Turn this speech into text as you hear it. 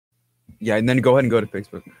Yeah, and then go ahead and go to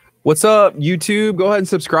Facebook. What's up, YouTube? Go ahead and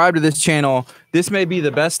subscribe to this channel. This may be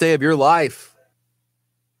the best day of your life.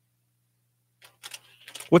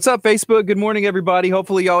 What's up, Facebook? Good morning, everybody.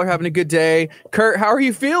 Hopefully, y'all are having a good day. Kurt, how are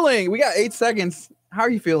you feeling? We got 8 seconds. How are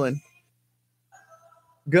you feeling?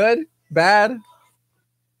 Good? Bad?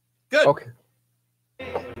 Good. Okay.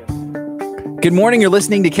 Good morning. You're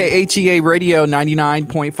listening to KHEA Radio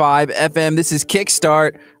 99.5 FM. This is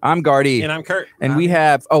Kickstart. I'm Gardy. And I'm Kurt. And we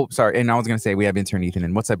have, oh, sorry. And I was going to say we have intern Ethan.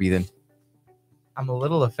 And what's up, Ethan? I'm a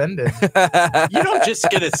little offended. You don't just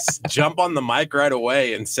get to jump on the mic right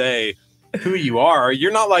away and say who you are.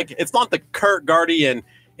 You're not like, it's not the Kurt, Gardy, and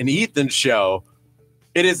Ethan show.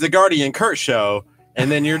 It is the Gardy and Kurt show.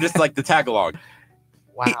 And then you're just like the tag along.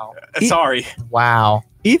 Wow. Sorry. Wow.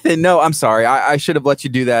 Ethan, no, I'm sorry. I should have let you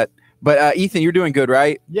do that. But Ethan, you're doing good,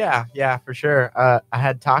 right? Yeah, for sure. I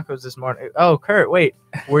had tacos this morning. Oh, Kurt, wait.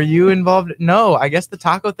 Were you involved? No, I guess the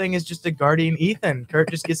taco thing is just a Guardian Ethan. Kurt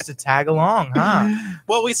just gets to tag along, huh?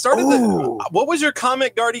 Well, we started what was your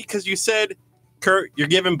comment, Gardy? Because you said, Kurt, you're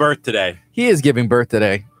giving birth today. He is giving birth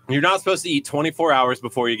today. You're not supposed to eat 24 hours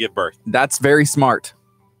before you give birth. That's very smart.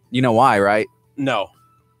 You know why, right? No.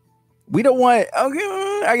 We don't want,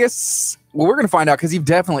 okay, I guess, well, we're going to find out because you've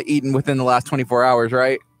definitely eaten within the last 24 hours,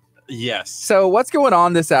 right? Yes. So what's going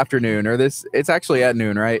on this afternoon or it's actually at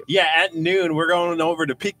noon, right? Yeah, at noon, we're going over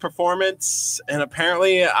to Peak Performance, and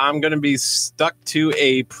apparently I'm going to be stuck to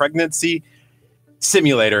a pregnancy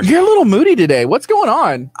simulator. You're a little moody today. What's going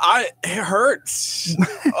on? It hurts.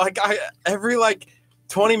 Every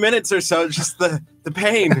 20 minutes or so, just the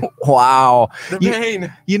pain. Wow. The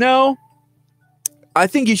pain. You know, I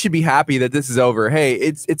think you should be happy that this is over. Hey,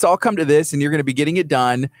 it's all come to this and you're going to be getting it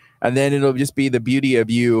done. And then it'll just be the beauty of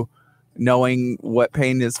you knowing what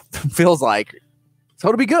pain feels like. So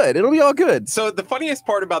it'll be good. It'll be all good. So the funniest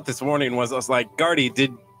part about this morning was I was like, Gardy,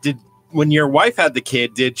 did when your wife had the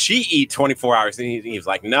kid, did she eat 24 hours? And he was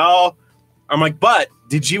like, no. I'm like, but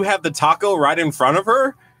did you have the taco right in front of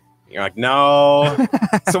her? You're like, no.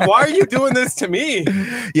 So why are you doing this to me?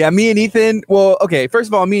 Yeah, me and Ethan. Well, okay. First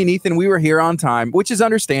of all, me and Ethan, we were here on time, which is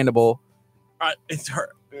understandable. It's her.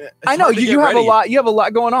 I know you have a lot. You have a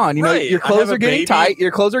lot going on. You know, right. Your clothes are getting tight. Your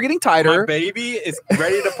clothes are getting tighter. My baby is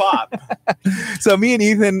ready to pop. So me and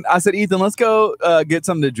Ethan, I said, Ethan, let's go get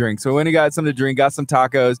something to drink. So we went and got something to drink, got some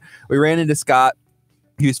tacos. We ran into Scott.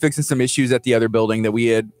 He was fixing some issues at the other building that we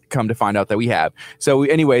had come to find out that we have. So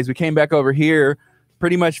we came back over here,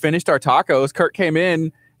 pretty much finished our tacos. Kurt came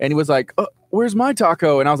in and he was like, oh, where's my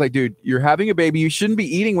taco? And I was like, dude, you're having a baby. You shouldn't be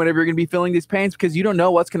eating whenever you're going to be feeling these pains because you don't know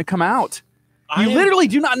what's going to come out. You literally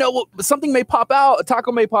do not know something may pop out. A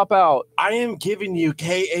taco may pop out. I am giving you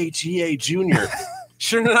KHEA Junior.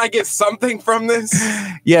 Shouldn't I get something from this?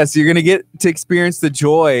 Yes, you're going to get to experience the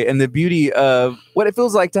joy and the beauty of what it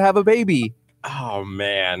feels like to have a baby. Oh,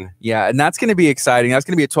 man. Yeah, and that's going to be exciting. That's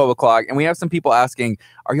going to be at 12 o'clock. And we have some people asking,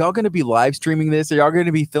 are y'all going to be live streaming this? Are y'all going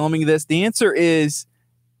to be filming this? The answer is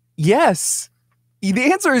yes.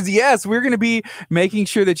 The answer is yes. We're going to be making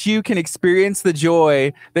sure that you can experience the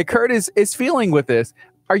joy that Kurt is feeling with this.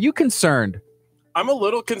 Are you concerned? I'm a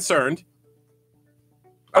little concerned.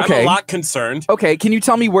 Okay. I'm a lot concerned. Okay. Can you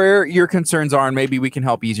tell me where your concerns are and maybe we can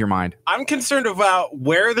help ease your mind? I'm concerned about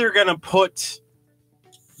where they're going to put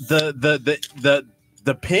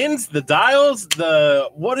the pins, the dials,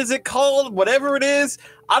 what is it called? Whatever it is.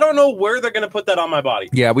 I don't know where they're going to put that on my body.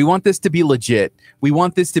 Yeah, we want this to be legit. We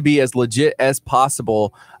want this to be as legit as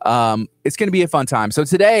possible. It's going to be a fun time. So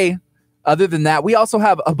today, other than that, we also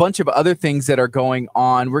have a bunch of other things that are going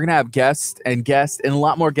on. We're going to have guests and a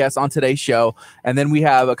lot more guests on today's show. And then we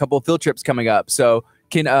have a couple of field trips coming up. So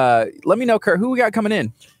let me know, Kurt, who we got coming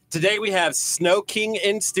in? Today we have Snow King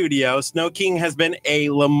in studio. Snow King has been a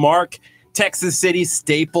Lamarck, Texas City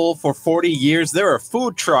staple for 40 years. They're a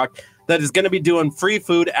food truck that is going to be doing free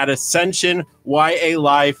food at Ascension YA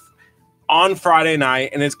Life on Friday night,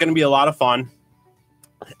 and it's going to be a lot of fun.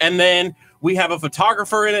 And then we have a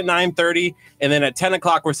photographer in at 9:30, and then at 10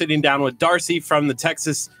 o'clock we're sitting down with Darcy from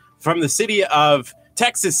the city of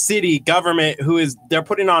Texas City government, they're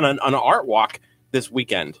putting on an art walk this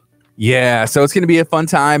weekend. Yeah, so it's going to be a fun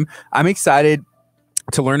time. I'm excited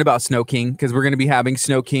to learn about Snow King because we're going to be having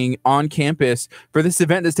Snow King on campus for this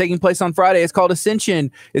event that's taking place on Friday. It's called Ascension.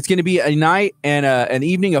 It's going to be a night and an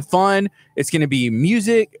evening of fun. It's going to be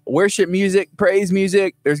music, worship music, praise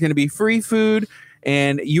music. There's going to be free food,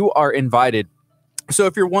 and you are invited. So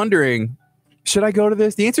if you're wondering, should I go to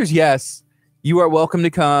this? The answer is yes. You are welcome to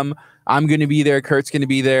come. I'm going to be there. Kurt's going to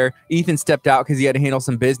be there. Ethan stepped out because he had to handle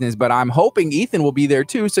some business, but I'm hoping Ethan will be there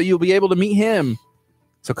too, so you'll be able to meet him.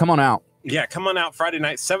 So come on out. Yeah, come on out Friday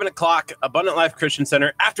night, 7 o'clock, Abundant Life Christian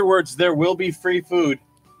Center. Afterwards, there will be free food.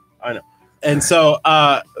 I know. And so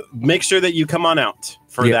make sure that you come on out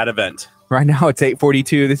for that event. Right now it's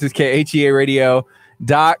 8:42. This is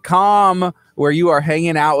KHEAradio.com where you are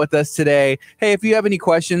hanging out with us today. Hey, if you have any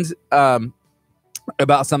questions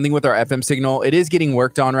about something with our FM signal, it is getting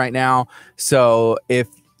worked on right now. So if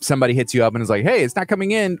somebody hits you up and is like, hey, it's not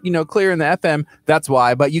coming in, clear in the FM, that's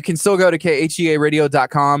why. But you can still go to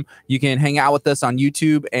KHEAradio.com. You can hang out with us on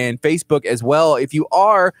YouTube and Facebook as well. If you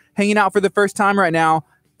are hanging out for the first time right now,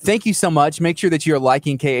 thank you so much. Make sure that you're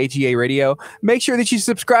liking KHEA Radio. Make sure that you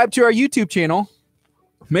subscribe to our YouTube channel.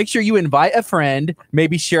 Make sure you invite a friend.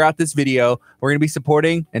 Maybe share out this video. We're going to be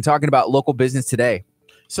supporting and talking about local business today.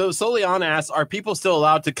 So Soliana asks, are people still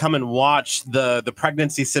allowed to come and watch the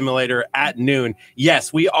pregnancy simulator at noon?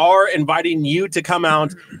 Yes, we are inviting you to come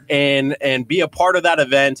out and be a part of that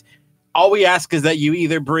event. All we ask is that you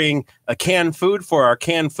either bring a canned food for our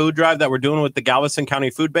canned food drive that we're doing with the Galveston County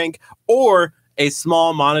Food Bank, or a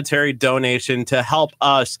small monetary donation to help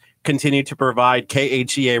us continue to provide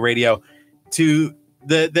KHEA Radio to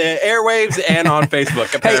the airwaves and on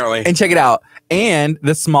Facebook, apparently. Hey, and check it out. And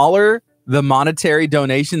the smaller the monetary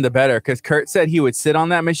donation, the better, because Kurt said he would sit on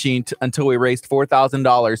that machine until we raised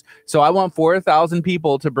 $4,000. So I want 4,000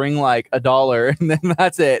 people to bring like $1, and then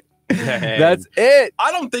that's it. Dang. That's it.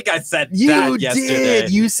 I don't think I said You that yesterday.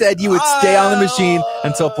 did. You said you would stay on the machine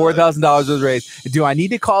until $4,000 was raised. Do I need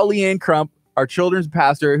to call Leanne Crump, our children's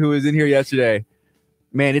pastor, who was in here yesterday?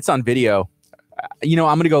 Man, it's on video. I'm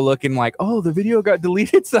going to go look and like, oh, the video got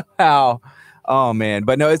deleted somehow. Oh, man.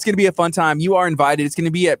 But no, it's going to be a fun time. You are invited. It's going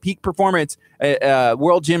to be at Peak Performance at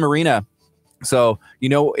World Gym Arena. So,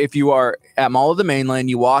 if you are at Mall of the Mainland,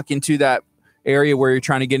 you walk into that area where you're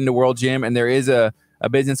trying to get into World Gym, and there is a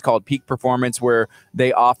business called Peak Performance where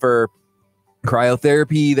they offer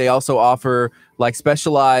cryotherapy. They also offer like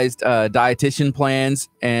specialized dietitian plans,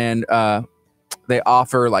 and they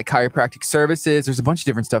offer like chiropractic services. There's a bunch of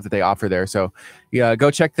different stuff that they offer there. So yeah,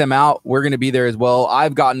 go check them out. We're going to be there as well.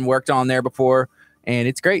 I've gotten worked on there before, and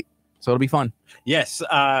it's great. So it'll be fun. Yes.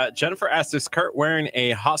 Jennifer asked, is Kurt wearing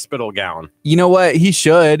a hospital gown? You know what? He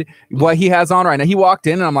should. What he has on right now, he walked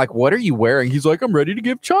in and I'm like, what are you wearing? He's like, I'm ready to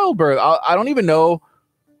give childbirth. I don't even know.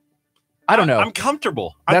 I don't know. I'm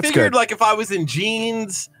comfortable. That's I figured good. like if I was in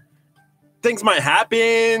jeans, things might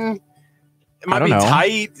happen. It might I don't be know.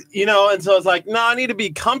 tight, and so it's like, no, I need to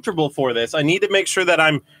be comfortable for this. I need to make sure that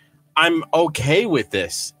I'm okay with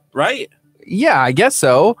this, right? Yeah, I guess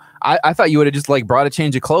so. I thought you would have just like brought a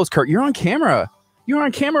change of clothes. Kurt, you're on camera. You're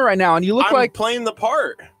on camera right now, and you look I'm like playing the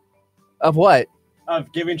part of what?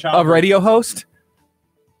 of giving child Of radio host?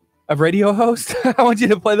 Of radio host? I want you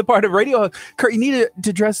to play the part of radio host. Kurt, you need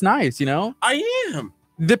to dress nice, I am.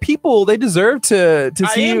 The people, they deserve to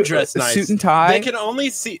I see am you dressed nice. suit and tie. They can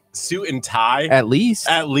only see suit and tie at least,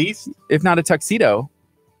 if not a tuxedo.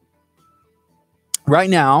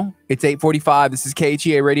 Right now, it's 8:45. This is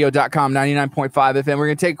KHEAradio.com, 99.5 FM. We're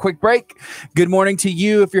going to take a quick break. Good morning to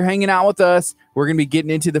you. If you're hanging out with us, we're going to be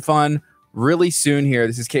getting into the fun really soon here.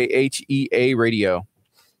 This is KHEA Radio.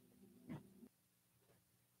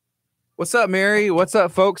 What's up, Mary? What's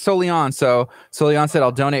up, folks? Solian. So Solian said,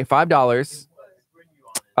 I'll donate $5.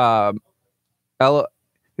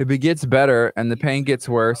 If it gets better and the pain gets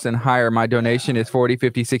worse and higher, my donation is 40,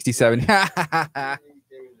 50, 60, 70. Cool.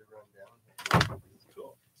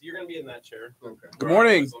 So you're going to be in that chair. Okay. Good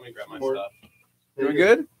morning. Let me grab my stuff. Doing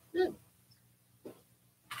good? Yeah.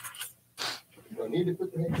 Do I need to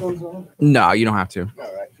put the headphones on? No, you don't have to.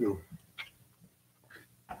 All right, cool.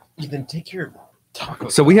 Then take your taco.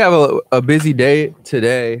 So we have a busy day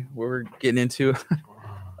today where we're getting into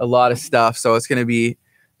a lot of stuff. So it's going to be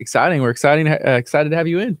exciting. We're excited to have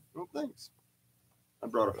you in. Well, thanks. I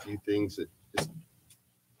brought a few things that just,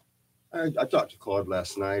 I talked to Claude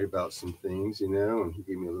last night about some things, and he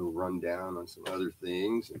gave me a little rundown on some other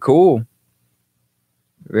things. Cool.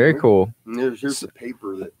 Very cool. And here's the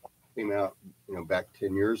paper that came out, back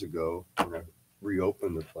 10 years ago when I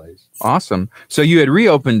reopened the place. Awesome. So you had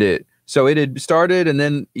reopened it. So it had started and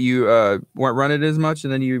then you weren't running as much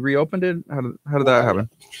and then you reopened it? How did that happen?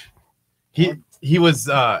 He was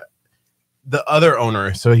the other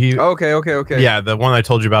owner. So he Okay. Yeah, the one I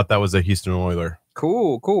told you about, that was a Houston Oiler.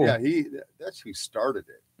 Cool. Yeah, that's who started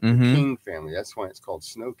it. Mm-hmm. The King family. That's why it's called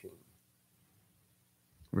Snow King.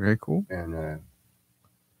 Very cool. And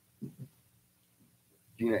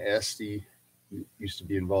Gina Esty used to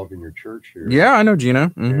be involved in your church here. Yeah, I know Gina.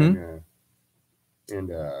 Mm-hmm.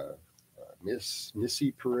 And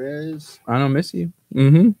Missy Perez. I know Missy.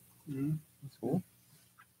 Mm-hmm. That's cool.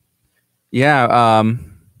 Yeah,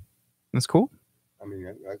 that's cool. I mean,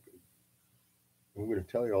 I'm going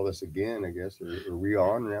to tell you all this again, I guess. Are we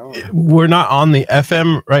on now? We're not on the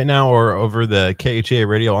FM right now or over the KHA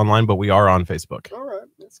radio online, but we are on Facebook. All right,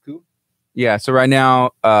 that's cool. Yeah. So right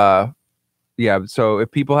now, yeah. So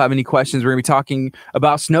if people have any questions, we're gonna be talking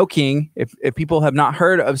about Snow King. If people have not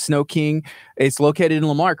heard of Snow King, it's located in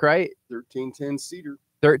Lamarck, right? 1310 Cedar.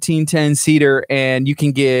 1310 Cedar, and you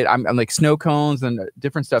can get I'm like snow cones and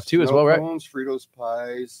different stuff too, as well, right? Cones, Fritos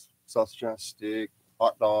pies, sausage on a stick,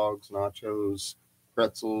 hot dogs, nachos,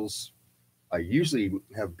 pretzels. I usually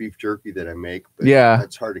have beef jerky that I make, but Yeah.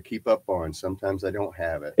 it's hard to keep up on. Sometimes I don't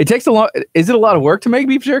have it. It takes a lot. Is it a lot of work to make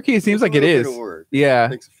beef jerky? It seems It's a like it little is. bit of work. Yeah.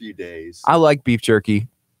 It takes a few days. I like beef jerky.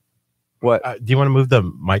 What? Do you want to move the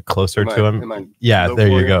mic closer to him? Am I Yeah, low there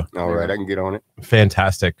for you go. All right, I can get on it.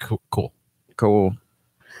 Fantastic. Cool. Cool.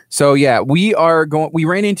 So yeah, we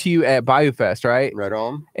ran into you at Bayou Fest, right? Right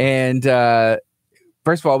on. And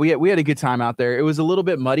first of all, we had a good time out there. It was a little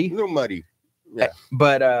bit A muddy, little muddy. Yeah.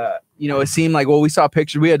 but it seemed like, well, we saw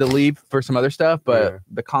pictures. We had to leave for some other stuff, but Yeah.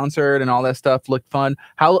 the concert and all that stuff looked fun.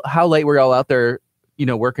 How late were y'all out there,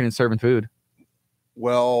 working and serving food?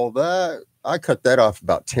 Well, I cut that off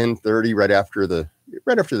about 10:30, right after the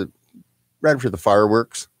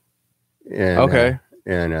fireworks. And, Okay.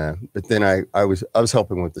 But then I was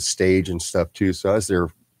helping with the stage and stuff too, so I was there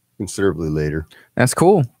considerably later. That's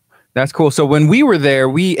cool. That's cool. So when we were there,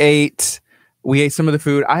 we ate some of the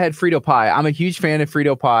food. I had Frito pie. I'm a huge fan of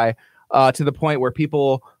Frito pie, to the point where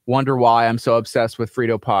people wonder why I'm so obsessed with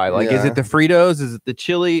Frito pie. Like, is Yeah. it the Fritos? Is it the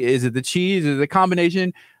chili? Is it the cheese? Is it a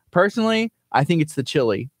combination? Personally, I think it's the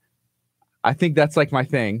chili. I think that's like my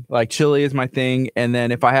thing. Like, chili is my thing. And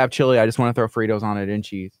then if I have chili, I just want to throw Fritos on it and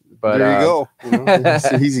cheese. But there you go.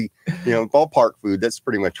 It's easy. Ballpark food. That's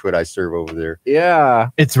pretty much what I serve over there. Yeah.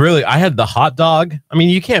 It's really, I had the hot dog. I mean,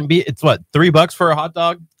 you can't beat, it's what, $3 for a hot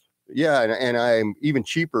dog? Yeah, and I'm even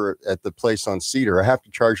cheaper at the place on Cedar. I have to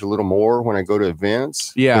charge a little more when I go to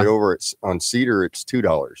events. Yeah. But over on Cedar, it's $2.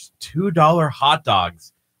 $2 hot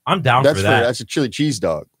dogs. I'm down for that. That's a chili cheese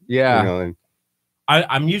dog. Yeah. And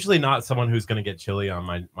I'm usually not someone who's going to get chili on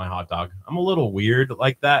my hot dog. I'm a little weird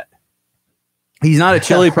like that. He's not a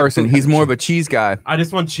chili person. He's more of a cheese guy. I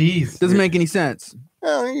just want cheese. Doesn't make any sense.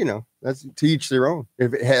 well, that's to each their own.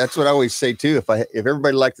 That's what I always say too. If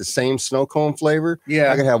everybody liked the same snow cone flavor,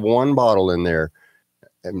 I could have one bottle in there,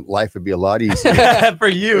 and life would be a lot easier. For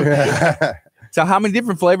you. So how many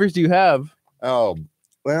different flavors do you have? Oh,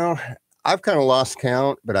 well, I've kind of lost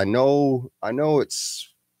count, but I know it's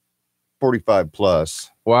 45 plus.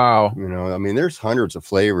 Wow. I mean, there's hundreds of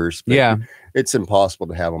flavors. But Yeah. it's impossible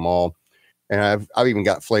to have them all. And I've even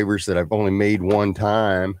got flavors that I've only made one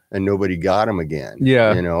time and nobody got them again.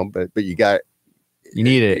 Yeah. But you got You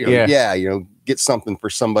need it. Yeah. get something for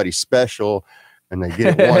somebody special, and they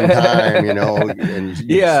get it one time, and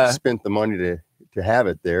you Yeah. spent the money to have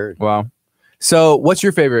it there. Wow. So what's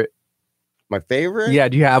your favorite? My favorite? Yeah.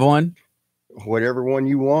 Do you have one? Whatever one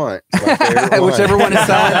you want. It's my favorite Whichever one is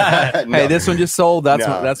selling. No. Hey, this one just sold. That's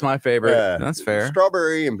No. that's my favorite. Yeah. That's fair.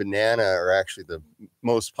 Strawberry and banana are actually the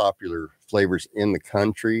most popular flavors in the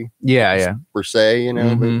country, Yeah. Yeah. per se.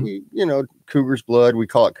 Mhm. But Cougar's blood. We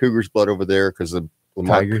call it Cougar's blood over there because of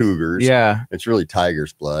Lamar Tigers. Cougars. Yeah. It's really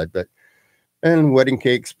tiger's blood, and wedding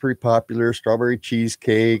cake's pretty popular. Strawberry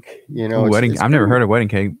cheesecake. Ooh, wedding. I've never heard of wedding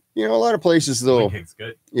cake. A lot of places though. Wedding cake's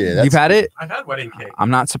good. Yeah, You've had it? I've had wedding cake. I'm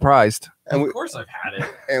not surprised. and we, Of course I've had it.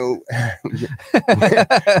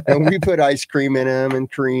 and we put ice cream in them and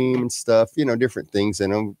cream and stuff. Different things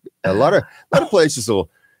in them. A lot of places will,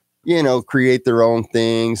 create their own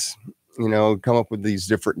things. Come up with these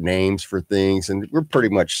different names for things, and we're pretty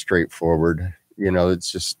much straightforward.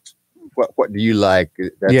 It's just what do you like?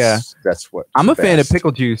 That's what I'm a fan of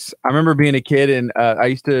pickle juice. I remember being a kid, and I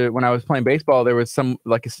used to, when I was playing baseball, there was some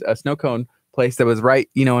like a snow cone place that was right,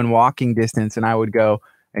 in walking distance, and I would go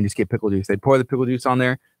and just get pickle juice. They'd pour the pickle juice on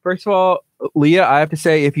there. First of all, Leah, I have to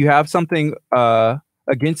say, if you have something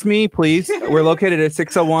against me, please. We're located at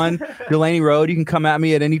 601 Delaney Road. You can come at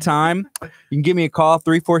me at any time. You can give me a call,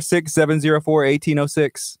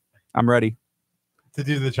 346-704-1806. I'm ready. To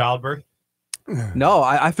do the childbirth? No,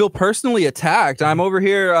 I feel personally attacked. I'm over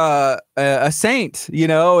here a saint,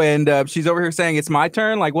 and she's over here saying it's my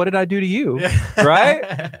turn. Like, what did I do to you?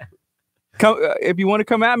 Right? Come, if you want to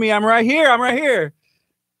come at me, I'm right here. I'm right here.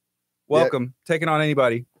 Welcome. Taking on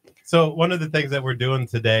anybody. So one of the things that we're doing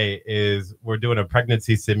today is we're doing a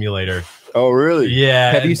pregnancy simulator. Oh, really?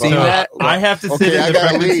 Yeah. Have you and seen so that? I have to sit Okay, in I the gotta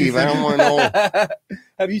pregnancy leave. I don't want to know.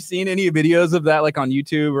 Have you seen any videos of that, like on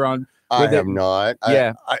YouTube or on? I With it- have not.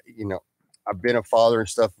 Yeah. I've been a father and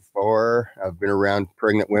stuff before. I've been around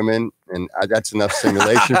pregnant women, and that's enough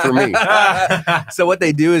simulation for me. So what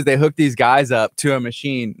they do is they hook these guys up to a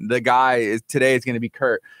machine. The guy is today is going to be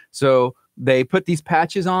Kurt. So they put these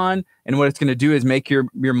patches on, and what it's going to do is make your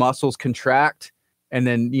muscles contract and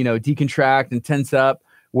then, you know, decontract and tense up,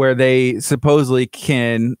 where they supposedly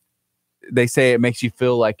can, they say it makes you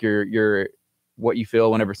feel like you're what you feel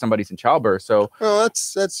whenever somebody's in childbirth. So well,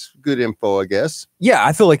 that's good info, I guess. yeah,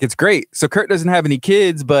 I feel like it's great. So Kurt doesn't have any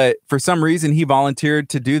kids, but for some reason he volunteered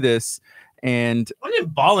to do this. And I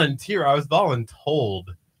didn't volunteer. I was voluntold.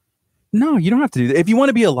 no, you don't have to do that. If you want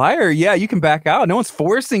to be a liar, yeah, you can back out. No one's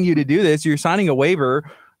forcing you to do this. You're signing a waiver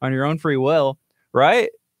on your own free will, right?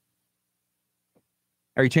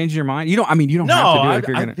 Are you changing your mind? You don't have to do it if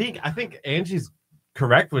you're gonna. I think Angie's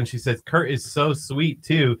correct when she says Kurt is so sweet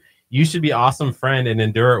too. You should be awesome friend and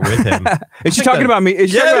endure it with him. Is she talking about me?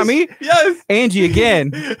 Is she talking about me? Yes. Angie,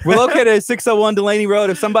 again, we're located at 601 Delaney Road.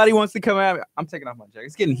 If somebody wants to come out, I'm taking off my jacket.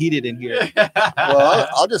 It's getting heated in here. Well,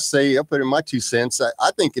 I'll just say, I'll put in my 2 cents.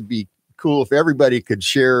 I think it'd be cool if everybody could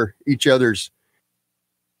share each other's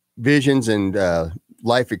visions and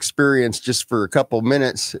life experience just for a couple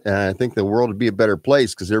minutes. And I think the world would be a better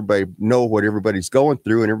place because everybody know what everybody's going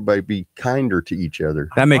through and everybody be kinder to each other.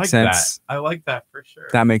 That makes sense. I like that for sure.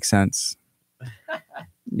 That makes sense.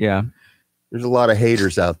 Yeah. There's a lot of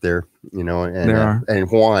haters out there, you know, and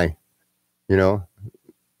why, you know,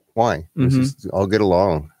 why? Let's just all get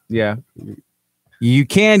along. Yeah. You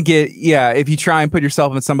can get, if you try and put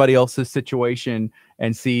yourself in somebody else's situation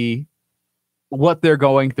and see what they're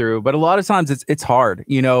going through. But a lot of times it's hard,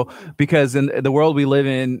 you know, because in the world we live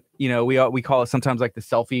in, you know, we call it sometimes like the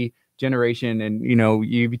selfie generation. And, you know,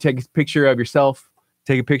 you take a picture of yourself,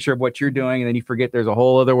 take a picture of what you're doing, and then you forget there's a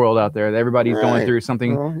whole other world out there that everybody's going through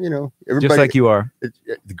something, well, you know, just like you are.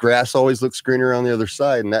 The grass always looks greener on the other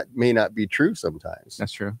side, and that may not be true sometimes.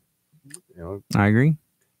 That's true. You know, I agree.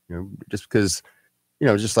 You know, just because, you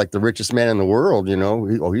know, just like the richest man in the world, you know,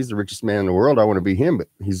 he's the richest man in the world. I want to be him, but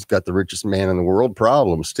he's got the richest man in the world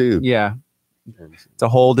problems too. Yeah. It's a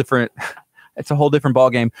whole different ball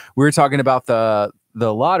game. We were talking about the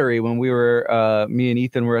lottery when we were, me and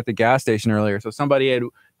Ethan were at the gas station earlier. So somebody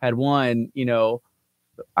had won, you know,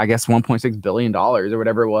 I guess $1.6 billion or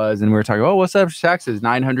whatever it was. And we were talking, oh, what's that for taxes?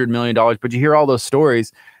 $900 million. But you hear all those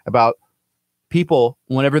stories about people,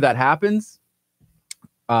 whenever that happens,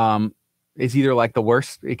 it's either like the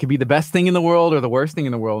worst, it could be the best thing in the world or the worst thing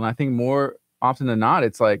in the world. And I think more often than not,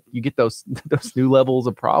 it's like you get those new levels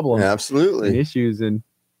of problems, absolutely, and issues. And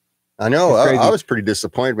I know I was pretty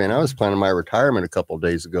disappointed, man. I was planning my retirement a couple of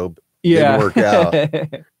days ago, but didn't work out.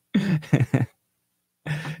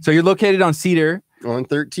 So you're located on Cedar, on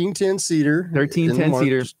 1310 Cedar, 1310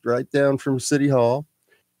 Cedar, just right down from City Hall.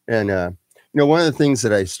 And you know, one of the things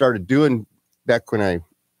that I started doing back when I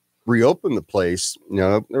reopened the place, you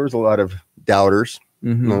know, there was a lot of doubters.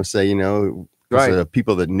 I'm gonna say, you know,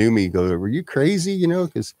 people that knew me go, "Were you crazy?" You know,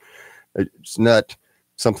 because it's not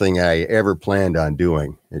something I ever planned on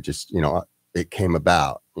doing. It just, you know, it came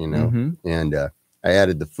about, you know, and I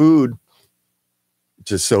added the food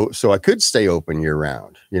just so I could stay open year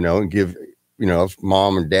round, you know, and give, you know, if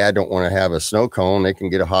mom and dad don't want to have a snow cone, they can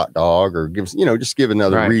get a hot dog or give, you know, just give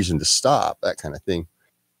another reason to stop, that kind of thing.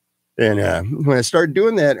 And when I started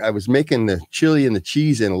doing that, I was making the chili and the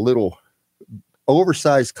cheese in a little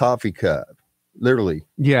oversized coffee cup, literally.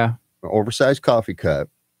 Yeah. An oversized coffee cup,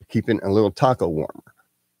 keeping a little taco warmer.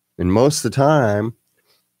 And most of the time,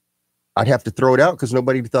 I'd have to throw it out because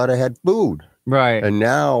nobody thought I had food. Right. And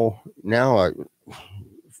now I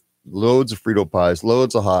loads of Frito pies,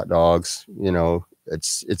 loads of hot dogs. You know,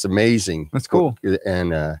 it's amazing. That's cool.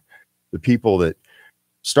 And the people that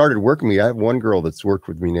started working with me, I have one girl that's worked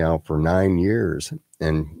with me now for 9 years,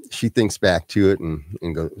 and she thinks back to it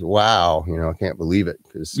and goes, "Wow, you know, I can't believe it."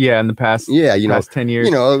 Because in the past, past 10 years,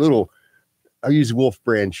 you know, I use Wolf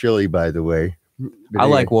brand chili, by the way. But I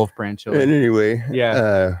like Wolf brand chili. And anyway,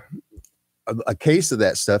 yeah, a case of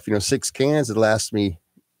that stuff, you know, 6 cans would last me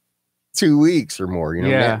 2 weeks or more, you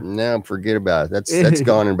know. Now forget about it. That's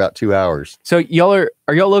gone in about 2 hours. So are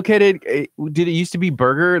y'all located? Did it used to be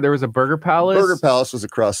Burger? There was a Burger Palace. Burger Palace was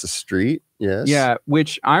across the street. Yes. Yeah,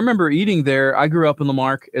 which I remember eating there. I grew up in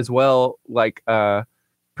Lamarck as well, like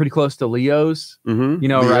pretty close to Leo's. You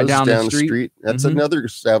know, Leo's right down the street. That's another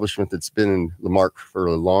establishment that's been in Lamarck for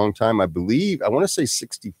a long time. I believe, I want to say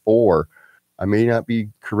 64. I may not be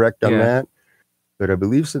correct on that, but I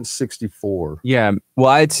believe since 64. Yeah. Well,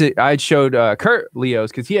 I'd showed Kurt Leo's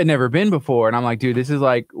because he had never been before. And I'm like, dude, this is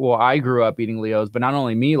like, well, I grew up eating Leo's, but not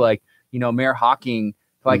only me, like, you know, Mayor Hawking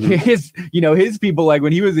Like Mhm. his people, like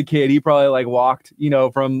when he was a kid, he probably like walked,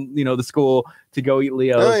 from, the school to go eat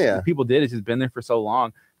Leo's. Oh, yeah. People did. It's just been there for so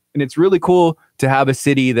long. And it's really cool to have a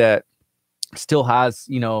city that still has,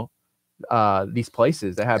 these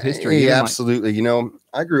places that have history. Yeah, Even, like- absolutely.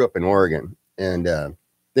 I grew up in Oregon, and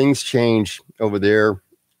things change over there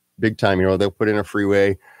big time. They'll put in a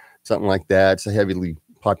freeway, something like that. It's a heavily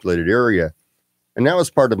populated area. And that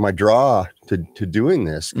was part of my draw to doing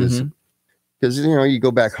this because, Mhm. you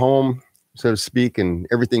go back home, so to speak, and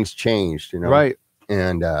everything's changed, Right.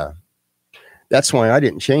 And that's why I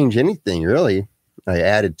didn't change anything really. I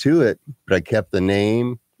added to it, but I kept the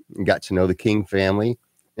name and got to know the King family.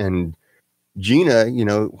 And Gina,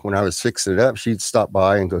 when I was fixing it up, she'd stop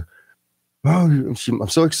by and go, "Oh, I'm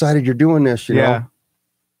so excited you're doing this," Yeah.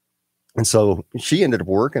 And so she ended up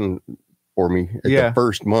working for me at the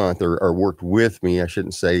first month, or worked with me. I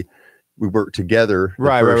shouldn't say we worked together. the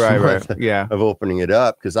Right. first Right. month Yeah. Of opening it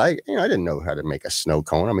up, because I didn't know how to make a snow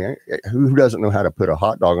cone. I mean, who doesn't know how to put a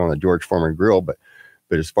hot dog on the George Foreman grill? But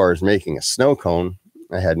as far as making a snow cone,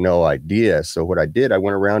 I had no idea. So what I did, I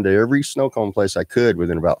went around to every snow cone place I could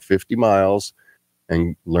within about 50 miles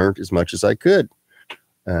and learned as much as I could.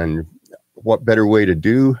 And what better way to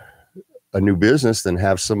do a new business than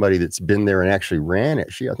have somebody that's been there and actually ran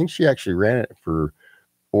it? I think she actually ran it for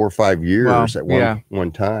 4 or 5 years at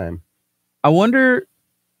one time. I wonder.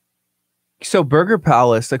 So Burger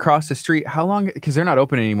Palace across the street, how long? Because they're not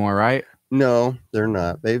open anymore, right? No, they're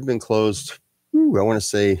not. They've been closed. I want to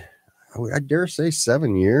say, I dare say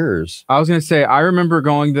 7 years. I was gonna say I remember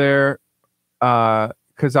going there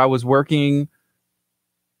because I was working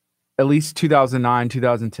at least 2009,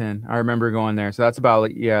 2010. I remember going there. So that's about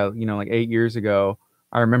like 8 years ago.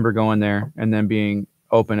 I remember going there and then being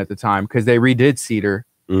open at the time because they redid Cedar.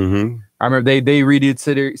 Mm-hmm. I remember they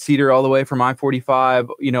redid Cedar all the way from I-45,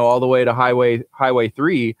 all the way to Highway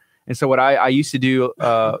 3. And so what I used to do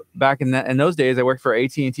back in those days, I worked for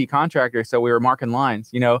AT&T contractor. So we were marking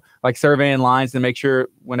lines, like surveying lines to make sure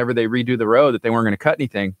whenever they redo the road that they weren't going to cut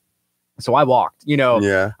anything. So I walked,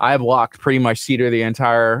 Yeah. I have walked pretty much Cedar the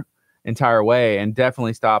entire way, and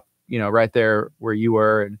definitely stopped, right there where you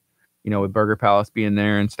were, and with Burger Palace being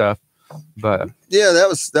there and stuff. But yeah,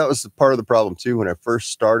 that was part of the problem too. When I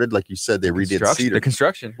first started, like you said, they redid Cedar. The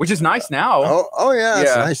construction, which is nice now. Oh yeah,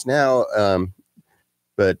 it's nice now.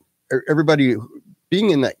 But everybody being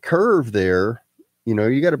in that curve there,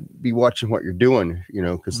 you got to be watching what you're doing,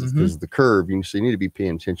 because the curve. So you need to be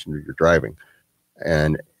paying attention to your driving.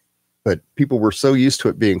 But people were so used to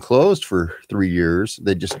it being closed for 3 years,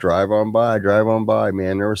 they just drive on by.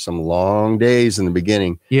 Man, there were some long days in the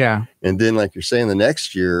beginning. Yeah. And then, like you're saying, the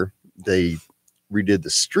next year they redid the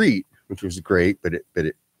street, which was great, but it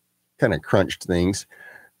kind of crunched things.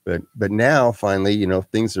 But now finally,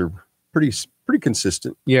 things are pretty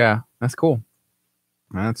consistent. Yeah, that's cool.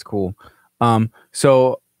 So, with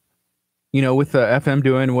the FM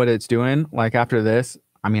doing what it's doing, like after this,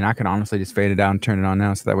 I mean, I can honestly just fade it down and turn it on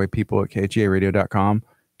now, so that way people at KHEAradio.com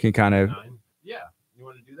can kind of. Yeah, you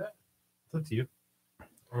want to do that? It's up to you.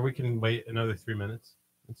 Or we can wait another 3 minutes.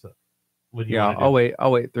 What do you want to do?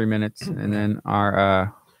 I'll wait 3 minutes, and then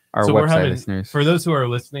our So website listeners. For those who are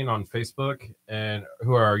listening on Facebook and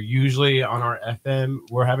who are usually on our FM,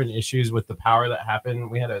 we're having issues with the power that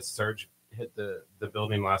happened. We had a surge hit the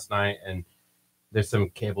building last night, and there's some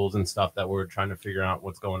cables and stuff that we're trying to figure out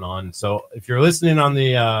what's going on. So if you're listening on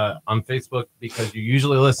the on Facebook because you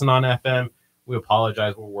usually listen on FM, we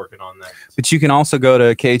apologize. We're working on that. But you can also go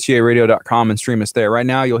to KHEAradio.com and stream us there. Right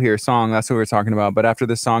now, you'll hear a song. That's what we're talking about. But after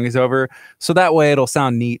this song is over, so that way it'll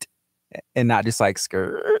sound neat and not just like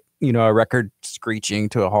a record screeching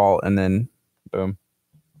to a halt and then boom.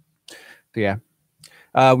 So yeah.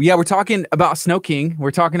 We're talking about Snow King.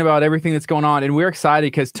 We're talking about everything that's going on, and we're excited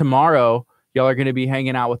because tomorrow y'all are going to be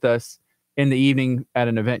hanging out with us in the evening at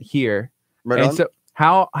an event here. Right and on. so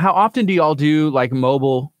how often do y'all do like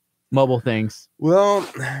mobile things? Well,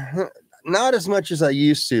 not as much as I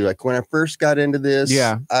used to. Like when I first got into this,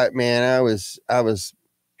 I was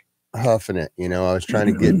huffing it. I was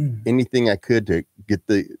trying to get anything I could to get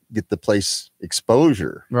the place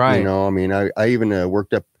exposure. Right. I mean, I even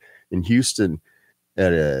worked up in Houston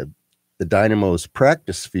at the Dynamo's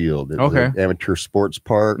practice field. It was an amateur sports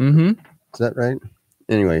park. Mm-hmm. Is that right?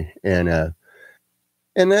 Anyway, and that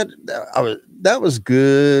was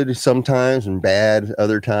good sometimes and bad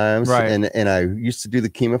other times. Right. And I used to do the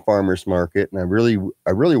Kemah Farmers Market, and I really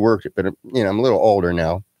worked it. But I'm a little older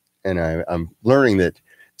now, and I'm learning that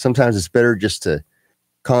sometimes it's better just to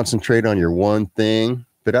concentrate on your one thing.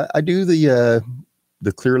 But I do the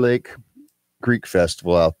Clear Lake Greek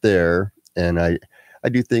Festival out there, and I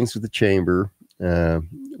do things with the chamber.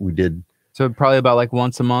 We did So probably about like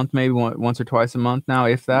once a month, maybe once or twice a month now,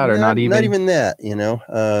 if that, or not even that, you know.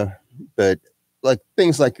 But like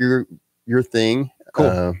things like your thing,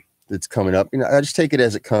 Cool. that's coming up. You know, I just take it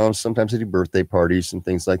as it comes. Sometimes I do birthday parties and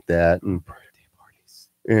things like that.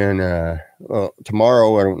 And well,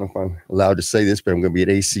 tomorrow, I don't know if I'm allowed to say this, but I'm going to be at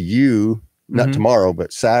ACU. Not Mhm. tomorrow,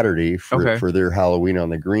 but Saturday Okay. for their Halloween on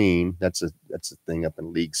the Green. That's a thing up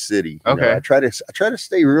in League City. You know, Okay. I try to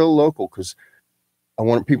stay real local because I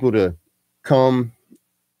want people to come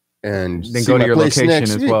and Then see go to my your place location next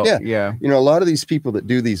as week. well. Yeah. Yeah. You know, a lot of these people that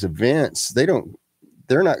do these events,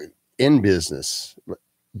 they're not in business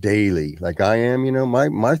daily like I am. You know,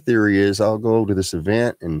 my theory is I'll go to this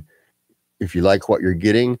event, and if you like what you're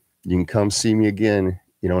getting, you can come see me again,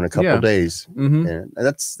 you know, in a couple Yeah. days. Mm-hmm. And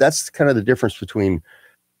that's kind of the difference between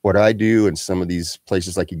what I do and some of these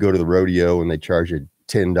places. Like you go to the rodeo and they charge you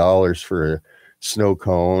 $10 for a snow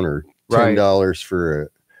cone or $10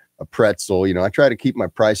 for a pretzel. You know, I try to keep my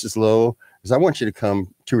prices low because I want you to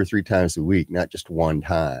come 2 or 3 times a week, not just one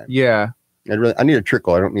time. Yeah. I need a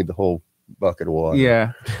trickle. I don't need the whole bucket of water.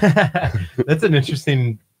 Yeah. That's an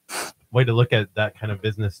interesting way to look at that kind of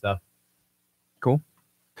business stuff.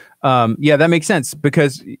 Yeah, that makes sense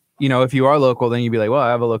because, you know, if you are local, then you'd be like, well, I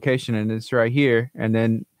have a location and it's right here. And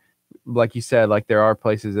then, like you said, like there are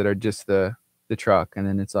places that are just the truck. And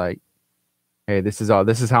then it's like, hey, this is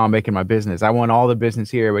how I'm making my business. I want all the business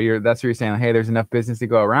here, but that's where you're saying, like, hey, there's enough business to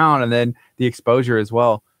go around, and then the exposure as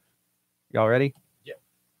well. Y'all ready? Yeah.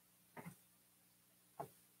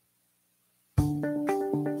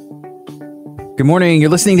 Good morning. You're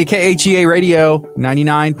listening to KHEA Radio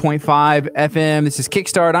 99.5 FM. This is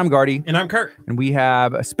Kickstart. I'm Gardy. And I'm Kurt. And we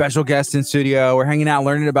have a special guest in studio. We're hanging out,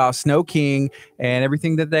 learning about Snow King and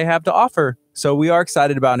everything that they have to offer. So we are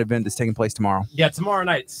excited about an event that's taking place tomorrow. Yeah, tomorrow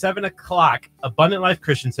night, 7 o'clock, Abundant Life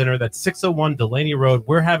Christian Center. That's 601 Delaney Road.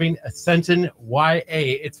 We're having Ascension YA.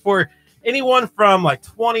 It's for anyone from like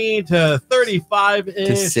 20 to 35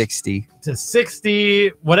 To 60. to 60,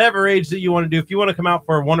 whatever age that you want to do. If you want to come out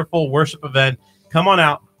for a wonderful worship event, come on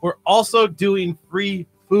out. We're also doing free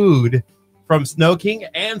food from Snow King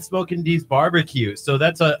and Smokin' D's Barbecue. So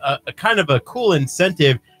that's a kind of a cool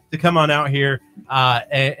incentive to come on out here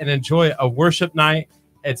and enjoy a worship night.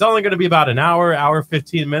 It's only going to be about an hour,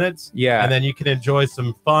 15 minutes. Yeah. And then you can enjoy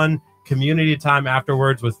some fun community time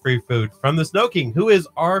afterwards with free food from the Snow King, who is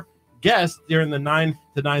our guest during the 9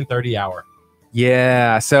 to 9:30 hour.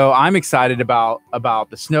 Yeah. So I'm excited about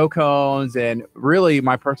the snow cones, and really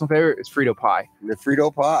my personal favorite is Frito pie. The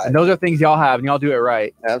Frito pie. And those are things y'all have, and y'all do it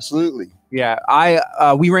right. Absolutely. Yeah.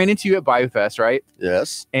 We ran into you at BioFest, right?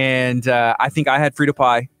 Yes. And I think I had Frito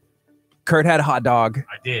pie. Kurt had a hot dog,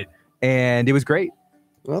 I did. and it was great.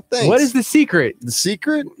 Well, thanks. What is the secret? the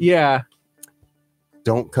secret? Yeah.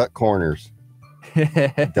 Don't cut corners.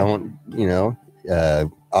 Don't,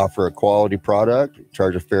 offer a quality product,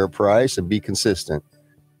 charge a fair price, and be consistent.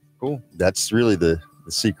 Cool. That's really the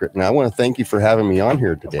secret. And I want to thank you for having me on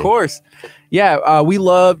here today. Of course. Yeah. We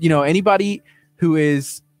love, anybody who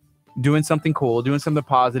is doing something cool, doing something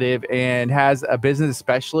positive, and has a business,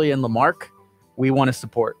 especially in Lamarck, we want to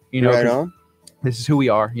support. Right on. This is who we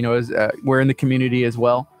are. We're in the community as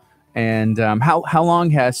well. And how long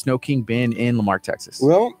has Snow King been in Lamarck, Texas?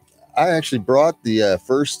 Well, I actually brought the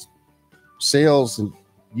first sales and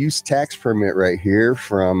use tax permit right here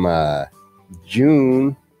from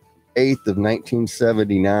June 8th of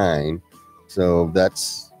 1979. So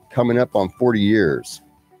that's coming up on 40 years.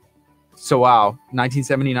 So wow,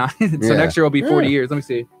 1979. So Yeah. next year will be 40 Yeah. years. Let me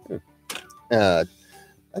see. I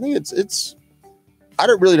think it's I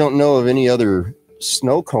don't know of any other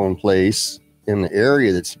snow cone place in the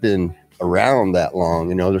area that's been around that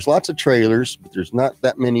long. There's lots of trailers, but there's not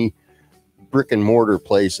that many brick and mortar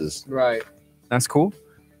places. Right. That's cool.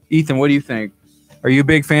 Ethan, what do you think? Are you a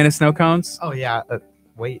big fan of snow cones? Oh yeah.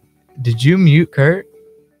 Wait, did you mute Kurt?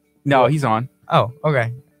 No, he's on. Oh,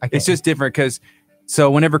 okay. It's just different because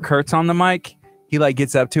whenever Kurt's on the mic, he like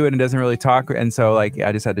gets up to it and doesn't really talk. And so I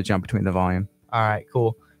just had to jump between the volume. all right,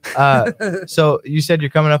 cool. So you said you're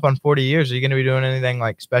coming up on 40 years. Are you going to be doing anything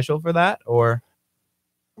like special for that, or?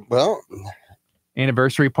 Well,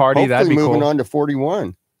 Anniversary party. That'd hopefully be moving cool. on to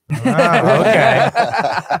 41. Okay.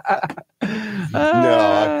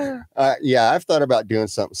 No, yeah, I've thought about doing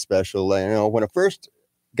something special. When I first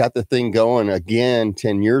got the thing going again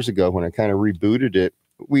 10 years ago, when I kind of rebooted it,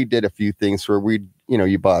 we did a few things where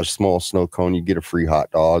you buy a small snow cone, you get a free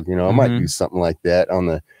hot dog. I might do something like that on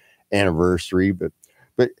the anniversary, but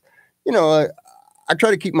I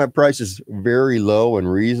try to keep my prices very low and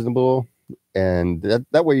reasonable. And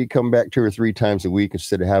that way you come back 2 or 3 times a week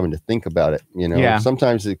instead of having to think about it. You know, Yeah.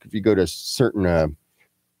 sometimes if you go to certain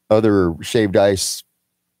other shaved ice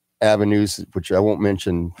avenues, which I won't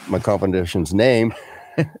mention my competition's name,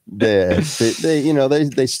 they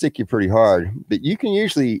stick you pretty hard. But you can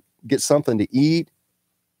usually get something to eat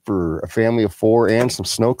for a family of 4 and some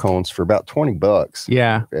snow cones for about $20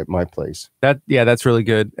 Yeah. at my place. That's really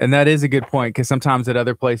good. And that is a good point, because sometimes at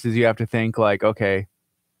other places you have to think like, okay,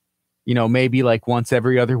 maybe like once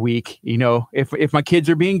every other week, if my kids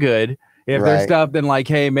are being good, if they're Right. stuff, then like,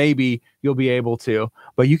 hey, maybe you'll be able to.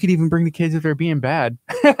 But you could even bring the kids if they're being bad.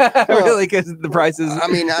 Really, because the price is, I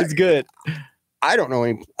mean, it's good. I don't know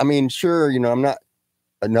any. I mean, sure, I'm not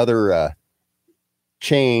another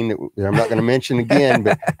chain that I'm not going to mention again,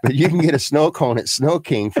 but you can get a snow cone at Snow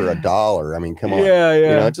King for $1. I mean, come on.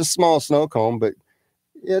 Yeah. It's a small snow cone, but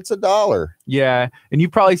it's $1. Yeah. And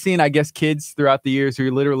you've probably seen, I guess, kids throughout the years who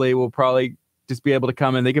literally will probably just be able to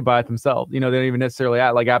come and they could buy it themselves. They don't even necessarily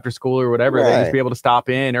like after school or whatever. They just Right. be able to stop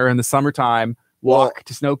in, or in the summertime, walk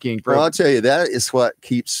to Snow King. Well, I'll tell you, that is what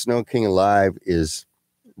keeps Snow King alive is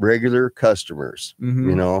regular customers.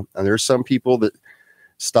 Mhm. And there's some people that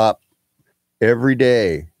stop every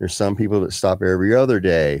day. There's some people that stop every other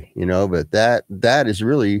day, but that is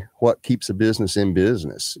really what keeps a business in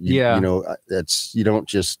business. Yeah. That's, you don't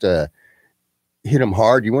just hit them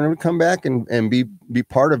hard. You want them to come back and be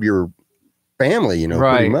part of your family, pretty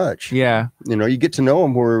Right. much. Yeah. You get to know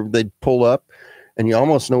them where they pull up and you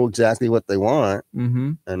almost know exactly what they want.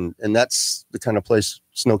 Mm-hmm. And that's the kind of place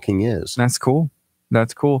Snow King is. That's cool.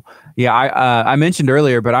 That's cool. Yeah. I mentioned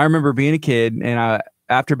earlier, but I remember being a kid and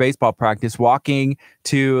after baseball practice, walking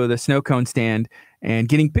to the snow cone stand and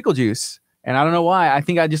getting pickle juice. And I don't know why. I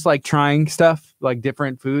think I just like trying stuff, like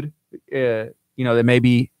different food, that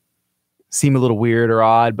maybe seem a little weird or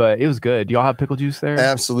odd, but it was good. Do y'all have pickle juice there?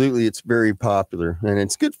 Absolutely. It's very popular and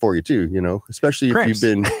it's good for you too, especially if Cramps.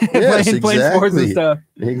 you've been yes, playing sports and exactly. stuff.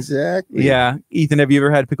 Exactly. Yeah. Ethan, have you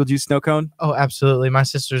ever had pickle juice snow cone? Oh, absolutely. My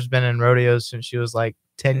sister's been in rodeos since she was like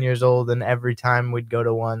 10 years old, and every time we'd go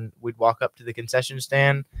to one, we'd walk up to the concession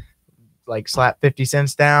stand, like slap 50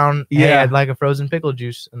 cents down. Hey, Yeah. I'd like a frozen pickle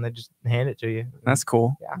juice, and they just hand it to you. That's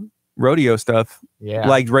cool. Yeah. Rodeo stuff. Yeah.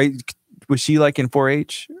 Like, was she like in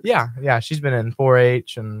 4-H? Yeah. She's been in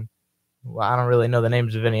 4-H, and well, I don't really know the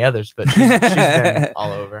names of any others, but she's been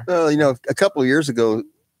all over. Well, a couple of years ago,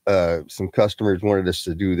 some customers wanted us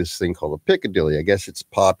to do this thing called a Piccadilly. I guess it's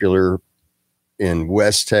popular in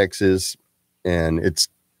West Texas, and it's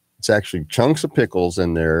actually chunks of pickles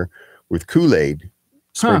in there with Kool-Aid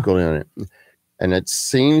sprinkled in it. And it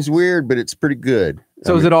seems weird, but it's pretty good.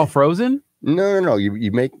 So is it all frozen? No.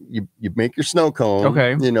 You make your snow cone,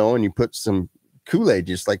 Okay. And you put some Kool-Aid,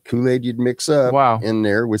 just like Kool-Aid you'd mix up Wow. in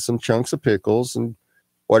there with some chunks of pickles and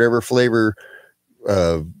whatever flavor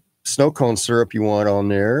snow cone syrup you want on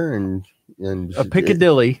there, and A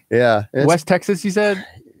Piccadilly. it's- West Texas, you said?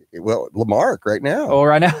 well, Lamarck right now. Oh,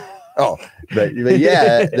 right now. Oh, but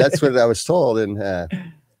yeah, that's what I was told, and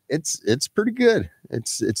it's pretty good.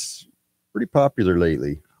 It's pretty popular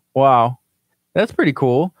lately. Wow. That's pretty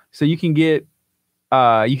cool. So you can get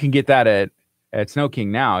that at Snow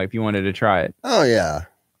King now if you wanted to try it. Oh yeah,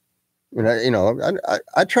 and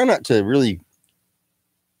I try not to really.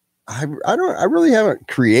 I really haven't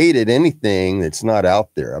created anything that's not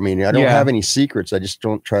out there. I mean, I don't Yeah. have any secrets. I just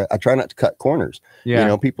don't try. I try not to cut corners.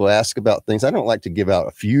 Yeah. People ask about things. I don't like to give out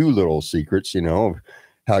a few little secrets, of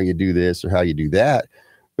how you do this or how you do that.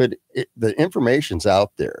 But the information's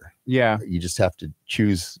out there. Yeah. You just have to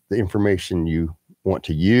choose the information you want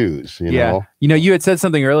to use. You Yeah. know. You had said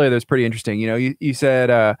something earlier that's pretty interesting. You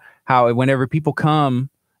said how whenever people come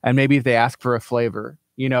and maybe if they ask for a flavor,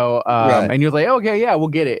 Right. and you're like, okay, yeah, we'll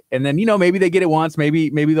get it. And then, maybe they get it once, maybe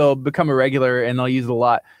they'll become a regular and they'll use it a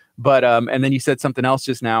lot. But, and then you said something else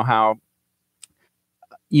just now, how,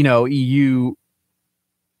 you're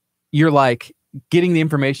like getting the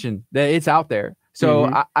information that it's out there.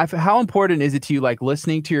 So how important is it to you, like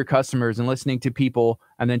listening to your customers and listening to people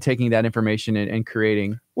and then taking that information and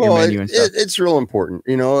creating your menu and stuff? It's real important.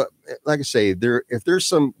 Like I say, if there's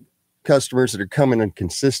some customers that are coming on a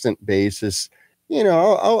consistent basis,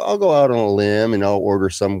 I'll go out on a limb and I'll order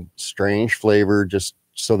some strange flavor just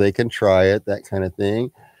so they can try it, that kind of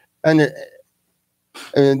thing. And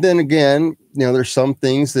then again, there's some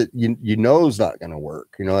things that is not going to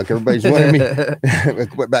work. Like everybody's wanting me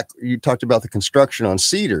back. You talked about the construction on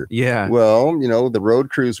Cedar. Yeah. Well, the road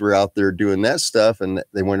crews were out there doing that stuff, and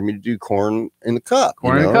they wanted me to do corn in the cup.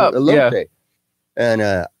 Corn in the cup. elote.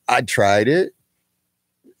 And I tried it,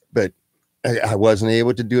 but I wasn't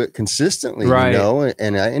able to do it consistently, Right. you know,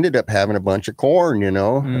 and I ended up having a bunch of corn, you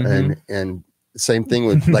know, Mhm. and same thing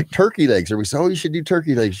with like turkey legs. Everybody said, "Oh, you should do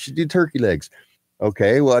turkey legs. You should do turkey legs."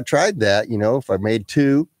 Okay, well, I tried that. You know, if I made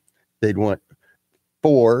 2, they'd want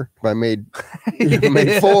 4. If I made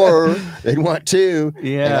 4, they'd want 2. And I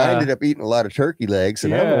Yeah. ended up eating a lot of turkey legs,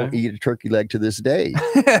 and I Yeah. won't eat a turkey leg to this day.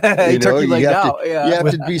 Turkey know, you legged have to- out. Yeah. You have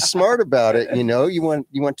to be smart about it. You know, you want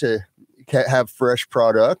to have fresh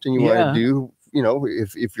product, and you Yeah. want to do, you know,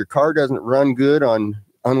 if your car doesn't run good on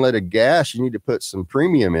unleaded gas, you need to put some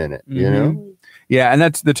premium in it, you know? Yeah, and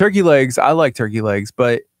that's the turkey legs. I like turkey legs,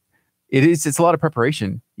 but it's a lot of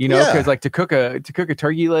preparation, you know, Yeah. because like to cook a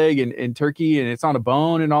turkey leg and turkey and it's on a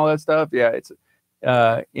bone and all that stuff. Yeah, it's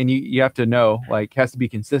and you have to know, like, has to be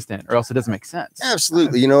consistent or else it doesn't make sense.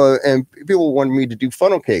 Absolutely. You know, and people wanted me to do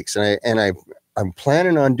funnel cakes, and I'm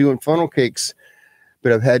planning on doing funnel cakes,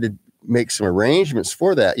 but I've had to make some arrangements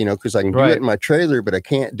for that, you know, because I can do Right. it in my trailer, but I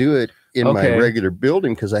can't do it in my Okay. regular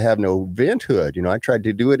building because I have no vent hood. You know, I tried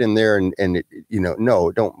to do it in there, and it, you know, no,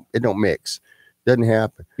 it don't mix. Doesn't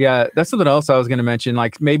happen. Yeah, that's something else I was going to mention.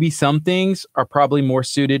 Like maybe some things are probably more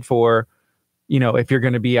suited for, you know, if you're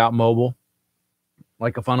going to be out mobile,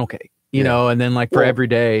 like a funnel cake, you Yeah. know, and then like for Well- every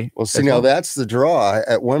day. Well, see, as now well. that's the draw.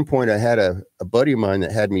 At one point, I had a buddy of mine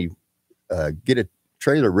that had me get a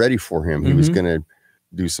trailer ready for him. He was Mhm. going to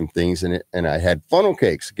do some things in it, and I had funnel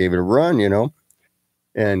cakes. Gave it a run, you know,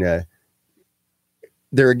 and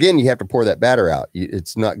there again, you have to pour that batter out.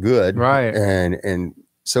 It's not good, Right. And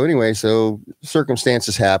so anyway, so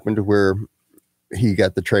circumstances happened to where he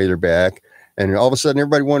got the trailer back, and all of a sudden,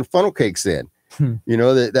 everybody wanted funnel cakes then. Hmm. You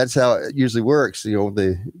know, that's how it usually works. You know,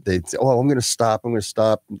 they say, "Oh, I'm going to stop. I'm going to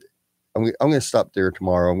stop. I'm going to stop there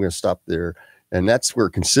tomorrow. I'm going to stop there." And that's where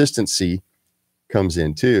consistency comes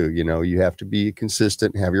in too. You know, you have to be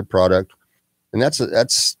consistent, have your product. And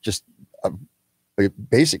that's just a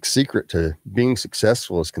basic secret to being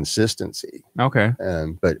successful is consistency. Okay.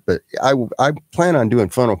 But I plan on doing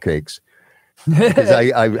funnel cakes because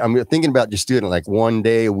I'm thinking about just doing it like 1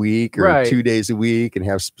 day a week or Right. 2 days a week and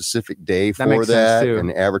have specific day for makes sense, that too.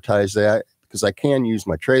 and advertise that because I can use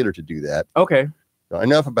my trailer to do that. Okay. So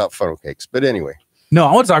enough about funnel cakes. But anyway, No,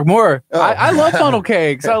 I want to talk more. Oh. I love funnel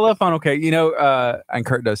cakes. I love funnel cake. You know, and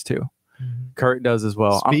Kurt does too. Kurt does as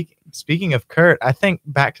well. Speaking of Kurt, I think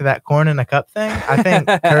back to that corn in a cup thing. I think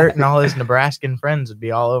Kurt and all his Nebraskan friends would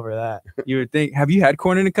be all over that. You would think, have you had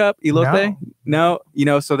corn in a cup, elote? No. You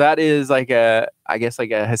know, so that is like I guess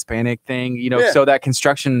like a Hispanic thing, you know, Yeah. so that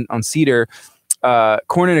construction on cedar,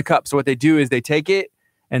 corn in a cup. So what they do is they take it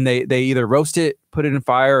and they either roast it, put it in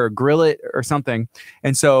fire or grill it or something.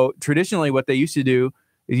 And so traditionally what they used to do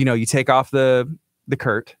is, you know, you take off the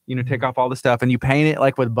Kurt, you know, take off all the stuff and you paint it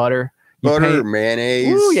like with butter. You butter, paint, mayonnaise.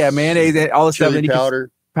 ooh, yeah, mayonnaise, and all the stuff. chili And you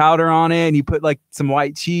can powder. on it and you put like some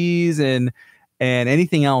white cheese and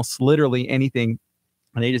anything else, literally anything,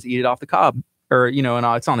 and they just eat it off the cob or, you know, and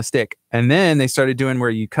it's on a stick. And then they started doing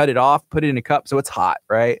where you cut it off, put it in a cup so it's hot,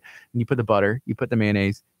 right? And you put the butter, you put the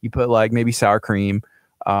mayonnaise, you put like maybe sour cream,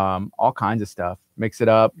 all kinds of stuff, mix it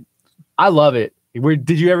up. I love it.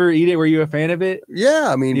 Did you ever eat it? Were you a fan of it? Yeah,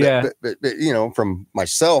 I mean, Yeah. but you know, from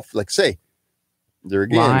myself, like say, there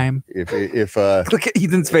again, Lime. if Look at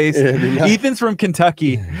Ethan's face. Yeah. Ethan's from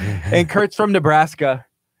Kentucky and Kurt's from Nebraska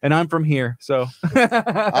and I'm from here. So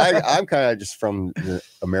I'm kind of just from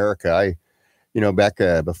America. You know, back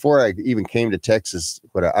before I even came to Texas,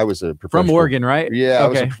 but I was a professional. from Oregon, right? Yeah, I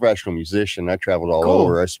was a Okay. professional musician. I traveled all Cool.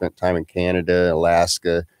 over. I spent time in Canada,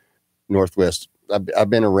 Alaska, Northwest. I've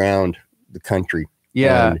been around the country.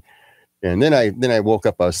 Yeah. And then I woke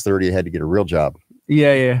up. I was 30. I had to get a real job.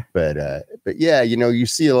 Yeah. But yeah, you know, you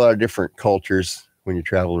see a lot of different cultures when you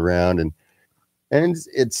travel around, and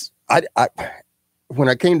it's I when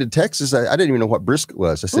I came to Texas, I didn't even know what brisket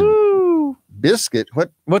was. I said, Woo. biscuit?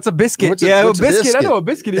 What? What's a biscuit? What's a- yeah, what's a biscuit. I biscuit? know what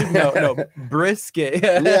biscuit is. No, brisket.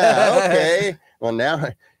 Yeah, okay. Well, now,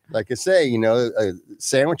 like I say, you know,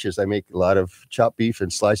 sandwiches. I make a lot of chopped beef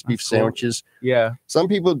and sliced beef That's cool. sandwiches. Yeah. Some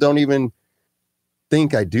people don't even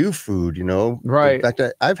think I do food, you know. Right. In fact,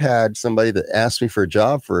 I've had somebody that asked me for a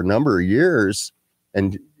job for a number of years,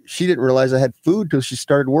 and she didn't realize I had food till she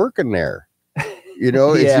started working there. You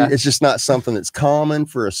know, Yeah. it's just not something that's common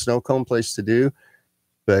for a snow cone place to do.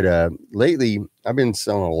 But lately, I've been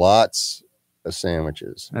selling lots of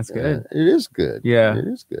sandwiches. That's good. It is good. Yeah. It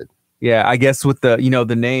is good. Yeah. I guess with the, you know,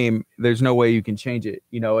 the name, there's no way you can change it.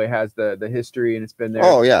 You know, it has the history and it's been there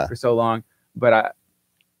Oh, yeah. for so long. But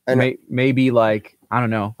And maybe like, I don't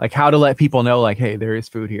know, like how to let people know, like, hey, there is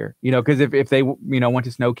food here, you know, because if they, you know, went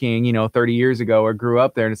to Snow King, you know, 30 years ago or grew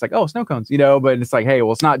up there and it's like, oh, snow cones, you know, but it's like, hey,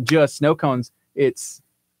 well, it's not just snow cones. It's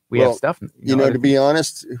we have Well, stuff. You know, other to be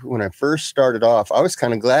honest, when I first started off, I was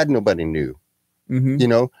kind of glad nobody knew, Mhm. you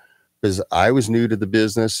know, because I was new to the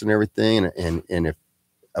business and everything. And if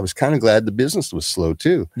I was kind of glad the business was slow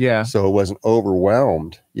too. Yeah. So it wasn't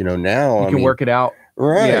overwhelmed, you know, now You I can mean, work it out.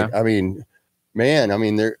 right. Yeah. I mean, man, I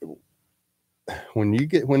mean, when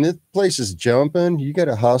this place is jumping, you got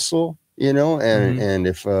to hustle, you know, and, Mhm. and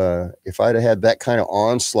if I'd have had that kind of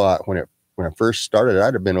onslaught when I first started,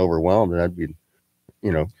 I'd have been overwhelmed and I'd be,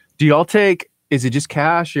 you know, Do y'all take, is it just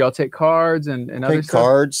cash? Do y'all take cards and other take stuff?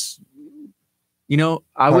 cards, You know,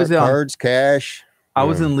 I was cards, cash. I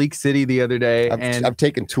was in Leak City the other day, and I've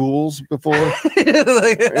taken tools before.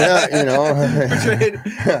 Like- Yeah, you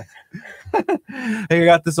know. Hey, I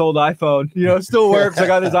got this old iPhone. You know, it still works. I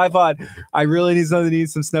got this iPod. I really need something to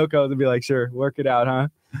use some snow cones, and be like, sure, work it out, huh?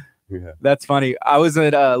 Yeah. That's funny. I was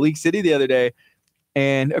at Leak City the other day,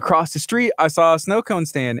 and across the street, I saw a snow cone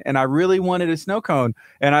stand, and I really wanted a snow cone.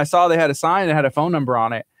 And I saw they had a sign that had a phone number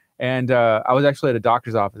on it. And I was actually at a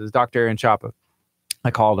doctor's office. It was Dr. Aaron Chapa. I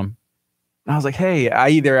called him. And I was like, hey, I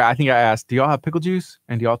think I asked, do y'all have pickle juice?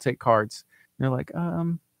 And do y'all take cards? And they're like,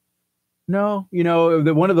 no. You know,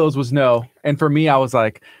 one of those was no. And for me, I was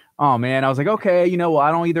like, oh man. I was like, okay, you know, well,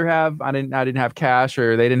 I didn't have cash,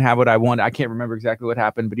 or they didn't have what I wanted. I can't remember exactly what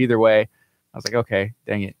happened, but either way, I was like, okay,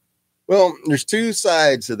 dang it. Well, there's two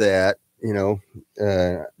sides of that, you know,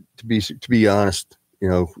 to be honest, you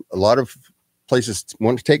know, a lot of places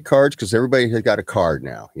want to take cards because everybody has got a card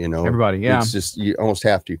now, you know, Everybody, yeah. It's just, you almost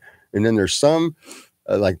have to. And then there's some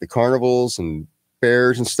like the carnivals and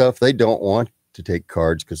fairs and stuff. They don't want to take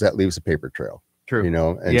cards because that leaves a paper trail, True. you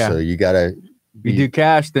know? And Yeah. so you gotta You do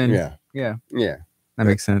cash, then yeah. that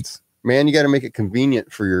makes sense. Man, you got to make it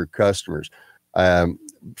convenient for your customers. I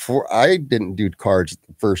didn't do cards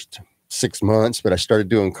the first 6 months, but I started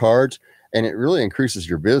doing cards, and it really increases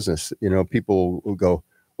your business. You know, people will go,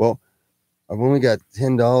 well, I've only got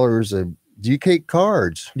 $10. Do you take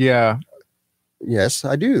cards? Yeah. Yes,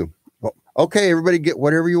 I do. Well, okay, everybody get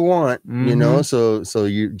whatever you want, you know, so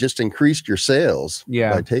you just increased your sales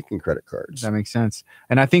by taking credit cards. That makes sense.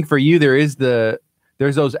 And I think for you, there's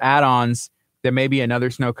those add-ons that maybe another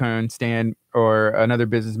snow cone stand or another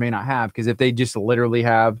business may not have, because if they just literally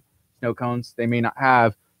have snow cones, they may not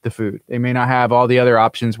have the food. They may not have all the other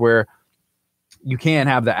options where you can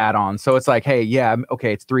have the add-ons. So it's like, hey, yeah,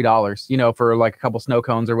 okay, it's $3, you know, for like a couple snow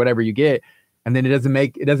cones or whatever you get. And then it doesn't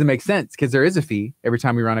make sense because there is a fee every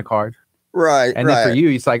time we run a card. Right. And then for you,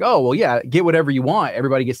 it's like, oh, well, yeah, get whatever you want.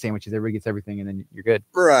 Everybody gets sandwiches. Everybody gets everything. And then you're good.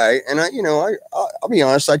 Right. And I'll be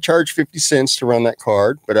honest, I charge 50 cents to run that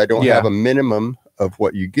card, but I don't have a minimum of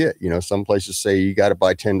what you get. You know, some places say you got to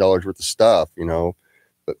buy $10 worth of stuff, you know,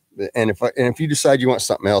 and if you decide you want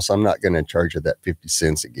something else, I'm not going to charge you that 50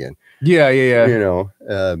 cents again. Yeah. You know,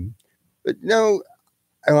 but no,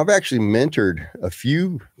 I've actually mentored a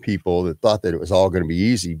few people that thought that it was all going to be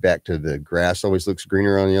easy. Back to the grass always looks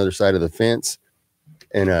greener on the other side of the fence.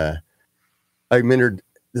 And I mentored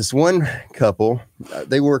this one couple.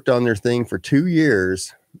 They worked on their thing for 2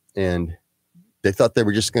 years, and they thought they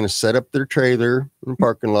were just going to set up their trailer in the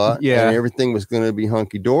parking lot. Yeah. And everything was going to be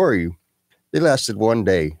hunky dory. They lasted 1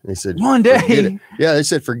 day. They said, one day. Yeah, they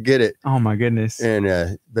said, forget it. Oh my goodness.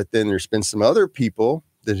 And but then there's been some other people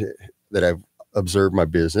that I've observed my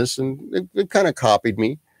business, and they've kind of copied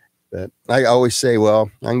me. But I always say,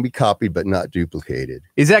 well, I can be copied but not duplicated.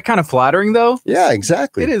 Is that kind of flattering though? Yeah,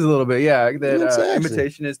 exactly. It is a little bit. Yeah. That Exactly.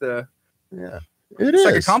 imitation is it's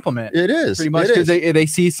like a compliment. It is pretty much, because they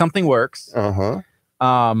see something works. Uh-huh.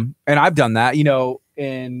 And I've done that, you know,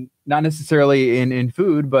 in not necessarily in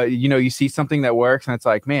food, but you know, you see something that works and it's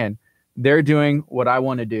like, man, they're doing what I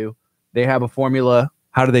want to do. They have a formula.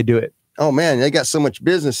 How do they do it? Oh man, they got so much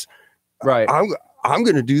business. Right. I'm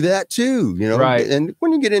going to do that too, you know. Right. And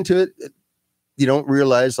when you get into it, you don't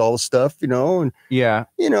realize all the stuff, you know, and yeah,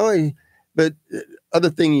 you know, but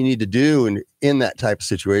other thing you need to do, and in that type of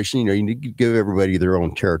situation, you know, you need to give everybody their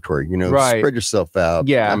own territory, you know, right. Spread yourself out.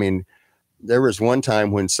 Yeah. I mean, there was one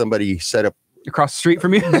time when somebody set up across the street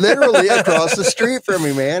from you, literally across the street from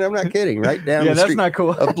me, man. I'm not kidding. Right down the street. That's not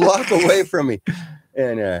cool. A block away from me.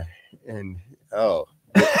 And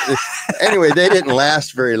anyway, they didn't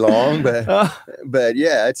last very long, but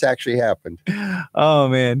yeah, it's actually happened. Oh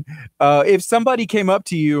man. If somebody came up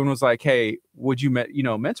to you and was like, hey, would you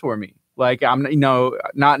mentor me? Like, I'm, you know,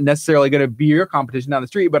 not necessarily going to be your competition down the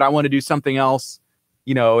street, but I want to do something else,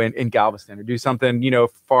 you know, in Galveston, or do something, you know,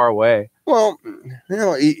 far away. Well,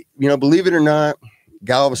 you know, believe it or not,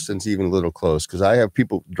 Galveston's even a little close, because I have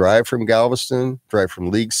people drive from Galveston, drive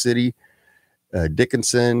from League City,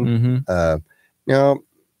 Dickinson. Mm-hmm. Now,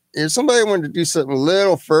 if somebody wanted to do something a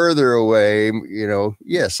little further away,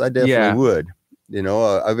 yes, I definitely Yeah. would.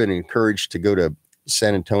 I've been encouraged to go to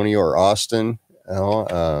San Antonio or Austin.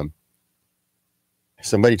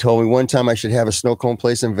 Somebody told me one time I should have a snow cone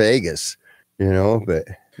place in Vegas, but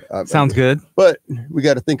Sounds good. But we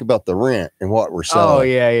got to think about the rent and what we're selling. Oh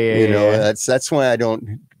yeah. That's why I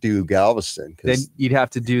don't do Galveston. Then you'd have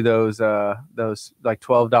to do those like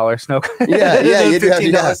 $12 snow. Yeah, you'd have to-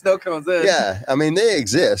 $15 snow cones. In. Yeah, I mean they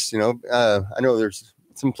exist. I know there's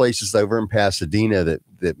some places over in Pasadena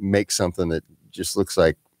that make something that just looks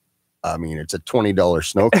like, I mean, it's a $20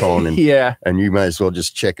 snow cone, and Yeah. and you might as well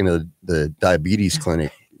just check into the diabetes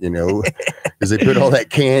clinic, because they put all that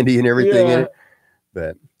candy and everything in Yeah. it.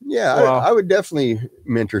 But yeah, Wow. I would definitely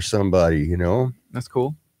mentor somebody. That's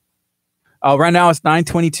cool. Right now it's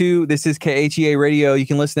 9:22. This is KHEA Radio. You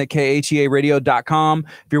can listen at khearadio.com.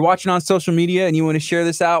 If you're watching on social media and you want to share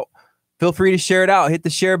this out, feel free to share it out. Hit the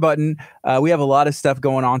share button. We have a lot of stuff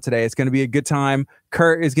going on today. It's going to be a good time.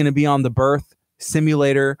 Kurt is going to be on the birth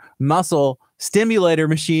simulator muscle stimulator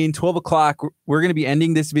machine, 12 o'clock. We're going to be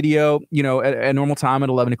ending this video, at normal time at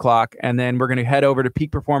 11 o'clock. And then we're going to head over to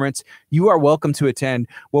Peak Performance. You are welcome to attend.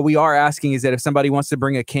 What we are asking is that if somebody wants to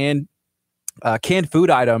bring a canned food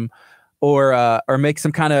item, or make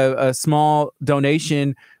some kind of a small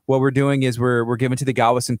donation, what we're doing is we're giving to the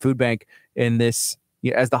Galveston Food Bank in this,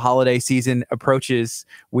 as the holiday season approaches.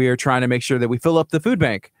 We are trying to make sure that we fill up the food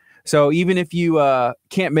bank. So even if you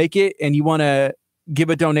can't make it and you want to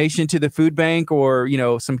give a donation to the food bank, or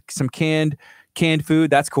some canned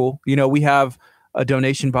food, that's cool. We have a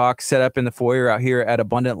donation box set up in the foyer out here at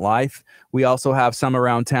Abundant Life. We also have some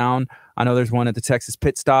around town. I know there's one at the Texas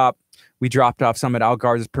Pit Stop. We dropped off some at Al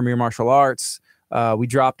Garza's Premier Martial Arts. We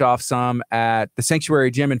dropped off some at the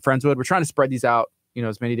Sanctuary Gym in Friendswood. We're trying to spread these out,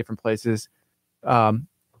 as many different places. Because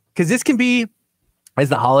this can be, as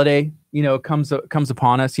the holiday, comes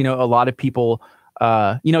upon us, a lot of people,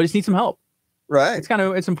 just need some help. Right.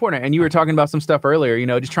 It's important. And you were talking about some stuff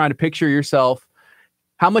earlier, just trying to picture yourself.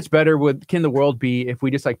 How much better can the world be if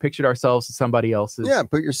we just pictured ourselves as somebody else's? Yeah.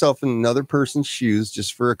 Put yourself in another person's shoes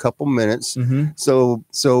just for a couple minutes. Mm-hmm. So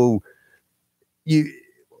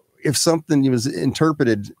if something was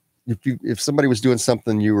interpreted, if somebody was doing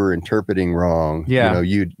something you were interpreting wrong, Yeah.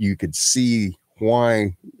 You could see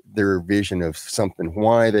why their vision of something,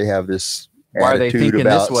 why they have this Why are they attitude thinking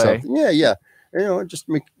about this way? something. Yeah. Just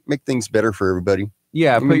make things better for everybody.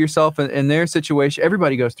 Yeah. Put Mhm. yourself in their situation.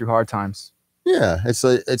 Everybody goes through hard times. Yeah.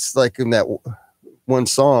 It's like in that one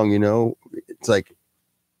song, it's like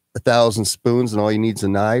 1,000 spoons and all you need is a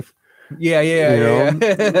knife. Yeah.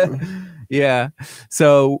 Yeah.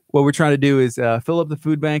 So what we're trying to do is fill up the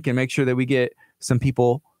food bank and make sure that we get some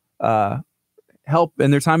people help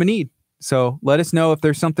in their time of need. So let us know if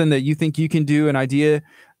there's something that you think you can do, an idea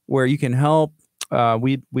where you can help.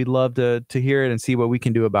 We'd love to hear it and see what we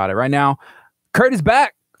can do about it. Right now, Kurt is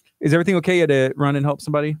back. Is everything okay? You had to run and help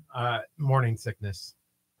somebody? Morning sickness.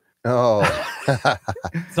 Oh,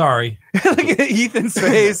 Sorry. Look at Ethan's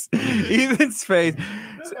face.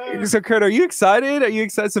 So Kurt, are you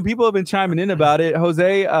excited? Some people have been chiming in about it.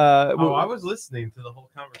 Jose, I was listening to the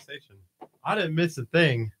whole conversation. I didn't miss a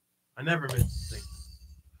thing. I never missed a thing.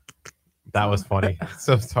 That was funny.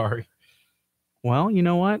 So sorry. well, you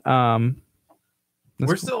know what?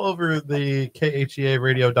 We're still over the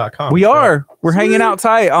khearadio.com. We are. We're hanging Sweet. out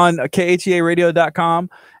tight on khearadio.com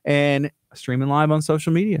and streaming live on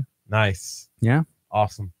social media. Nice. Yeah.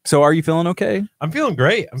 Awesome. So are you feeling okay? I'm feeling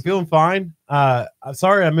great. I'm feeling fine. I'm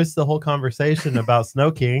sorry I missed the whole conversation about Snow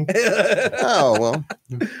King. oh well,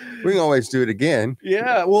 we can always do it again,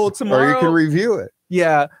 Yeah. Well, or tomorrow. you can review it.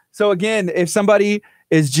 Yeah. So again, if somebody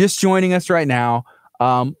is just joining us right now,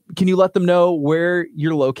 can you let them know where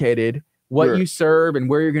you're located, what Sure. you serve, and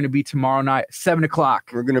where you're going to be tomorrow night, 7 o'clock?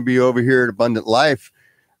 We're going to be over here at Abundant Life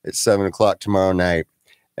at 7 o'clock tomorrow night,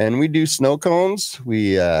 and we do snow cones.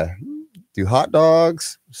 We do hot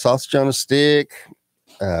dogs, sausage on a stick,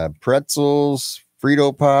 pretzels,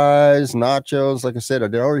 Frito pies, nachos. Like I said,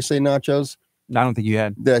 did I already say nachos? I don't think you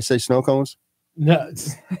had. Did I say snow cones? No.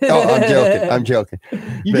 Oh, I'm joking. I'm joking.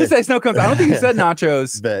 You did say snow cones. I don't think you said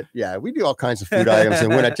nachos. But yeah, we do all kinds of food items. And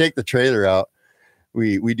when I take the trailer out,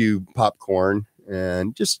 we do popcorn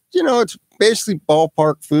and just, it's basically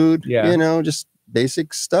ballpark food, Yeah. Just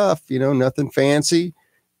basic stuff, nothing fancy,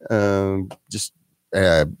 just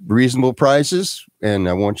reasonable prices. And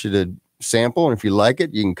I want you to sample. And if you like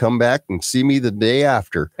it, you can come back and see me the day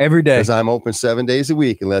after, Every day. because I'm open 7 days a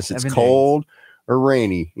week, unless it's 7 days. cold or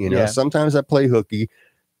rainy. Yeah. Sometimes I play hooky.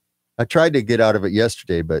 I tried to get out of it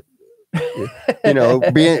yesterday, but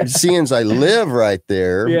seeing as I live right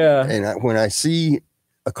there, Yeah. and when I see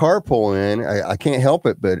a car pull in, I can't help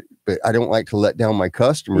it, but I don't like to let down my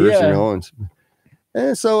customers, Yeah. you know,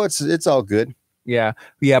 and so it's all good. Yeah.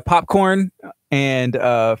 Popcorn and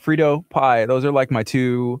Frito pie. Those are like my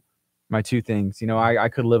two things. You know, I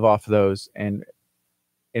could live off of those and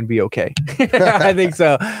be okay. I think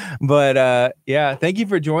so. But yeah, thank you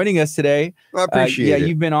for joining us today. I appreciate it.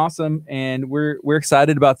 You've been awesome, and we're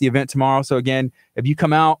excited about the event tomorrow. So again, if you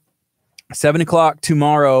come out 7:00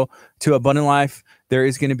 tomorrow to Abundant Life, there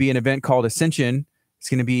is going to be an event called Ascension. It's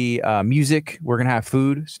going to be music. We're going to have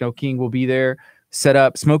food. Snow King will be there. Set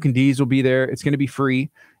up. Smoking D's will be there. It's going to be free,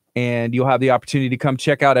 and you'll have the opportunity to come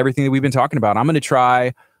check out everything that we've been talking about. I'm going to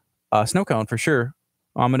try a snow cone for sure.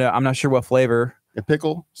 I'm not sure what flavor. A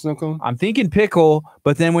pickle snow cone? I'm thinking pickle,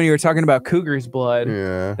 but then when you were talking about cougar's blood,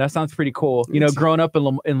 Yeah. that sounds pretty cool. You know, growing up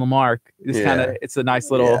in Lamarck, it's a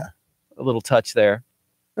nice little touch there.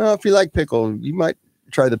 If you like pickle, you might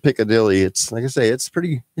try the Piccadilly. It's like I say, it's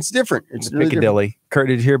different. It's The really Piccadilly. different. Kurt,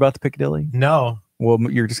 did you hear about the Piccadilly? No, Well,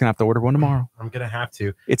 you're just gonna have to order one tomorrow. I'm gonna have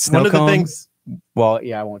to. It's snow One of the cone. things. Well,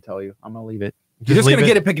 yeah, I won't tell you. I'm gonna leave it. Just You're just leave gonna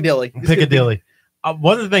it. get a Piccadilly. Piccadilly.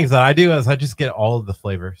 One of the things that I do is I just get all of the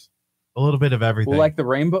flavors, a little bit of everything. Well, like the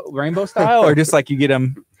rainbow style, or just like you get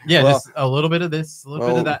them. yeah, well- just a little bit of this, a little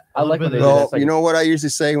bit well, of that. I like when they do Well, that. It's like- you know what I usually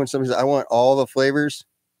say when somebody says, I want all the flavors?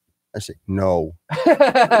 I say, no.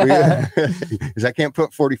 Because I can't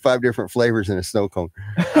put 45 different flavors in a snow cone.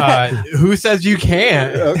 Who says you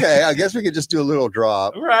can't? Okay, I guess we could just do a little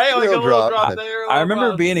drop. Right, like a Little little drop. drop there. I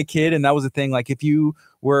remember being a kid, and that was the thing. Like, if you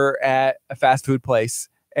were at a fast food place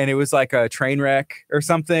and it was like a train wreck or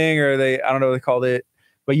something, or I don't know what they called it,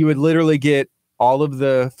 but you would literally get all of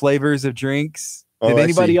the flavors of drinks. Did Oh, I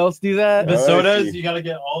anybody see. else do that? the Oh, I sodas. see. You got to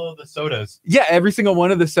get all of the sodas. Yeah, every single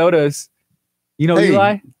one of the sodas. You know, Hey.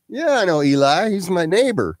 Eli? Yeah, I know Eli. He's my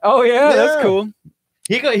neighbor. Oh yeah, that's Yeah. cool.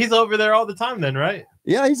 He's over there all the time, then, right?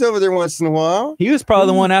 Yeah, he's over there once in a while. He was probably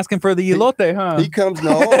the one asking for the elote, huh? He comes,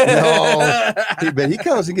 but he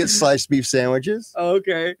comes and gets sliced beef sandwiches.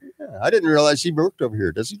 Okay. Yeah, I didn't realize he worked over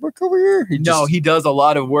here. Does he work over here? He does a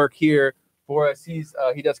lot of work here for us. He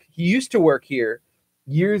used to work here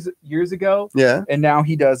years ago, Yeah. and now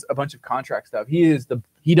he does a bunch of contract stuff. He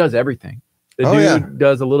does everything. The Oh, dude yeah.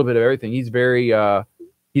 does a little bit of everything. He's very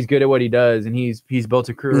he's good at what he does, and he's built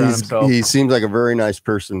a crew around himself. He seems like a very nice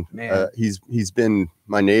person. Man. He's been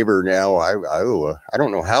my neighbor now. I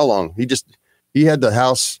don't know how long. He had the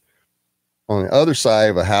house on the other side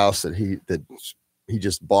of a house that he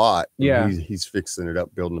just bought. Yeah. He's fixing it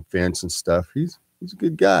up, building a fence and stuff. He's a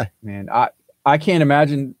good guy. Man, I can't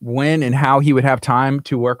imagine when and how he would have time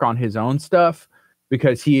to work on his own stuff,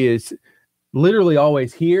 because he is literally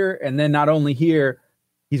always here, and then not only here,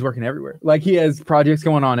 he's working everywhere. Like, he has projects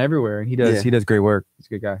going on everywhere, and he does great work. He's a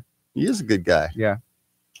good guy. He is a good guy.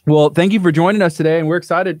 Well, thank you for joining us today, and we're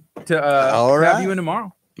excited to All have right. you in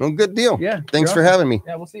tomorrow. Well, good deal. Yeah. Thanks you're for awesome. having me.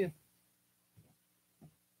 Yeah, we'll see you.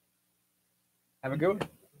 Have a good one.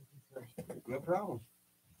 No problem.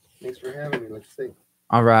 Thanks for having me. Let's see.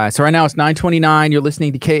 All right. So right now it's 9:29. You're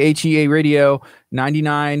listening to KHEA Radio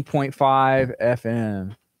 99.5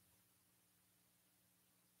 FM.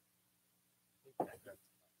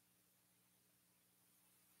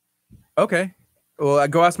 Okay. Well,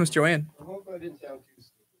 go ask Miss Joanne. I hope I didn't sound too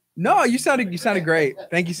stupid. No, you sounded great.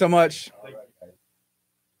 Thank you so much. All right, guys.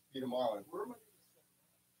 See you tomorrow.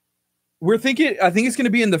 I think it's going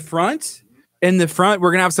to be in the front. In the front,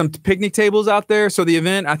 we're going to have some picnic tables out there. So the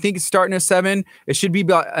event, I think, is starting at 7. It should be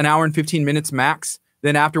about an hour and 15 minutes max.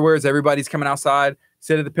 Then afterwards, everybody's coming outside,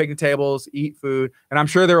 sit at the picnic tables, eat food. And I'm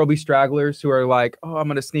sure there will be stragglers who are like, oh, I'm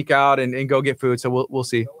going to sneak out and go get food. So we'll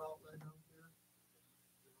see.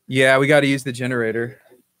 Yeah, we got to use the generator.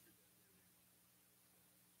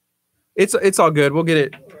 It's all good. We'll get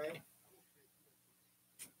it.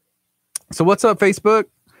 So what's up, Facebook?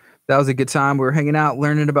 That was a good time. We were hanging out,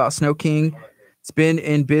 learning about Snow King. It's been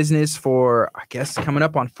in business for, I guess, coming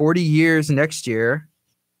up on 40 years next year.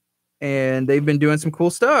 And they've been doing some cool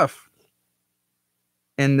stuff.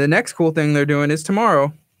 And the next cool thing they're doing is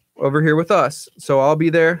tomorrow over here with us. So I'll be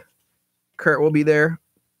there. Kurt will be there.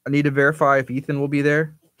 I need to verify if Ethan will be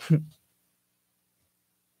there.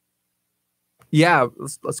 Yeah,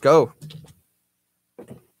 let's go.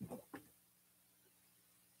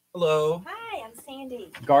 Hello, Hi, I'm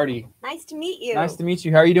Sandy. Gardy. Nice to meet you. Nice to meet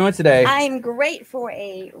you. How are you doing today? I'm great for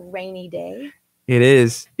a rainy day. It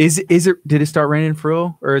is. Is it? Did it start raining for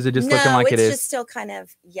real, or is it just looking like it it's is? just still kind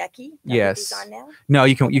of yucky. Yes. On now, No,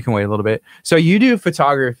 you can wait a little bit. So you do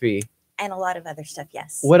photography. and a lot of other stuff.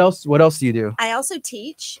 Yes. What else? What else do you do? I also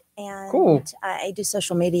teach, and Cool. I do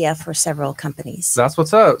social media for several companies. That's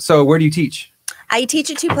what's up. So where do you teach? I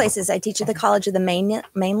teach at two places. I teach at the College of the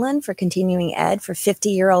Mainland for continuing ed for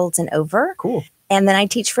 50-year-olds and over. Cool. And then I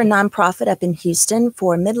teach for a nonprofit up in Houston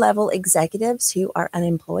for mid-level executives who are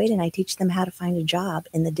unemployed, and I teach them how to find a job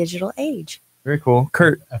in the digital age. Very cool.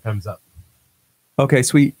 Kurt. FM's up. Okay,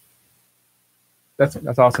 sweet.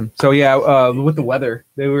 That's awesome. So yeah, with the weather,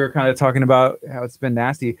 we were kind of talking about how it's been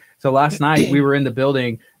nasty. So last night we were in the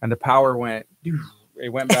building and the power went. It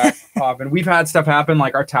went back off, and we've had stuff happen.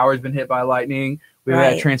 Like our tower's been hit by lightning. We've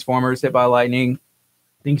had transformers hit by lightning.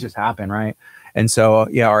 Things just happen, right? And so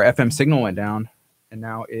yeah, our FM signal went down, and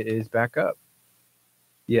now it is back up.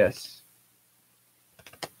 Yes.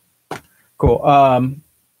 Cool.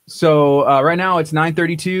 So right now it's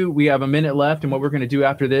 9:32. We have a minute left, and what we're going to do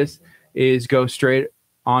after this is go straight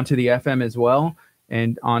onto the FM as well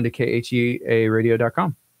and onto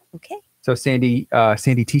khearadio.com. Okay. So Sandy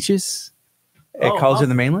teaches at College awesome. of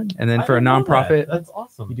the Mainland, and then I for a didn't know nonprofit, That's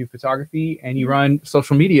awesome. you do photography and you run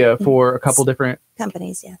social media for a couple different.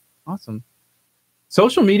 Companies, yeah. Awesome.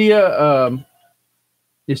 Social media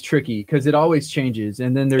is tricky because it always changes,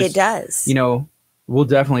 and then there's It does. We'll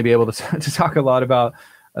definitely be able to talk a lot about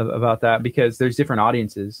that because there's different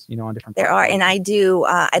audiences, on different. There are, and I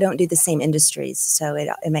don't do the same industries, so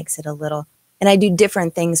it makes it a little, and I do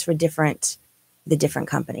different things for the different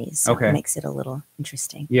companies. So Okay. It makes it a little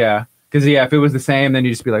interesting. Yeah, because if it was the same, then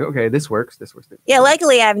you just be like, okay, this works. Yeah,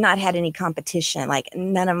 luckily I've not had any competition. Like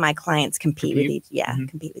none of my clients compete with Mhm.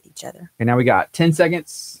 compete with each other. And now we got 10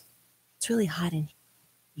 seconds. It's really hot in here.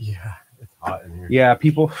 Yeah, it's hot in here. Yeah,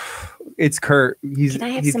 people. It's Kurt. Can I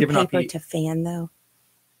have he's some giving out paper to fan though?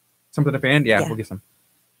 something to fan. Yeah, Yeah. we'll get some.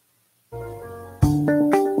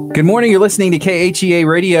 Good morning. You're listening to KHEA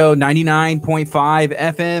Radio 99.5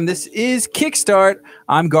 FM. This is Kickstart.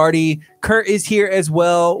 I'm Gardy. Kurt is here as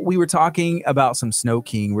well. We were talking about some Snow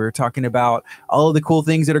King. We were talking about all of the cool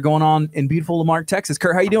things that are going on in beautiful Lamarck, Texas.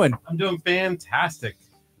 Kurt, how you doing? I'm doing fantastic.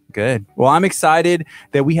 Good. Well, I'm excited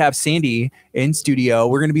that we have Sandy in studio.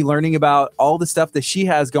 We're going to be learning about all the stuff that she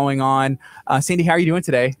has going on. Sandy, how are you doing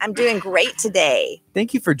today? I'm doing great today.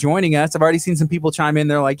 Thank you for joining us. I've already seen some people chime in.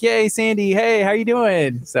 They're like, yay, Sandy. Hey, how you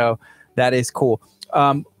doing? So that is cool.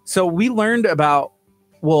 So we learned about,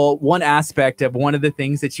 one aspect of one of the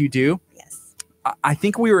things that you do. Yes. I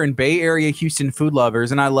think we were in Bay Area Houston Food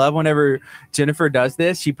Lovers, and I love whenever Jennifer does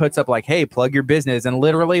this. She puts up like, hey, plug your business. And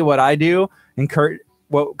literally what I do, and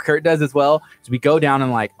what Kurt does as well, is we go down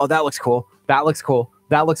and like, oh, that looks cool. That looks cool.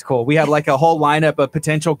 That looks cool. We have like a whole lineup of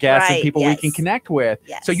potential guests and Right, people we yes. can connect with.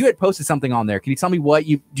 Yes. So you had posted something on there. Can you tell me do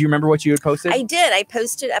you remember what you had posted? I did. I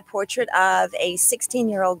posted a portrait of a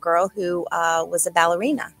 16-year-old girl who was a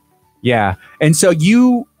ballerina. Yeah. And so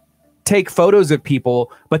you take photos of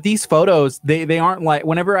people, but these photos, they aren't like,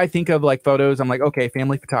 whenever I think of like photos, I'm like, okay,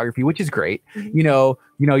 family photography, which is great. Mhm.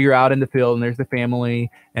 You're out in the field and there's the family,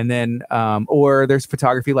 and then or there's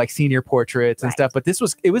photography like senior portraits and Right. stuff, but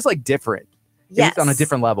it was like different. Yes. It was on a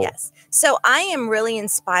different level. Yes. So I am really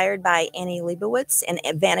inspired by Annie Leibovitz and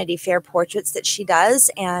Vanity Fair portraits that she does.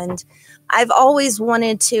 And I've always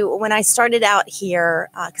wanted to, when I started out here,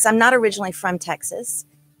 because I'm not originally from Texas.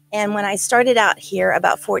 And when I started out here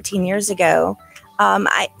about 14 years ago,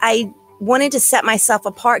 I wanted to set myself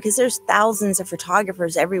apart because there's thousands of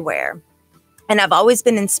photographers everywhere. And I've always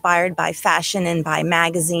been inspired by fashion and by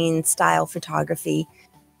magazine style photography,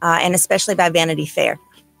 and especially by Vanity Fair.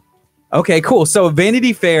 Okay, cool. So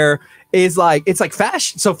Vanity Fair is like, it's like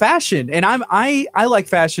fashion. So fashion, and I like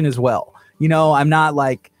fashion as well. I'm not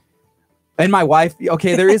like, and my wife,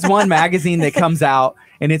 okay, there is one magazine that comes out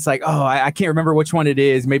and it's like, oh, I can't remember which one it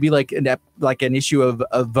is. Maybe like an issue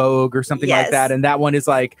of Vogue or something like Yes. that. And that one is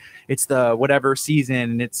like, it's the whatever season.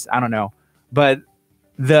 And it's, I don't know. But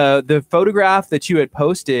the photograph that you had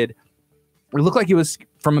posted, it looked like it was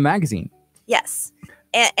from a magazine. Yes.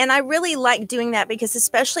 And I really like doing that because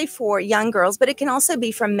especially for young girls, but it can also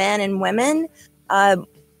be for men and women,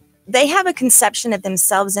 they have a conception of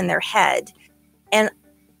themselves in their head. And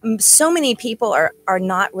so many people are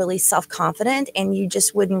not really self-confident, and you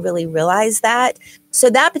just wouldn't really realize that. So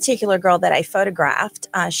that particular girl that I photographed,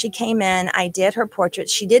 she came in, I did her portrait.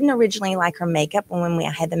 She didn't originally like her makeup when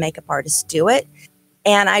I had the makeup artist do it.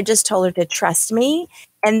 And I just told her to trust me.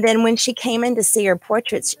 And then when she came in to see her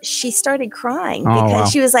portraits, she started crying because wow.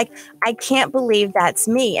 she was like, I can't believe that's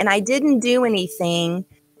me. And I didn't do anything.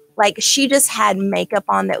 Like, she just had makeup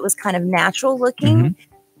on that was kind of natural looking. Mhm.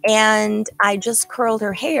 And I just curled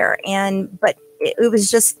her hair. But it was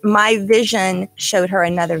just my vision showed her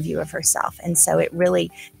another view of herself. And so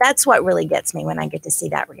that's what really gets me when I get to see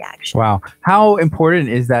that reaction. Wow. How important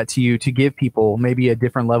is that to you to give people maybe a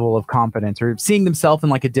different level of confidence or seeing themselves in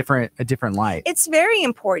like a different light? It's very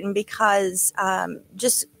important because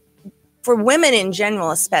just for women in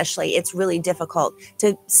general, especially, it's really difficult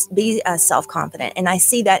to be self-confident. And I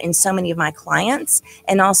see that in so many of my clients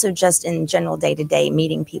and also just in general day-to-day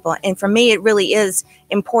meeting people. And for me, it really is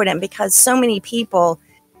important because so many people,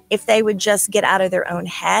 if they would just get out of their own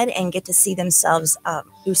head and get to see themselves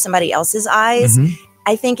through somebody else's eyes,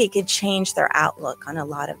 I think it could change their outlook on a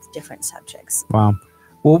lot of different subjects. Wow.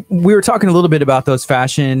 Well, we were talking a little bit about those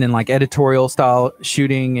fashion and like editorial style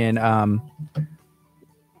shooting, and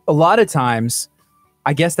a lot of times,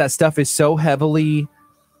 I guess that stuff is so heavily,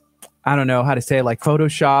 I don't know how to say it, like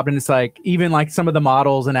Photoshopped. And it's like, even like some of the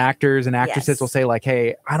models and actors and actresses will say like,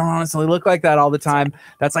 hey, I don't honestly look like that all the time.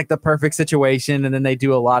 That's like the perfect situation. And then they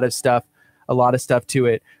do a lot of stuff to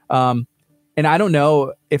it. And I don't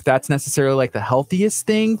know if that's necessarily like the healthiest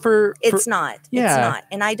thing It's not. Yeah. It's not.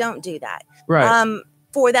 And I don't do that. Right.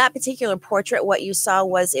 For that particular portrait, what you saw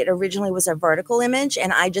was it originally was a vertical image,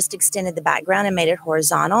 and I just extended the background and made it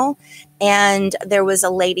horizontal. And there was a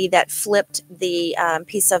lady that flipped the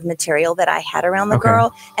piece of material that I had around the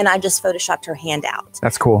girl, and I just Photoshopped her hand out.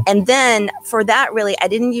 That's cool. And then for that, really, I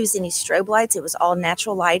didn't use any strobe lights. It was all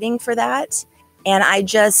natural lighting for that. And I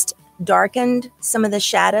just darkened some of the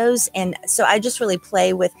shadows. And so I just really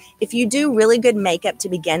play with, if you do really good makeup to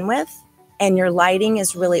begin with, and your lighting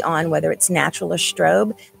is really on, whether it's natural or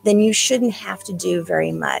strobe, then you shouldn't have to do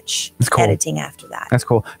very much editing after that. That's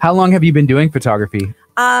cool. How long have you been doing photography?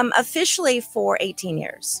 Officially for 18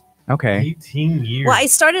 years. Okay. 18 years. Well, I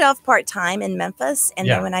started off part-time in Memphis, and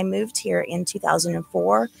then when I moved here in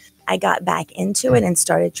 2004, I got back into it and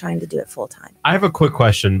started trying to do it full-time. I have a quick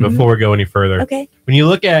question before we go any further. Okay. When you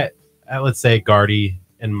look at let's say, Gardy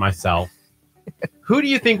and myself, who do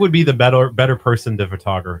you think would be the better person to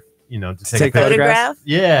photograph? You know, to take a photograph.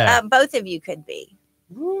 Yeah, both of you could be.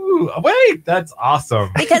 Ooh, wait, that's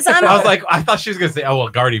awesome. Because I was like, I thought she was gonna say, oh well,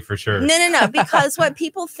 Gardy for sure. No. Because what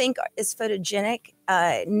people think is photogenic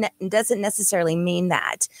doesn't necessarily mean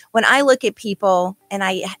that. When I look at people,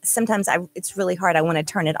 and sometimes it's really hard. I want to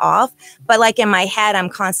turn it off, but like in my head, I'm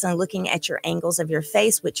constantly looking at your angles of your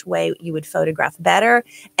face, which way you would photograph better,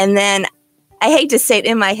 and then. I hate to say it,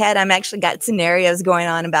 in my head, I'm actually got scenarios going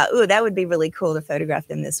on about, ooh, that would be really cool to photograph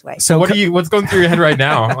them this way. So what's going through your head right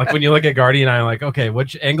now? Like when you look at Gardy and I'm like, okay,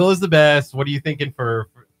 which angle is the best? What are you thinking for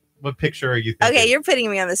what picture are you thinking? Okay, you're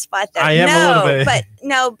putting me on the spot there. I am a little bit. But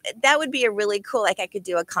no, that would be a really cool, like I could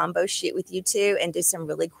do a combo shoot with you two and do some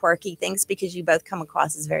really quirky things because you both come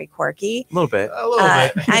across as very quirky. A little bit.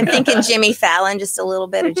 I'm thinking Jimmy Fallon, just a little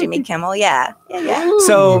bit, or Jimmy Kimmel. Yeah.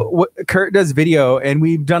 So Kurt does video, and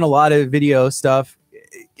we've done a lot of video stuff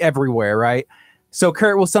everywhere, right? So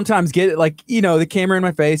Kurt will sometimes get like, the camera in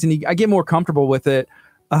my face, and I get more comfortable with it.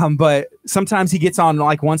 But sometimes he gets on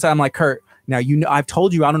like one side. I'm like, Kurt, now, I've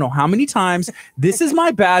told you, I don't know how many times, this is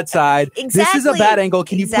my bad side. Exactly. This is a bad angle.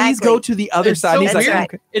 Can you please go to the other side? So He's like, right.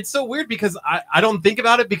 okay. It's so weird because I don't think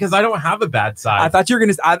about it because I don't have a bad side. I thought you were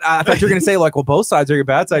gonna say like, well, both sides are your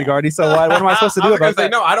bad side, Gardy. So what am I supposed to do about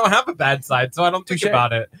that? No, I don't have a bad side, so I don't think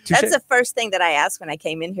about it. That's the first thing that I asked when I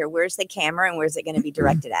came in here. Where's the camera and where's it going to be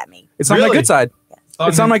directed at me? It's on my good side. Yes.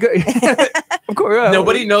 It's on my good. Of course.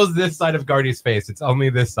 Nobody knows this side of Gardy's face. It's only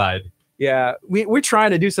this side. Yeah, we're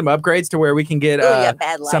trying to do some upgrades to where we can get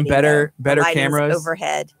bad lighting, some better lighting's cameras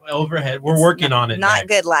overhead. We're working on it. Not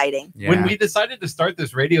good lighting. Yeah. When we decided to start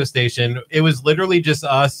this radio station, it was literally just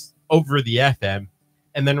us over the FM,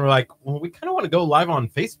 and then we're like, well, we kind of want to go live on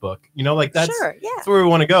Facebook. Like that's where we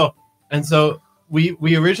want to go. And so we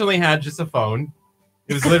originally had just a phone.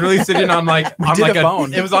 It was literally sitting on a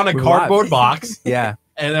phone. It was on a cardboard box. Yeah,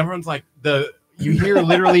 and everyone's like You hear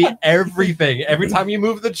literally everything. Every time you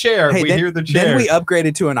move the chair, we hear the chair. Then we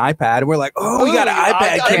upgraded to an iPad. And we're like, we got an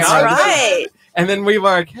iPad camera. That's right. And then we were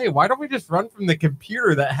like, hey, why don't we just run from the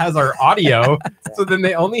computer that has our audio? So then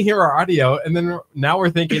they only hear our audio. And then now we're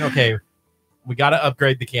thinking, okay, we got to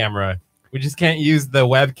upgrade the camera. We just can't use the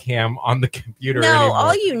webcam on the computer anymore.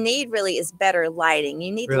 All you need really is better lighting.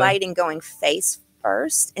 You need lighting going face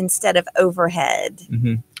first instead of overhead.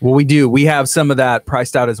 Mm-hmm. Well, we do. We have some of that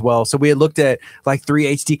priced out as well. So we had looked at like 3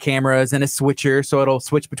 HD cameras and a switcher, so it'll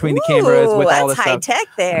switch between the cameras with all this high stuff. tech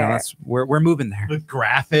there. We're moving there with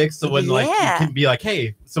graphics. So when you can be like,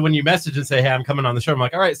 hey, so when you message and say, hey, I'm coming on the show, I'm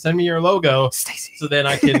like, all right, send me your logo, Stacey. So then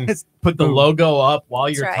I can put the logo up while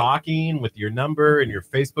you're talking with your number and your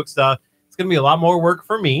Facebook stuff. It's gonna be a lot more work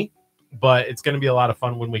for me, but it's gonna be a lot of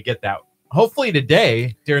fun when we get that hopefully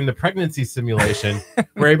today during the pregnancy simulation,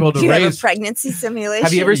 we're able to Do you have a raise. pregnancy simulation?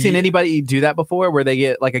 Have you ever seen anybody do that before, where they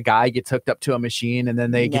get like a guy gets hooked up to a machine and then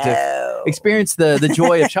they get to No. experience the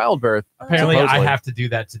joy of childbirth? Apparently, I Supposedly. have to do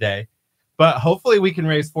that today. But hopefully, we can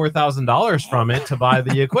raise $4,000 from it to buy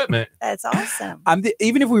the equipment. That's awesome.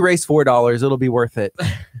 Even if we raise $4, it'll be worth it.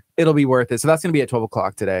 It'll be worth it. So that's going to be at 12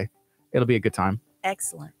 o'clock today. It'll be a good time.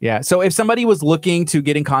 Excellent. Yeah. So if somebody was looking to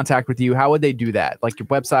get in contact with you, how would they do that? Like your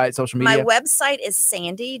website, social media? My website is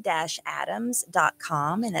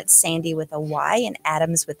sandy-adams.com, and that's Sandy with a Y and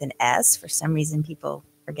Adams with an S. For some reason, people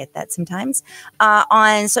forget that sometimes.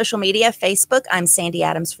 On social media, Facebook, I'm Sandy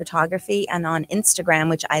Adams Photography, and on Instagram,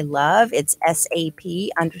 which I love, it's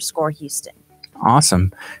SAP_Houston.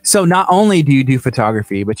 Awesome. So not only do you do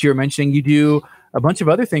photography, but you're mentioning you do a bunch of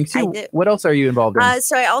other things I too. do. What else are you involved in?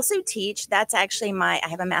 So I also teach. That's actually I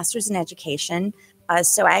have a master's in education.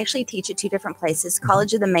 So I actually teach at two different places.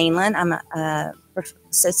 College of the Mainland, I'm a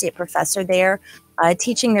associate professor there,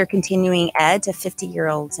 teaching their continuing ed to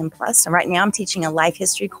 50-year-olds and plus. So right now I'm teaching a life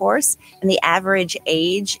history course, and the average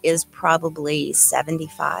age is probably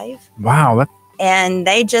 75. Wow. And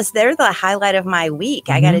they're the highlight of my week.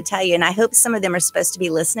 I got to tell you. And I hope some of them are supposed to be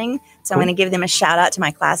listening. So I'm going to give them a shout out to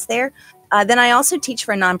my class there. Then I also teach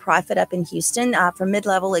for a nonprofit up in Houston for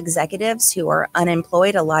mid-level executives who are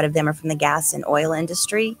unemployed. A lot of them are from the gas and oil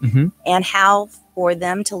industry, and how for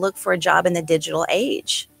them to look for a job in the digital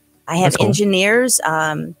age. I have That's cool. engineers.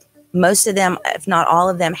 Most of them, if not all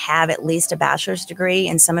of them, have at least a bachelor's degree,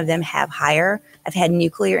 and some of them have higher. I've had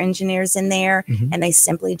nuclear engineers in there, and they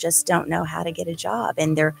simply just don't know how to get a job.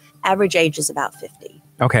 And their average age is about 50.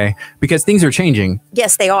 Okay. Because things are changing.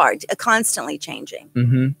 Yes, they are constantly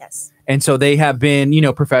changing. Yes. And so they have been,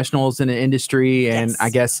 professionals in the industry. And Yes. I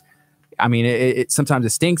guess, it sometimes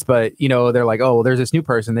it stinks, but, they're like, oh, there's this new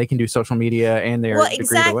person. They can do social media and they're Well, degree to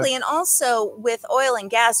exactly. And also with oil and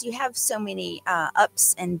gas, you have so many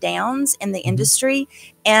ups and downs in the industry.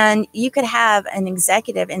 And you could have an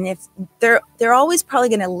executive, and if they're always probably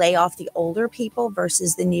going to lay off the older people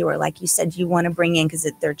versus the newer. Like you said, you want to bring in because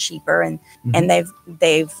they're cheaper and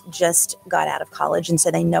they've just got out of college, and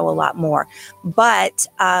so they know a lot more. But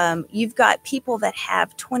you've got people that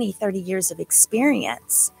have 20, 30 years of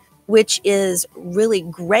experience, which is really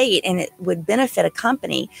great, and it would benefit a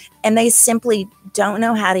company. And they simply don't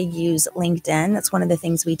know how to use LinkedIn. That's one of the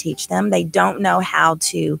things we teach them. They don't know how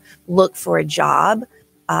to look for a job.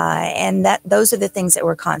 And those are the things that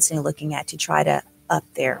we're constantly looking at to try to up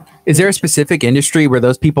there. Is there a specific industry where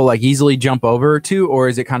those people like easily jump over to, or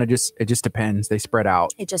is it kind of it just depends? They spread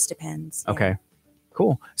out. It just depends. Yeah. Okay.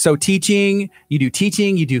 Cool. So you do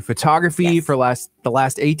photography Yes. for the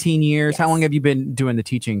last 18 years. How Yes. long have you been doing the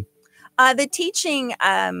teaching? The teaching,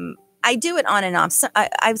 I do it on and off. So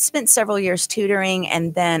I've spent several years tutoring,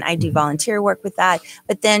 and then I do volunteer work with that.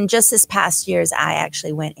 But then just this past years, I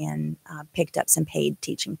actually went and picked up some paid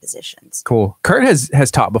teaching positions. Cool. Kurt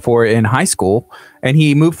has taught before in high school, and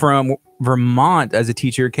he moved from Vermont as a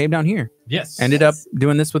teacher, came down here, Yes. ended up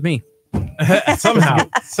doing this with me. somehow.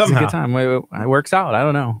 It's a good time. It works out. I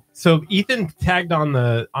don't know. So Ethan tagged on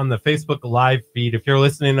the Facebook live feed. If you're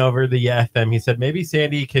listening over the FM, he said maybe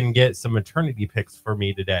Sandy can get some maternity pics for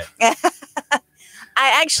me today.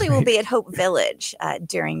 I actually will be at Hope Village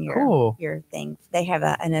during Cool. your thing. They have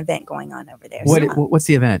an event going on over there. What's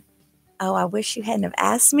the event? Oh, I wish you hadn't have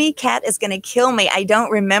asked me. Kat is going to kill me. I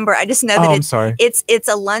don't remember. I just know Oh, that I'm sorry. it's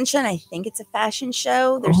a luncheon. I think it's a fashion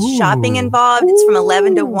show. There's Ooh. shopping involved. It's from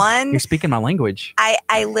 11 to 1. You're speaking my language.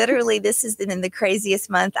 I literally, this is in the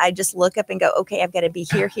craziest month. I just look up and go, okay, I've got to be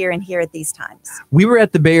here, and here at these times. We were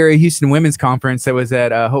at the Bay Area Houston Women's Conference that was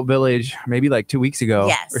at Hope Village maybe like 2 weeks ago,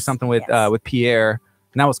 Yes, or something with yes. Pierre,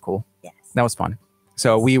 and that was cool. Yes. That was fun.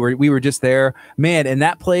 So we were just there, man, and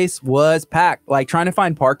that place was packed. Like trying to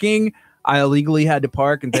find parking, I illegally had to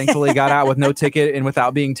park, and thankfully got out with no ticket and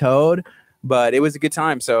without being towed. But it was a good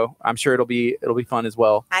time, so I'm sure it'll be fun as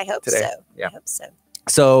well. I hope Today. so. Yeah. I hope so.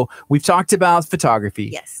 So we've talked about photography.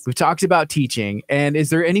 Yes. We've talked about teaching, and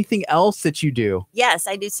is there anything else that you do? Yes,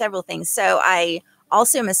 I do several things. So I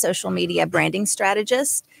also am a social media branding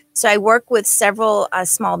strategist. So I work with several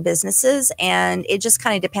small businesses, and it just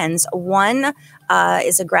kind of depends. One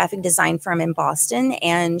is a graphic design firm in Boston,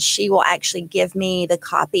 and she will actually give me the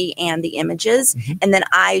copy and the images. And then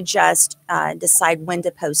I just decide when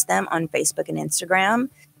to post them on Facebook and Instagram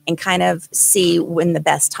and kind of see when the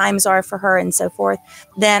best times are for her and so forth.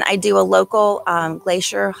 Then I do a local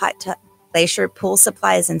Glacier Pool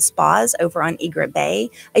Supplies and Spas over on Egret Bay.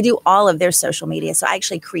 I do all of their social media. So I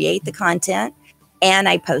actually create the content and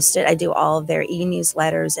I post it. I do all of their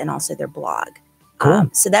e-newsletters and also their blog. Cool.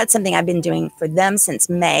 So that's something I've been doing for them since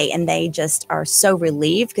May, and they just are so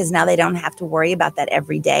relieved because now they don't have to worry about that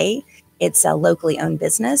every day. It's a locally owned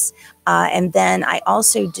business. And then I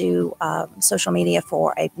also do social media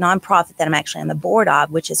for a nonprofit that I'm actually on the board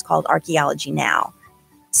of, which is called Archaeology Now.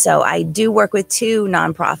 So I do work with two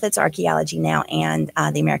nonprofits, Archaeology Now and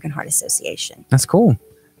the American Heart Association. That's cool.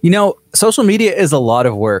 You know, social media is a lot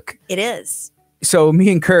of work. It is. So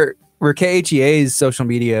me and Kurt, we're KHEA's social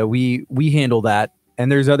media. We handle that.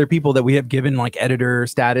 And there's other people that we have given like editor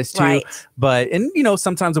status to. Right. But, and you know,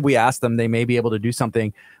 sometimes if we ask them, they may be able to do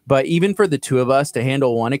something. But even for the two of us to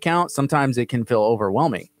handle one account, sometimes it can feel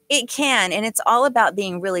overwhelming. It can, and it's all about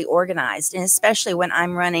being really organized, and especially when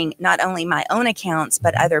I'm running not only my own accounts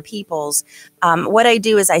but other people's. What I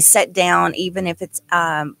do is I set down, even if it's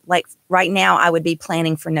like right now, I would be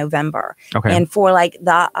planning for November, Okay. and for like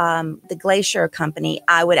the Glacier Company,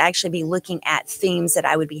 I would actually be looking at themes that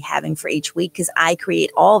I would be having for each week because I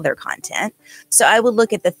create all their content. So I would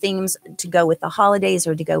look at the themes to go with the holidays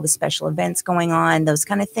or to go with special events going on, those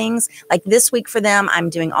kind of things. Like this week for them, I'm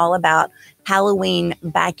doing all about Halloween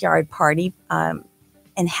backyard party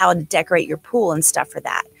and how to decorate your pool and stuff for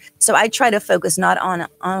that. So I try to focus not on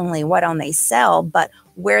only what on they sell, but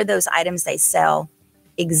where those items they sell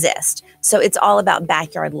exist. So it's all about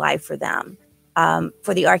backyard life for them.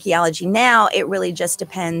 For the Archaeology Now, it really just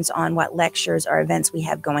depends on what lectures or events we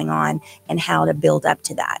have going on and how to build up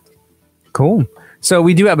to that. Cool. So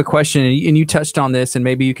we do have a question, and you touched on this, and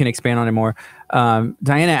maybe you can expand on it more.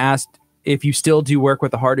 Diana asked if you still do work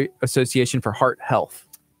with the Heart Association for Heart Health.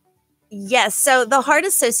 Yes. So the Heart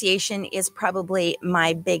Association is probably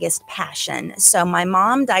my biggest passion. So my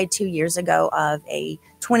mom died 2 years ago of a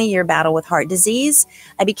 20-year battle with heart disease.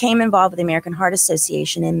 I became involved with the American Heart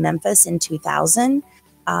Association in Memphis in 2000.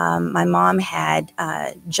 My mom had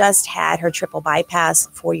just had her triple bypass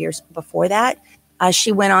 4 years before that.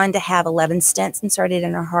 She went on to have 11 stents inserted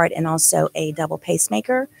in her heart and also a double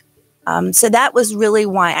pacemaker. So that was really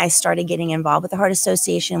why I started getting involved with the Heart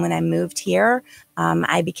Association. When I moved here,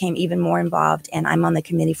 I became even more involved, and I'm on the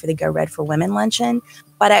committee for the Go Red for Women luncheon.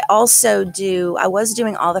 But I also I was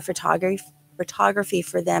doing all the photography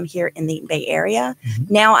for them here in the Bay Area.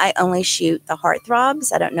 Mm-hmm. Now I only shoot the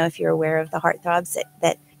heartthrobs. I don't know if you're aware of the heartthrobs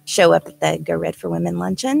that show up at the Go Red for Women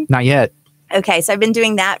luncheon. Not yet. Okay, so I've been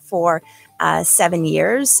doing that for 7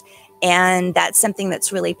 years. And that's something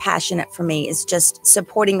that's really passionate for me, is just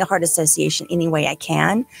supporting the Heart Association any way I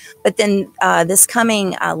can. But then this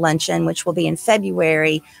coming luncheon, which will be in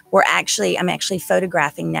February, I'm actually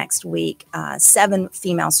photographing next week 7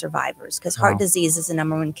 female survivors, because heart disease is the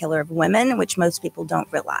 #1 killer of women, which most people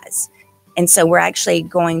don't realize. And so we're actually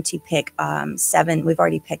going to pick 7. We've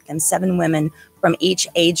already picked them, 7 women from each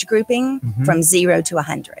age grouping, from 0 to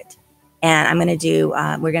 100. And I'm going to do,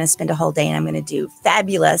 we're going to spend a whole day, and I'm going to do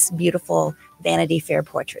fabulous, beautiful Vanity Fair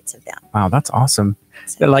portraits of them. Wow, that's awesome.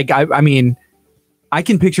 So, Like, I mean, I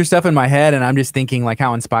can picture stuff in my head, and I'm just thinking like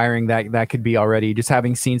how inspiring that could be already, just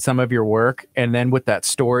having seen some of your work. And then with that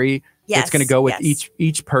story, it's going to go with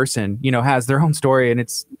each person, you know, has their own story. And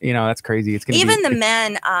it's, you know, that's crazy. It's going to even the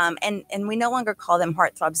men, and we no longer call them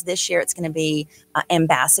heartthrobs. This year, it's going to be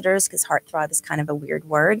ambassadors, because heartthrob is kind of a weird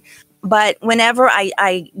word. But whenever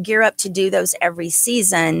I gear up to do those every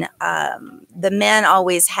season, the men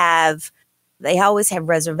always have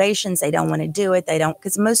reservations. They don't want to do it. They don't,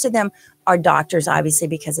 because most of them are doctors, obviously,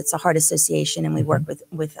 because it's a heart association and we work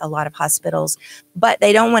with a lot of hospitals, but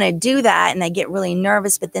they don't want to do that. And they get really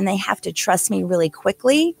nervous, but then they have to trust me really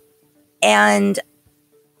quickly. And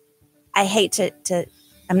I hate to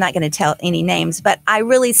I'm not going to tell any names, but I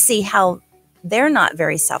really see how they're not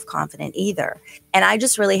very self-confident either. And I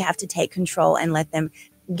just really have to take control and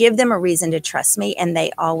give them a reason to trust me. And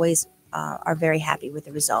they always are very happy with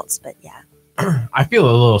the results. But yeah. I feel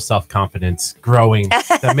a little self-confidence growing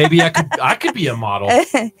that maybe I could be a model.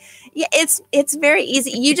 Yeah, it's very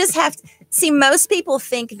easy. You just have to see, most people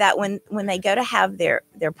think that when they go to have their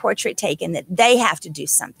portrait taken, that they have to do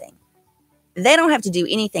something. They don't have to do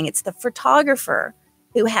anything. It's the photographer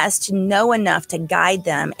who has to know enough to guide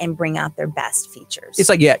them and bring out their best features. It's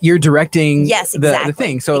like, yeah, you're directing yes, exactly. the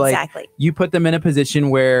thing. So like you put them in a position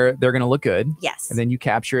where they're going to look good. Yes. And then you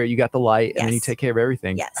capture it, you got the light, and then you take care of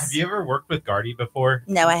everything. Yes. Have you ever worked with Gardy before?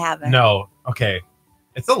 No, I haven't. No. Okay.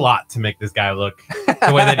 It's a lot to make this guy look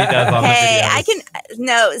the way that he does on the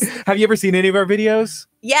videos. Have you ever seen any of our videos?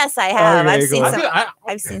 Yes, I have.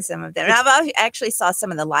 I've seen some of them. And I've actually saw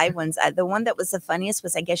some of the live ones. The one that was the funniest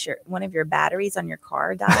was, I guess, one of your batteries on your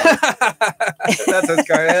car died. That's his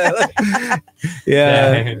car.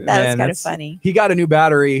 Yeah. That was kind of funny. He got a new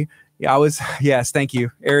battery. Yeah, yes, thank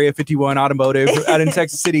you. Area 51 Automotive out in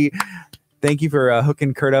Texas City. Thank you for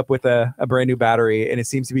hooking Kurt up with a brand new battery, and it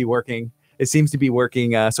seems to be working. It seems to be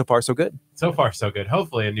working so far, so good. So far, so good.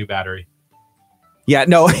 Hopefully, a new battery. Yeah,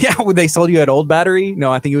 no, yeah. When they sold you an old battery,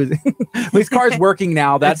 no, I think it was. His car's working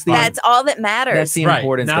now. That's all that matters. That's the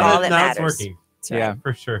important now stuff. all that now it's matters. working. That's right. Yeah,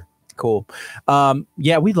 For sure. cool.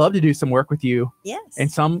 Yeah, we'd love to do some work with you Yes. in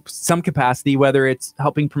some capacity, whether it's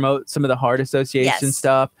helping promote some of the Heart Association Yes.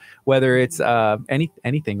 stuff, whether it's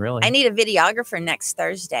anything really. I need a videographer next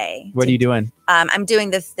Thursday. What are you doing? I'm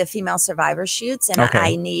doing the female survivor shoots, and Okay.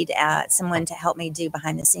 I need someone to help me do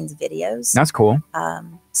behind the scenes videos. That's cool.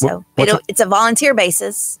 So what it's a volunteer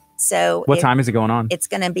basis. So What time is it going on? It's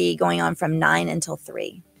going to be going on from 9 until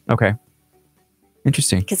 3 Okay.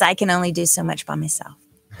 Interesting. because I can only do so much by myself.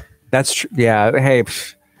 That's true. Yeah. Hey,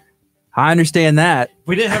 I understand that.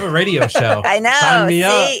 We didn't have a radio show. I know. Sign me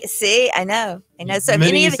up. See, I know. So The if minute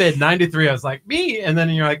any you of said 9 to 3, I was like, me. And then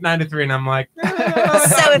you're like 9 to 3, and I'm like,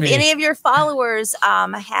 so if any of your followers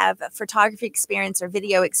have photography experience or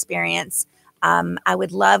video experience, I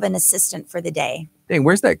would love an assistant for the day. Dang,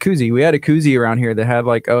 where's that koozie? We had a koozie around here that had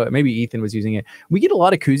like, oh, maybe Ethan was using it. We get a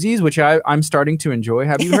lot of koozies, which I'm starting to enjoy.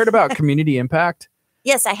 Have you heard about Community Impact?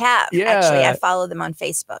 Yes, I have. Yeah. Actually, I follow them on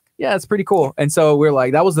Facebook. Yeah, it's pretty cool. And so we're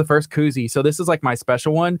like, that was the first koozie. So this is like my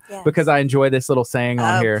special one Yeah. because I enjoy this little saying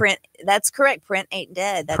on here. Print. That's correct. Print ain't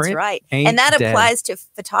dead. That's Print right. ain't And that dead. applies to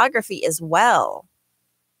photography as well.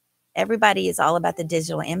 Everybody is all about the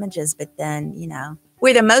digital images, but then,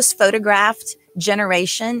 we're the most photographed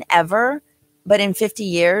generation ever. But in 50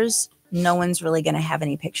 years, no one's really going to have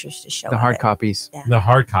any pictures to show. The of hard it. copies. The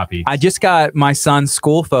hard copy. I just got my son's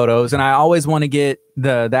school photos, and I always want to get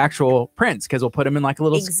the actual prints because we'll put them in like a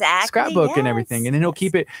little Exactly, scrapbook and everything, and then he'll yes.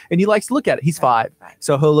 keep it. And he likes to look at it. He's 5, Right.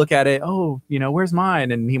 so he'll look at it. Oh, where's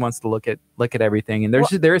mine? And he wants to look at everything. And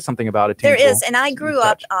there is something about it. There tangible. is. And I grew You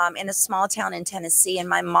up touch. in a small town in Tennessee, and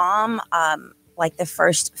my mom, like the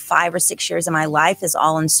first 5 or 6 years of my life is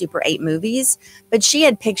all in Super 8 movies, but she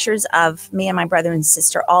had pictures of me and my brother and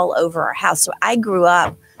sister all over our house. So I grew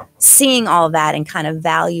up seeing all that and kind of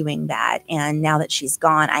valuing that. And now that she's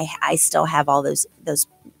gone, I still have all those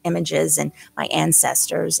images and my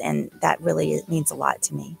ancestors, and that really means a lot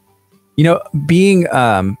to me. Being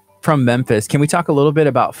from Memphis, can we talk a little bit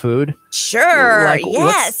about food? Sure. Like,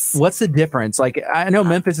 yes. What's the difference? Like, I know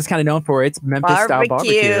Memphis is kind of known for its Memphis style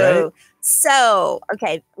barbecue, right? So,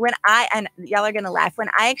 okay, and y'all are going to laugh. When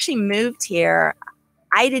I actually moved here,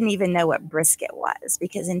 I didn't even know what brisket was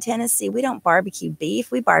because in Tennessee, we don't barbecue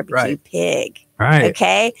beef, we barbecue Right. pig. Right.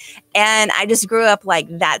 Okay. And I just grew up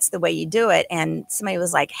like that's the way you do it. And somebody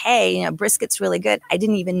was like, hey, brisket's really good. I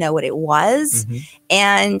didn't even know what it was. Mhm.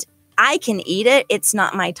 And I can eat it. It's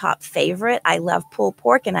not my top favorite. I love pulled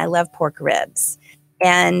pork and I love pork ribs.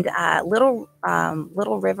 And Little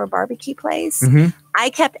River barbecue place. Mhm. I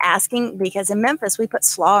kept asking because in Memphis we put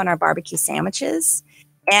slaw on our barbecue sandwiches,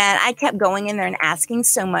 and I kept going in there and asking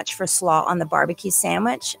so much for slaw on the barbecue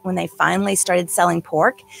sandwich. When they finally started selling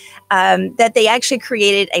pork, that they actually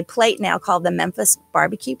created a plate now called the Memphis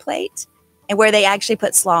barbecue plate, and where they actually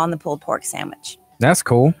put slaw on the pulled pork sandwich. That's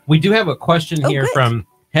cool. We do have a question Oh, here good. from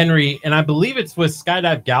Henry, and I believe it's with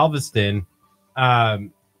Skydive Galveston.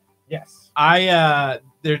 Yes.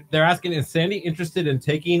 They're asking, is Sandy interested in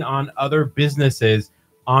taking on other businesses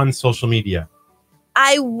on social media?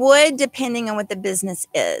 I would, depending on what the business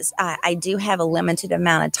is. I do have a limited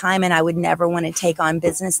amount of time, and I would never want to take on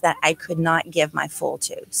business that I could not give my full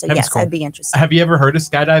to. So That's yes, cool. I'd be interested. Have you ever heard of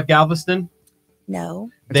Skydive Galveston? No.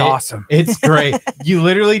 It's awesome. It's great. You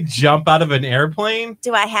literally jump out of an airplane.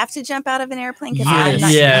 Do I have to jump out of an airplane? 'Cause Yes. I'm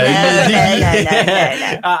not-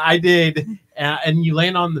 Yeah. No. I did. And you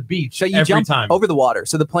land on the beach So you every jump time. over the water.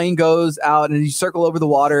 So the plane goes out and you circle over the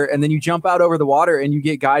water, and then you jump out over the water and you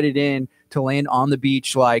get guided in to land on the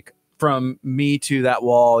beach, like from me to that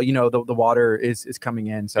wall. The water is coming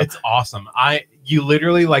in. So It's awesome. You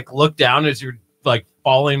literally like look down as you're like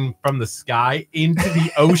falling from the sky into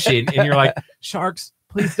the ocean, and you're like, sharks,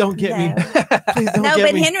 please don't get me. Please don't No, get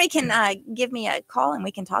but me. Henry can give me a call and we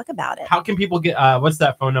can talk about it. How can people get? What's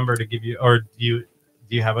that phone number to give you? Or do you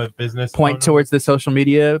have a business point phone towards the social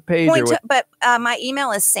media page. Point or to, what? but my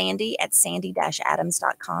email is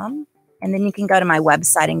sandy@sandy-adams.com. And then you can go to my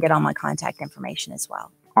website and get all my contact information as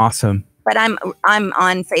well. Awesome. But I'm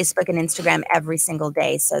on Facebook and Instagram every single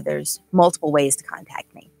day. So there's multiple ways to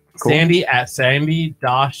contact me. Cool. Sandy at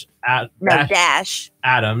Dash.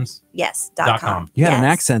 Adams. Yes. .com. You had an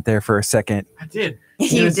Yes. accent there for a second. I did.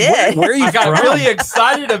 You Yes. did. Where are you I got from? really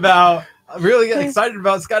excited about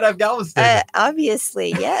Skydive Galveston.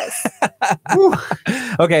 Obviously, yes.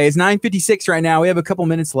 Okay, it's 9:56 right now. We have a couple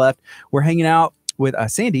minutes left. We're hanging out with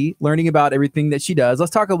Sandy, learning about everything that she does.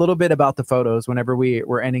 Let's talk a little bit about the photos whenever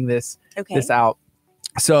we're ending this Okay. this out.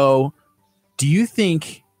 So, do you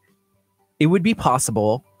think it would be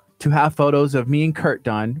possible to have photos of me and Kurt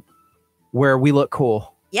done where we look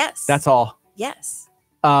cool? Yes. That's all. yes.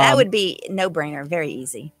 That Um, would be no brainer. Very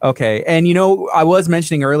easy. Okay. And, I was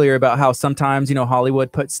mentioning earlier about how sometimes,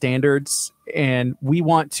 Hollywood puts standards and we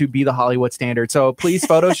want to be the Hollywood standard. So please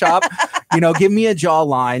Photoshop, give me a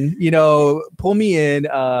jawline, pull me in.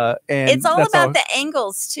 And It's all that's about the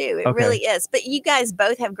angles too. It Okay. really is. But you guys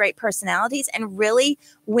both have great personalities. And really,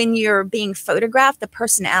 when you're being photographed, the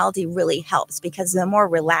personality really helps because the more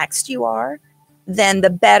relaxed you are, then the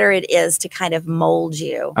better it is to kind of mold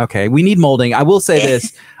you. Okay, we need molding. I will say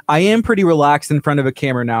this. I am pretty relaxed in front of a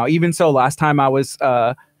camera now. Even so, last time I was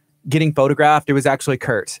getting photographed, it was actually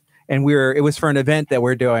Kurt. And it was for an event that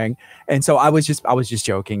we're doing. And so I was just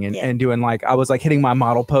joking and doing I was hitting my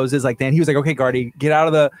model poses like then he was like, okay, Gardy, get out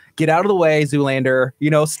of the way, Zoolander,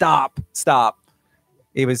 stop.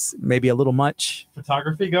 It was maybe a little much.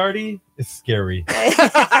 Photography, Gardy, is scary.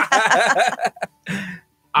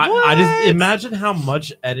 I just imagine how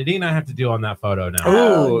much editing I have to do on that photo now.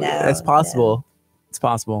 Oh, Ooh, no, that's possible. It's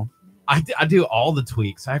possible. I do all the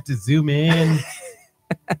tweaks. I have to zoom in,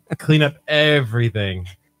 clean up everything.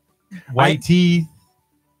 White teeth,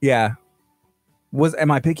 Yeah.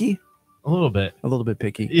 Am I picky? a little bit. A little bit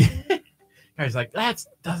picky. Guy's like, that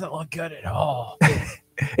doesn't look good at all.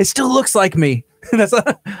 It still looks like me. That's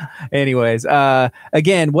anyways.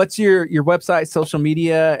 Again, what's your website, social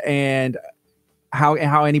media, and how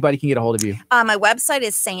anybody can get a hold of you? My website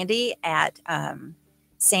is Sandy at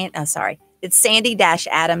it's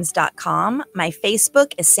sandy-adams.com. My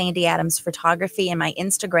Facebook is Sandy Adams Photography, and my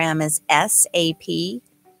Instagram is SAP_Houston.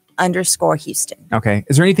 Okay.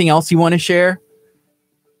 Is there anything else you want to share?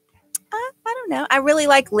 I don't know. I really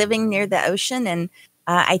like living near the ocean, and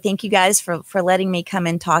I thank you guys for letting me come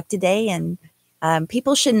and talk today. And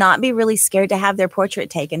people should not be really scared to have their portrait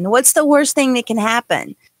taken. What's the worst thing that can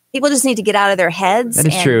happen? People just need to get out of their heads That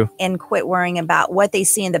is true. and quit worrying about what they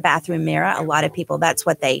see in the bathroom mirror. A lot of people, that's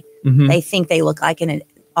what they Mhm. think they look like in it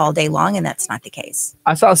all day long, and that's not the case.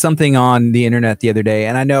 I saw something on the internet the other day,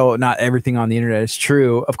 and I know not everything on the internet is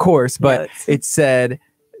true, of course, but Notes. it said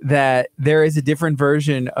that there is a different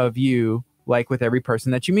version of you, like with every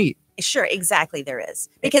person that you meet. Sure, exactly, there is,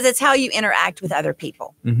 because it's how you interact with other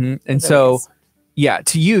people. And It really so, is. yeah,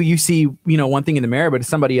 to you see, one thing in the mirror, but to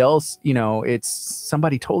somebody else, it's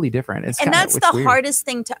somebody totally different. And that's the hardest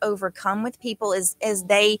thing to overcome with people is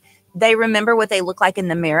they remember what they look like in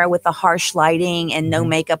the mirror with the harsh lighting and no Mhm.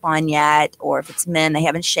 makeup on yet, or if it's men, they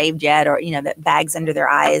haven't shaved yet, or the bags under their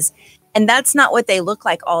eyes. And that's not what they look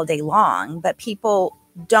like all day long. But people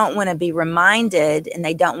don't want to be reminded, and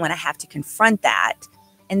they don't want to have to confront that.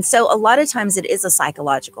 And so a lot of times it is a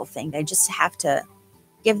psychological thing. They just have to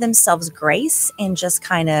give themselves grace and just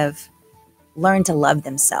kind of learn to love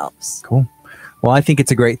themselves. Cool. Well, I think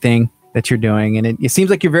it's a great thing that you're doing, and it seems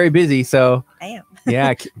like you're very busy. So I am.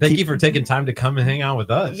 yeah, Thank you for taking time to come and hang out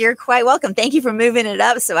with us. You're quite welcome. Thank you for moving it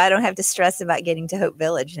up so I don't have to stress about getting to Hope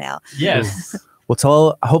Village now. Yes.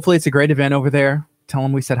 Well, hopefully it's a great event over there. Tell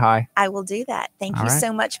them we said hi. I will do that. Thank All you right.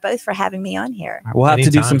 so much both for having me on here. We'll have to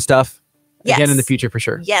do Anytime. some stuff Yes. again in the future for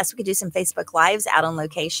sure. Yes, we could do some Facebook Lives out on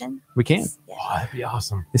location. We can. Yes. Oh, that'd be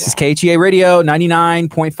awesome. This is KHEA Radio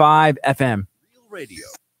 99.5 FM. Real radio.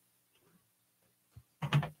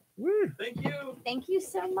 Thank you. Thank you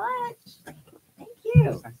so much. Thank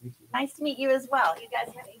you. Nice to meet you as well. You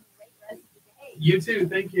guys have a great rest of the day. You too.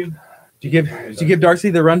 Thank you. Did you give Darcy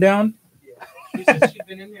the rundown? She said she's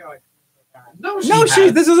been in there like No,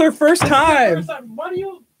 This is her first time. First time. Why do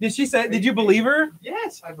you? Did you believe her?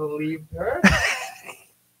 Yes. I believed her.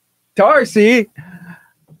 Darcy,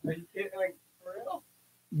 Are you kidding? Like for real?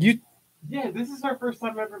 you Yeah, this is our first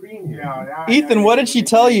time ever being here. Ethan, what did she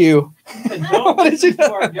tell you? Don't What did she listen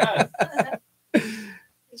to our guests.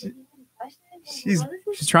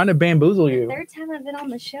 She's trying to bamboozle you. Third time I've been on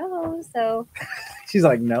the show, so She's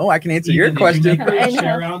like, no, I can answer your Ethan, question. did you I know.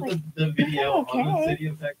 share out the video on the Okay. city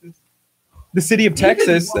of Texas? The city of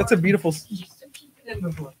Texas. That's a beautiful.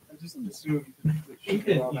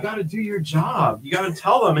 Ethan, you got to do your job. You got to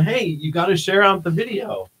tell them, hey, you got to share out the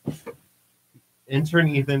video. Intern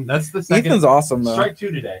Ethan, that's the second. Ethan's awesome though. Strike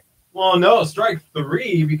 2 today. Well, no, strike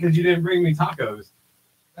 3 because you didn't bring me tacos.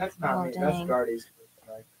 That's not Oh, me. That's dang. Gardy's.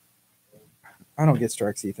 I don't get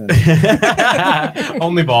strikes, Ethan.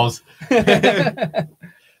 Only balls.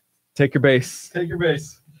 Take your base. Take your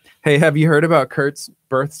base. Hey, have you heard about Kurt's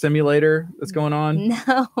birth simulator that's going on?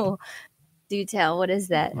 no. Do tell. What is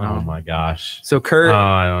that? Oh my gosh. So Kurt, Oh,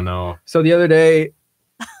 I don't know. so the other day,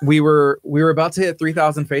 we were about to hit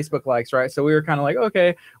 3,000 Facebook likes, right? So we were kind of like,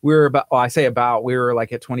 okay, we were about. Well, I say about. We were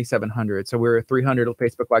like at 2,700, so we were 300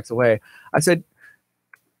 Facebook likes away. I said,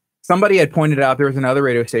 somebody had pointed out there was another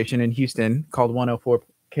radio station in Houston called 104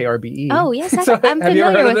 KRBE. Oh yes, So, I'm have you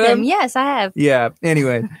ever familiar heard of with them? them. Yes, I have. Yeah.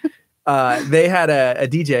 Anyway, they had a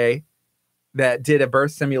DJ that did a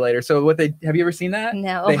birth simulator. So what they have you ever seen that?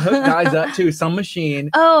 No. They hooked guys up to some machine.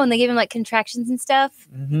 Oh, and they give him like contractions and stuff.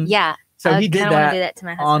 Mhm. Yeah. So I he did kinda wanna that, do that to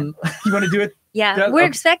my husband. on. You want to do it? Yeah, that- we're okay.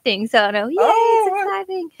 expecting. So I know. Yay, Oh, it's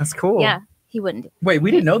exciting. That's cool. Yeah, he wouldn't do it. Wait,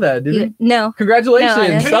 we didn't know that, did we? No. Congratulations. No, I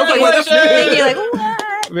know. Sounds like what Thank you. Like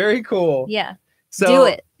what? Very cool. Yeah. So do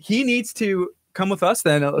it. he needs to come with us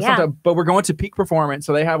then. Yeah. Sometime, but we're going to Peak Performance,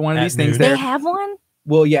 so they have one of At these things noon. there. They have one.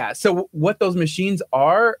 Well, yeah. So what those machines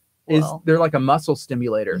are is Whoa. they're like a muscle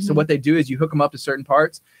stimulator. So Mhm. what they do is you hook them up to certain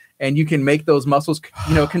parts, and you can make those muscles,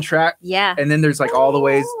 contract. Yeah. And then there's like all the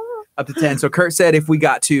ways up to 10. So Kurt said if we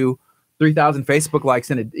got to 3,000 Facebook likes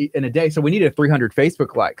in a day, so we needed 300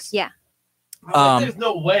 Facebook likes. Yeah. There's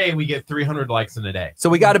no way we get 300 likes in a day. So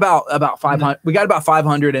we got about 500. We got about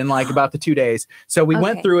 500 in like about the 2 days. So we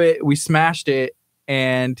went Okay. through it, we smashed it,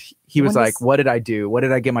 and he was When like, does- "What did I do? What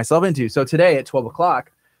did I get myself into?" So today at 12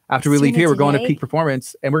 o'clock, after we Sooner leave here, we're going to today? Peak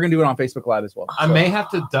Performance, and we're gonna do it on Facebook Live as well. I may have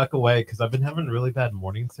to duck away because I've been having really bad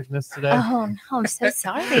morning sickness today. Oh no, I'm so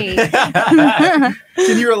sorry.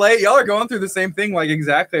 Can you relate? Y'all are going through the same thing like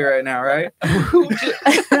exactly right now, right?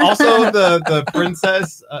 Also, the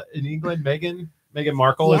princess in England, Meghan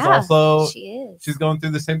Markle, is Yeah, also she is. she's going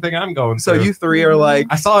through the same thing I'm going So through. you three are like,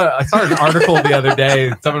 I saw an article the other day.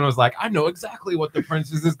 And someone was like, "I know exactly what the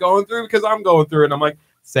princess is going through because I'm going through it." And I'm like,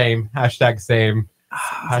 "Same." Hashtag same.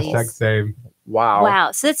 wow.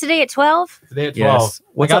 Wow. So that's today at 12. Today at 12. Yes.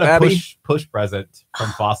 What's I got up, a Abby? push present from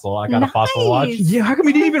Fossil. I got a Fossil watch Nice. Yeah, how come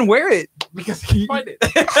you didn't even wear it? because he find it.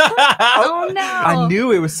 Oh no. I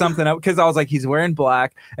knew it was something because I was like, he's wearing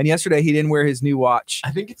black, and yesterday he didn't wear his new watch.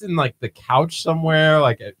 I think it's in like the couch somewhere.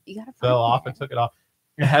 Like it You gotta fell find off and took it off.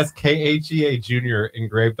 It has KHEA Jr.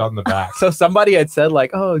 engraved on the back. So somebody had said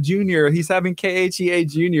like, "Oh, Junior, he's having KHEA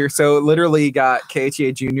Junior." So literally he got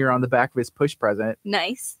KHEA Junior on the back of his push present.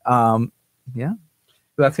 Nice. Yeah.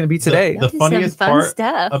 So that's gonna be today. The That is some funniest fun part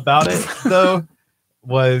stuff. about it though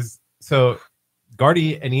was so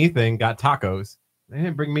Gardy and Ethan got tacos. They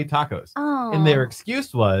didn't bring me tacos. Oh. And their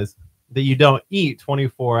excuse was that you don't eat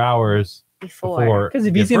 24 hours before. Because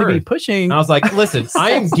if you he's give gonna be birth. pushing, And I was like, listen,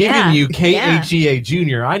 I am giving Yeah, you yeah. KHEA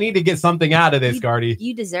Jr. I need to get something out of this, You- Gardy.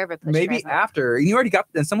 You deserve a push maybe present. after you already got.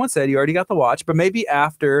 And someone said you already got the watch, but maybe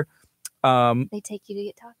after. They take you to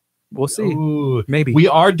get tacos. We'll see. Ooh. Maybe. We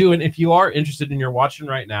are doing, if you are interested and you're watching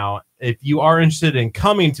right now, if you are interested in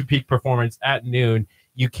coming to Peak Performance at noon,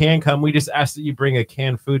 you can come. We just ask that you bring a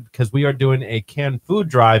canned food because we are doing a canned food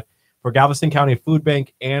drive for Galveston County Food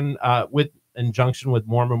Bank and with injunction with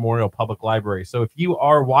Moore Memorial Public Library. So if you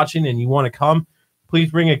are watching and you want to come, please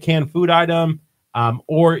bring a canned food item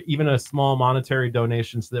or even a small monetary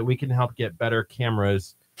donation so that we can help get better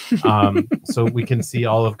cameras so we can see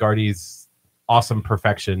all of Gardy's awesome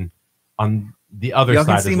perfection on the other Y'all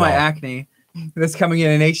side can see as my well. acne that's coming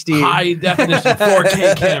in HD. High definition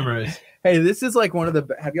 4K cameras. Hey, this is like one of the.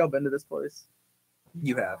 Have y'all been to this place?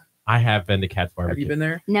 You have. I have been to Cat's Have Barbecue. you been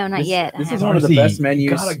there? No, not This- yet. I this is haven't. one of the Darcy, best you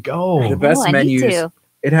menus. gotta go. The best Oh, I need menus. to.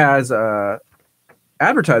 It has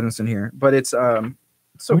advertisements in here, but it's so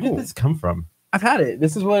Where cool. did this come from? I've had it.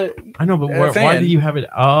 This is what I know, but A why fan. do you have it?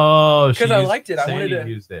 Oh, she 'Cause I used- liked it. I wanted Sandy to-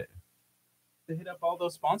 used it. to hit up all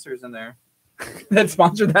those sponsors in there that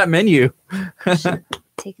sponsored that menu.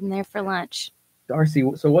 Take them there for lunch. Darcy,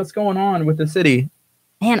 so what's going on with the city?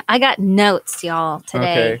 Man, I got notes, y'all,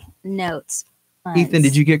 today. Okay. Notes. Ethan,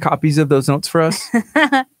 did you get copies of those notes for us?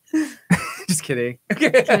 Can Just kidding.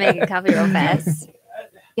 make a copy real fast?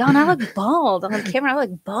 Y'all, and I look bald. On the camera, I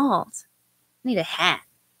look bald. I need a hat.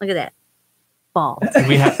 Look at that. Bald.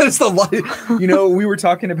 We have That's the light. You know, we were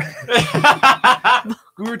talking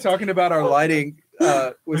about our lighting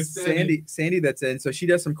with With Sandy. Sandy that's in. So she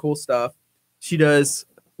does some cool stuff. She does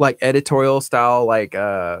like editorial style, like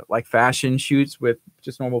fashion shoots with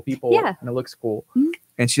just normal people. Yeah. And it looks cool. Mhm.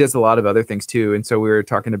 And she does a lot of other things too. And so we were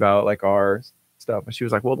talking about like our stuff. And she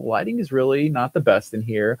was like, well, the lighting is really not the best in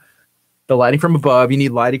here. The lighting from above, you need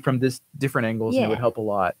lighting from this different angles and it Yeah. would help a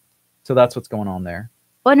lot. So that's what's going on there.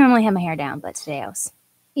 Well, I normally have my hair down, but today I was,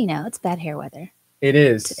 it's bad hair weather It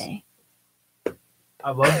is. today.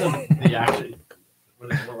 I love the action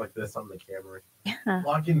when it's more like this on the camera. Yeah.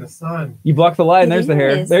 Blocking the sun. You block the light and It there's the hair.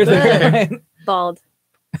 is. There's the Look. hair. Bald.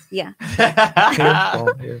 Yeah.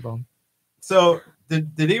 Hairball. So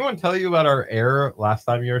did anyone tell you about our error last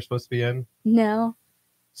time you were supposed to be in? No.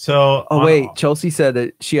 So Oh wait, Chelsea said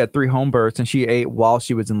that she had 3 home births and she ate while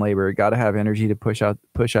she was in labor. Got to have energy to push out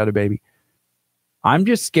a baby. I'm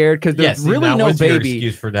just scared because there's really no baby.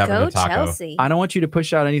 Excuse for having Go a taco. Chelsea. I don't want you to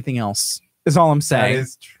push out anything else. Is all I'm That saying.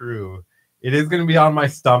 is true. It is going to be on my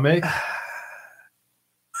stomach.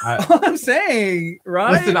 All I'm saying,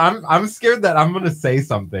 right? Listen, I'm scared that I'm going to say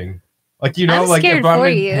something. Like, you know, I'm like scared if I'm for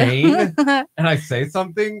in you. pain and I say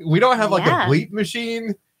something, we don't have like Yeah. a bleep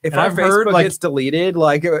machine. If And our I've heard, Facebook like- gets deleted,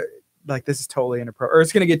 like this is totally inappropriate, or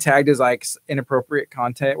it's gonna get tagged as like inappropriate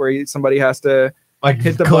content where somebody has to. Like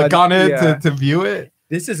Hit the click button. on it Yeah. to view it.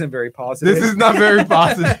 This isn't very positive. This is not very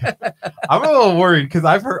positive. I'm a little worried because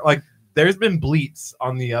I've heard like there's been bleeps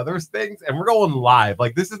on the other things, and we're going live.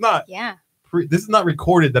 Like this is not Yeah. this is not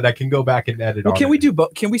recorded that I can go back and edit. Well, on can it. we do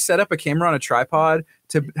both? Can we set up a camera on a tripod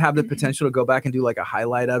to have the potential to go back and do like a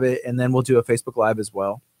highlight of it, and then we'll do a Facebook Live as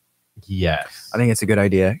well? Yes. I think it's a good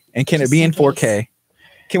idea. And can Just it be in in case. 4K?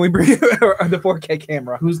 Can we bring the 4K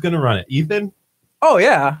camera? Who's gonna run it? Ethan. Oh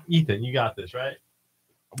yeah. Ethan, you got this, right?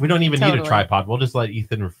 We don't even need a Totally. tripod. We'll just let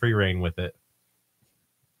Ethan free reign with it.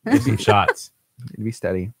 Get some shots. It'd be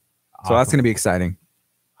steady. So that's gonna be exciting.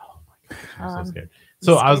 Oh my gosh, I'm so Um, scared.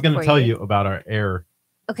 So I was scared gonna for tell you. you about our air.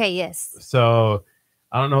 Okay. Yes. So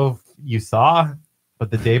I don't know if you saw, but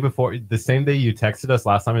the day before, the same day you texted us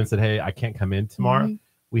last time and said, "Hey, I can't come in tomorrow," Mhm.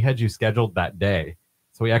 we had you scheduled that day.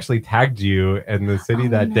 So we actually tagged you in the city Oh,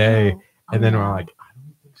 that day, no. and Oh, then no. we're like, "I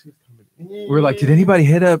don't think she's coming in." We're like, did anybody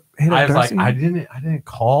hit up? I was like, Darcy? I didn't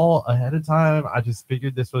call ahead of time. I just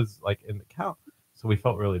figured this was like in the count, so we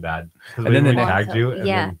felt really bad because And we then then the tagged you, and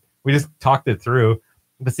Yeah. then we just talked it through.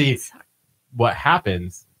 But see, what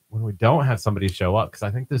happens when we don't have somebody show up? Because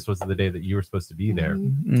I think this was the day that you were supposed to be there.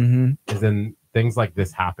 Mhm. Mm-hmm. Is then things like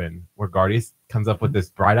this happen where Guardies comes up with this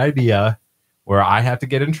bright idea where I have to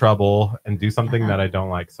get in trouble and do something that I don't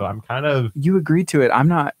like. So I'm kind of You agreed to it. I'm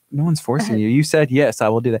not. No one's forcing you. You said yes. I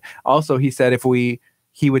will do that. Also, he said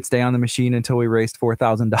he would stay on the machine until we raised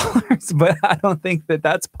 $4,000, but I don't think that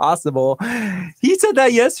that's possible. He said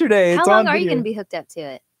that yesterday. How It's long on are you video. going to be hooked up to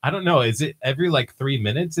it? I don't know. Is it every like 3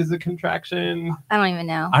 minutes is a contraction? I don't even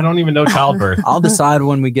know. I don't even know childbirth. I'll decide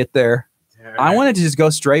when we get there. I wanted to just go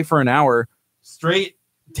straight for an hour. straight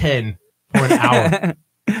 10 for an hour.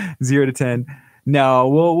 0 to 10. No,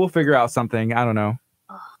 we'll figure out something. I don't know.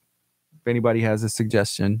 If anybody has a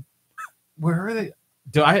suggestion. Where are they?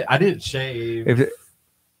 I didn't shave If it,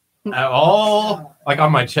 at all, like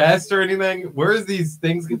on my chest or anything. Where's these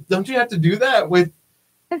things? Don't you have to do that with?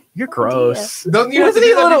 you're gross. Don't you have to Wasn't he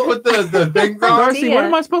do that little- with the things on? Darcy, what idea.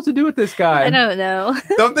 am I supposed to do with this guy? I don't know.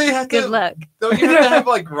 Don't they have Good to? luck. Don't you have to have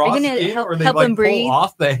like raw gonna skin, help- or they help like him pull breathe?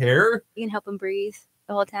 off the hair? You can help him breathe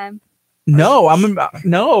the whole time. No,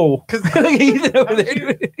 no. Because Ethan over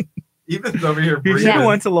there. Ethan's over here You breathing. should have Yeah.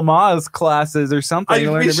 went to Lamaze classes or something. We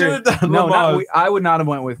Learned to should breathe. have done No, not, Lamaze. I would not have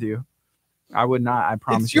went with you. I would not. I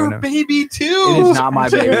promise It's you. your no. baby too. It is not my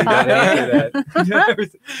Should baby. have Don't followed.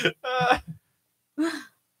 answer that.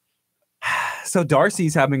 So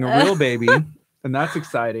Darcy's having a real baby, and that's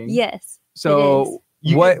exciting. Yes. So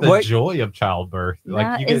You what? get the What? joy of childbirth.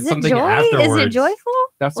 Like you get is it something joy? afterwards. Is it joyful?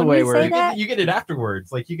 That's the when way we we're. say You that? get, you get it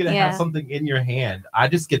afterwards. Like you get to Yeah. have something in your hand. I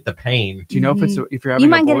just get the pain. Do you know if you're having You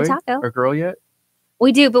might a get boy a taco. or girl yet?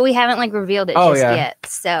 We do, but we haven't like revealed it Oh, just yeah. yet.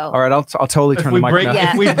 So All right, I'll totally If turn we the mic break, down.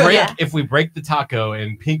 Yeah. if we break, Yeah. if we break the taco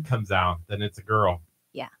and pink comes out, then it's a girl.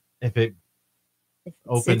 Yeah. If it if it's-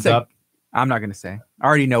 opens a- up, I'm not gonna say. I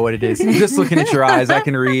already know what it is. Just looking at your eyes, I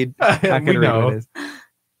can read. I can we read know. what it is.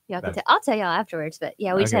 y'all can That's- I'll tell y'all afterwards, but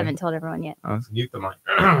yeah, we just Okay. haven't told everyone yet. Mute the mic.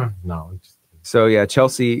 No, I'm just So yeah,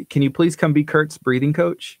 Chelsea, can you please come be Kurt's breathing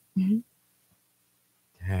coach?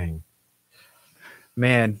 dang.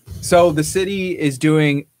 Man, so the city is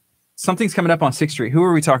doing something's coming up on 6th Street. Who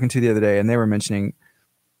were we talking to the other day? And they were mentioning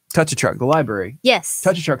Touch a Truck, the library. Yes.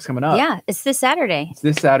 Touch a Truck's coming up. Yeah, it's this Saturday. It's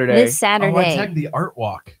this Saturday. This Oh, I Saturday. tagged the art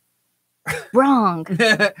walk. Wrong.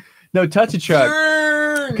 No, Touch a Truck.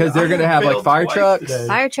 'Cause they're gonna have, like, fire trucks.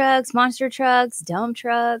 Fire trucks, monster trucks, dump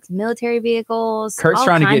trucks, military vehicles. Kurt's all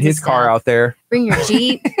trying to get kinds of his car stuff. out there. Bring your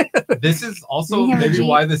Jeep. This is also We have a maybe Jeep.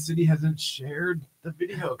 why the city hasn't shared the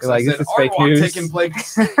video. 'Cause Like, I this said is art fake walk news. taking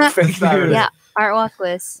place. Fake Saturday. news. Yeah. Art walk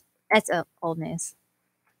was that's old news.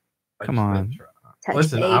 Come on. Touch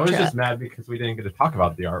Listen, a I was truck. just mad because we didn't get to talk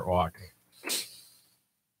about the art walk.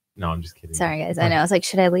 No, I'm just kidding. Sorry guys. I know. I was like,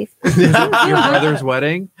 should I leave? Your brother's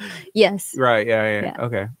wedding? Yes. Right, yeah. Yeah.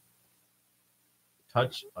 Okay.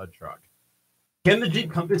 Touch a truck. Can the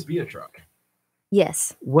Jeep Compass be a truck?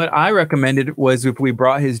 Yes. What I recommended was if we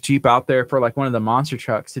brought his Jeep out there for like one of the monster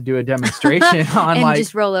trucks to do a demonstration on And like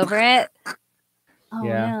just roll over it. Oh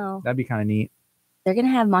Yeah. no. that'd be kind of neat. They're gonna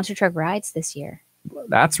have monster truck rides this year.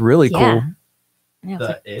 That's really Yeah. cool. I know, The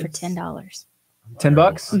for It's? $10.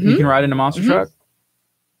 $10. Mhm. You can ride in a monster Mhm. truck.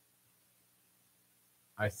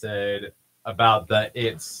 I said about the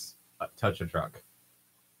It's touch a truck.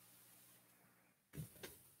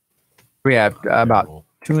 We have about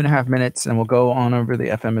 2.5 minutes, and we'll go on over the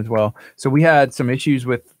FM as well. So we had some issues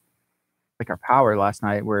with like our power last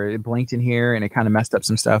night, where it blinked in here and it kind of messed up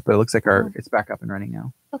some stuff. But it looks like it's back up and running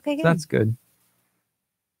now. Okay, So good. that's good.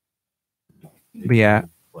 But yeah.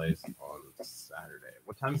 Place on Saturday.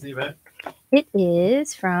 What time's the event? It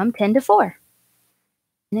is from 10 to 4.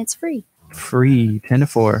 And it's free. Free 10 to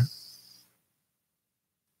 4.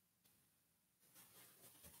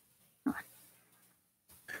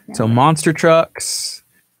 So monster trucks,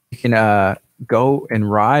 you can go and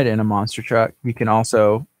ride in a monster truck. You can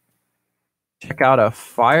also check out a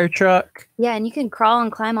fire truck. Yeah, and you can crawl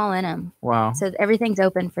and climb all in them. Wow. So everything's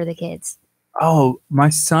open for the kids. Oh, my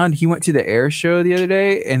son, he went to the air show the other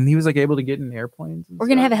day and he was like able to get in airplanes. and We're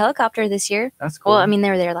going to have stuff. a helicopter this year. That's cool. Well, I mean, they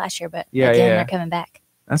were there last year, but Yeah, again, yeah. they're coming back.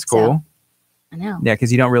 That's so- cool. I know. Yeah,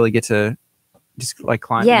 because you don't really get to just like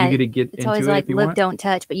climb. Yeah, you get to get It's into always it like if you look, want. don't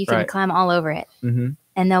touch, but you can Right. climb all over it. Mm-hmm.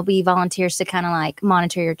 And there'll be volunteers to kind of like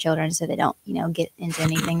monitor your children so they don't, get into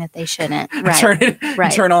anything that they shouldn't. Right.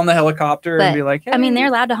 Right. Turn on the helicopter and But, be like, I mean, "Hey." they're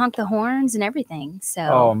allowed to honk the horns and everything. So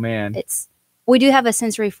Oh man. we do have a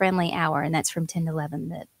sensory friendly hour, and that's from 10 to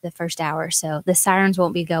 11, the first hour. So the sirens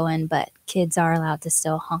won't be going, but kids are allowed to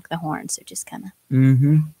still honk the horn. So just kind of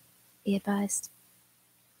Mm-hmm. be advised.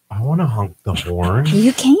 I want to honk the horn.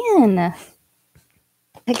 You can.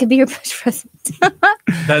 That could be your push present.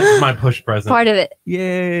 That's my push present. Part of it.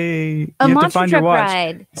 Yay! You A have to monster find your truck watch.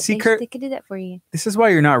 ride. See, they, Kurt- they could do that for you. This is why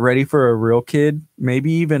you're not ready for a real kid,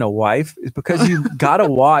 maybe even a wife, is because you got a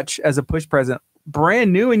watch as a push present,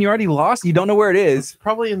 brand new, and you already lost. You don't know where it is.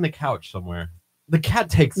 Probably in the couch somewhere. The cat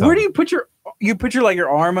takes Where them. do you put your? You put your like your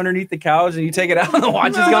arm underneath the couch and you take it out and the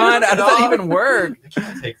watch is gone. How does that even work? The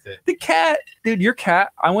cat takes it. The cat, dude, your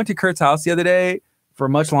cat. I went to Kurt's house the other day for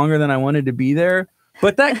much longer than I wanted to be there,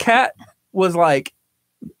 but that cat was like,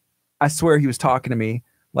 I swear he was talking to me,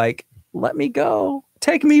 like, let me go,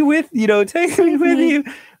 take me with, take me with you.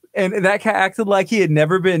 And that cat acted like he had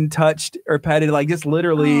never been touched or petted, like just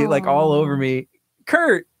literally like all over me.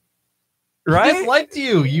 Kurt, He right? just liked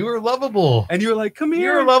you. You were lovable. And you were like, come You're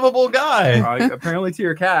here. a lovable guy. Apparently to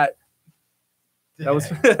your cat. That was.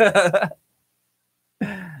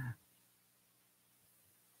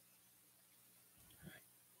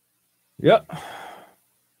 Yep.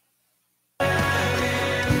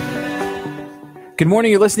 Good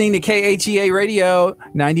morning. You're listening to KHEA Radio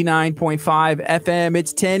 99.5 FM.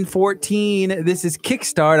 It's 10:14. This is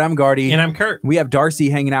Kickstart. I'm Gardy. And I'm Kurt. We have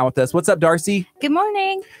Darcy hanging out with us. What's up, Darcy? Good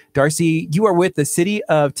morning. Darcy, you are with the city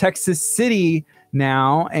of Texas City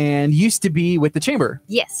now and used to be with the chamber.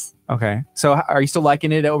 Yes. Okay. So are you still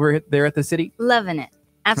liking it over there at the city? Loving it.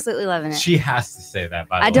 Absolutely loving it. She has to say that,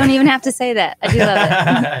 by the way. I don't even have to say that. I do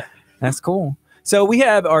love it. That's cool. So we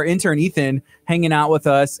have our intern Ethan hanging out with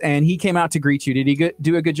us, and he came out to greet you. Did he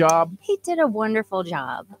do a good job? He did a wonderful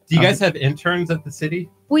job. Do you guys have interns at the city?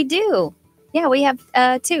 We do. Yeah, we have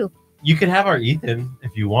two. You could have our Ethan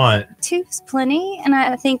if you want. Two's plenty, and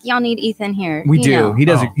I think y'all need Ethan here. We You do. know, He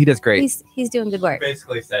does. Oh. He does great. He's doing good work.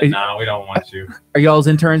 Basically said, no, we don't want you. Are y'all's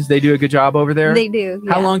interns? They do a good job over there. They do.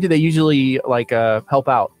 How yeah. long do they usually help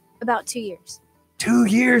out? About 2 years. 2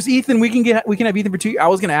 years, Ethan. We can have Ethan for 2 years. I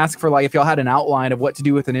was gonna ask for if y'all had an outline of what to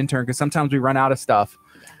do with an intern, because sometimes we run out of stuff,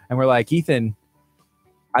 and we're like, Ethan,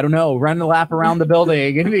 I don't know, run the lap around the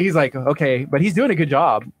building, and he's like, okay, but he's doing a good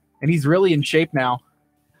job, and he's really in shape now.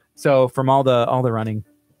 So from all the running,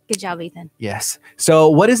 Good job, Ethan. yes. So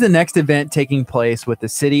what is the next event taking place with the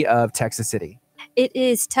city of Texas City? It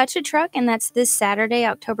is Touch a Truck, and that's this Saturday,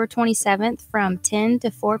 October 27th from 10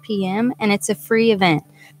 to 4 p.m., and it's a free event.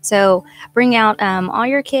 So bring out all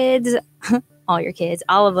your kids,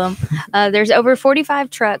 all of them. There's over 45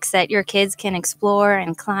 trucks that your kids can explore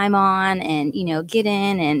and climb on and, get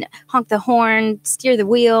in and honk the horn, steer the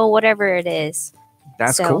wheel, whatever it is.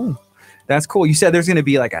 That's So- cool. That's cool. You said there's going to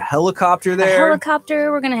be like a helicopter A there.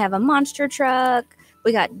 helicopter, we're going to have a monster truck.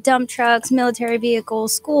 We got dump trucks, military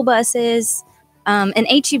vehicles, school buses. And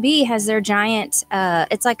HEB has their giant,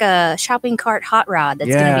 it's like a shopping cart hot rod that's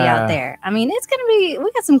going to be Yeah. out there. I mean, it's going to be, we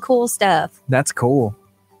got some cool stuff. That's cool.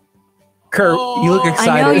 Kurt, you look Oh,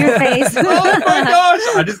 excited. I know your face. Oh my gosh.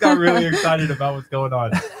 I just got really excited about what's going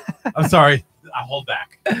on. I'm sorry. I hold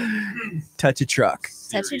back. Touch a truck.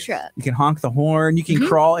 Touch a Serious. truck. You can honk the horn. You can Mhm.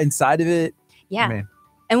 crawl inside of it. Yeah. Man,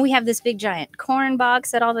 And we have this big giant corn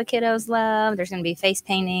box that all the kiddos love. There's going to be face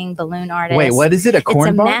painting, balloon artists. wait, what is it? A corn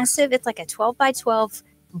It's a box? massive, it's like a 12 by 12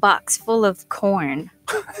 box full of corn.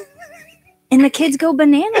 And the kids go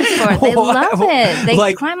bananas for it. They love it. They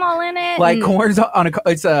Like- climb all in it. Like and- corn's on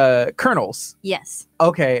it's kernels. Yes.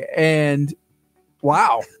 Okay, and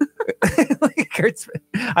wow. Like Kurt's,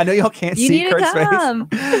 I know y'all can't You see need to Kurt's come.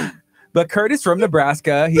 face, but Kurt is from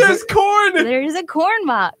Nebraska. There's corn. There's a corn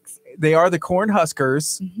box. They are the Corn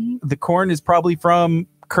Huskers. Mhm. The corn is probably from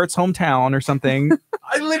Kurt's hometown or something.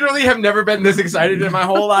 I literally have never been this excited in my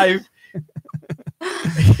whole life.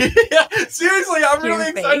 Seriously, I'm Your really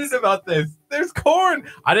face. excited about this. There's corn.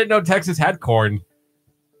 I didn't know Texas had corn.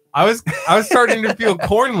 I was starting to feel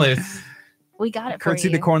cornless. We got it for Curtsy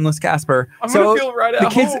you. the cornless Casper. I'm So gonna feel right at the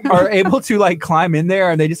kids home. are able to like climb in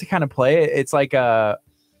there and they just kind of play it. It's like a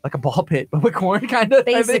ball pit, but with corn kind of.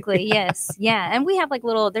 Basically, yes. Yeah. And we have like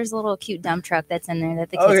there's a little cute dump truck that's in there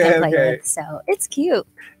that the kids Okay, can play okay. with. So it's cute.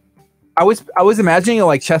 I was imagining it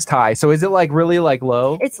like chest high. So is it like really like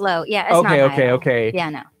low? It's low. Yeah. It's not high at all. Okay. Yeah,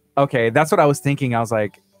 no. Okay, that's what I was thinking. I was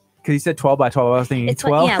like, because you said 12 by 12. I was thinking It's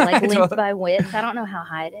 12. like, yeah, like 12. length by width. I don't know how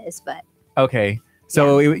high it is, but Okay,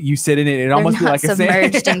 so you sit in it. It almost be not like a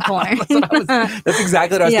submerged in corn. That's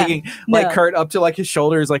exactly what I was Yeah, thinking. Like no. Kurt up to like his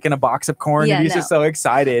shoulders, like in a box of corn. Yeah, and he's no. just so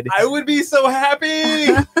excited. I would be so happy.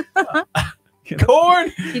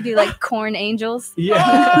 Corn. You do like corn angels. Yeah.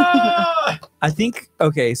 Ah! I think,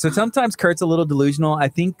 okay, so sometimes Kurt's a little delusional. I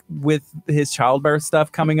think with his childbirth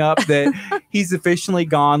stuff coming up that he's officially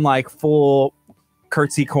gone like full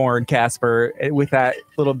curtsy corn Casper with that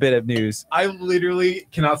little bit of news. I literally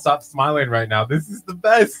cannot stop smiling right now. This is the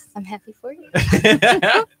best. I'm happy for you.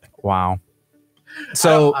 Wow.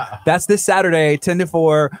 So that's this Saturday, 10 to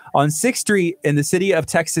 4 on 6th Street in the city of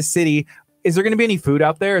Texas City. Is there going to be any food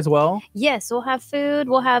out there as well? Yes, we'll have food.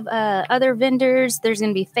 We'll have other vendors. There's going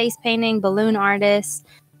to be face painting, balloon artists.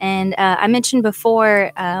 And I mentioned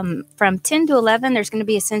before, from 10 to 11, there's going to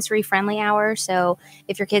be a sensory friendly hour. So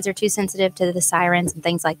if your kids are too sensitive to the sirens and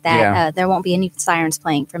things like that, Yeah. there won't be any sirens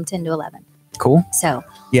playing from 10 to 11. Cool. So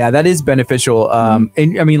Yeah, that is beneficial. And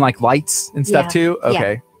I mean, like lights and stuff Yeah. too. Yeah.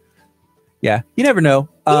 Okay. Yeah, you never know.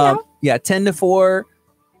 You know. Yeah, 10 to 4.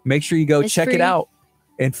 Make sure you go It's check it free. out.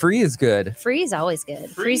 And free is good, free is always good.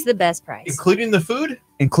 Free? Free's the best price. Including the food?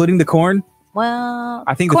 including the corn. Well,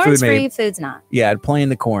 I think the corn's food free, made- food's not. Yeah, playing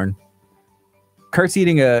the corn. Kurt's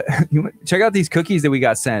eating check out these cookies that we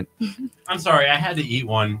got sent. I'm sorry, I had to eat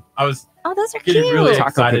one. I was Oh, those are Getting cute. really Taco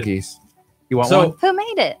excited. cookies. You want So- one? Who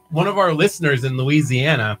made it? one of our listeners in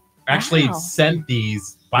Louisiana actually Wow. sent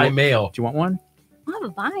these by Well, mail. Do you want one? I'll have a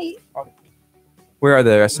bite. Where are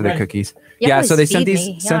the rest of the Right. cookies? Y'all Yeah, always so they sent feed these-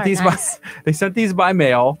 me. sent Y'all are these by- nice. They sent these by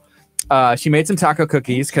mail. She made some taco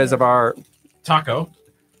cookies because of our. Taco.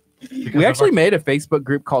 Because We of actually our- made a Facebook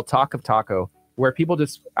group called Talk of Taco, where people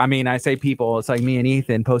just. I mean, I say people. It's like me and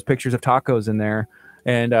Ethan post pictures of tacos in there,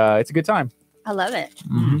 and it's a good time. I love it.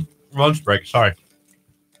 lunch break. Sorry,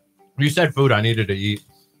 you said food. I needed to eat.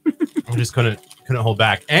 I just couldn't hold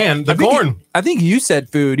back. And the I think corn. I think you said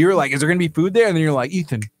food. You were like, "Is there going to be food there?" And then you're like,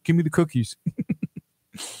 "Ethan, give me the cookies."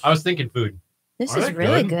 I was thinking food. This Are is they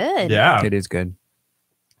really good? good. Yeah. It is good.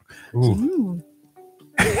 Ooh,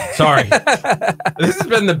 Mm. sorry. This has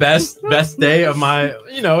been the best day of my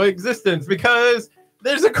existence because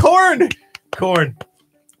there's a corn.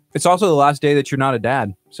 It's also the last day that you're not a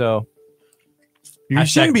dad, so you Hashtag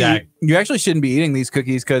shouldn't be. dad. You actually shouldn't be eating these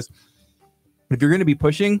cookies because if you're going to be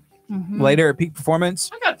pushing Mhm. later at peak performance,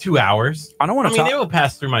 I got 2 hours. I don't want I to. mean, they will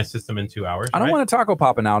pass through my system in 2 hours. I don't right? want a taco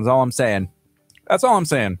popping out. Is all I'm saying. That's all I'm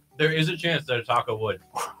saying. There is a chance that a taco would.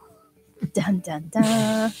 Dun dun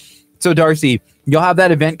dun. So Darcy, you'll have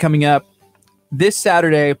that event coming up this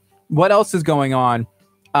Saturday. What else is going on?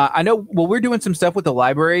 I know. Well, we're doing some stuff with the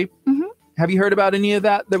library. Mhm. Have you heard about any of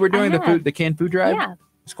that we're doing? have. The canned food drive. Yeah.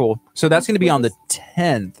 It's cool. So that's going to be on the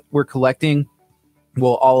 10th. We're collecting.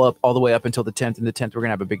 Well, all the way up until the 10th, and the 10th we're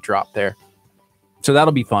gonna have a big drop there. So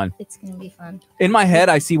that'll be fun. It's gonna be fun. In my head,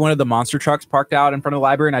 I see one of the monster trucks parked out in front of the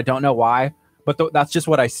library, and I don't know why, but that's just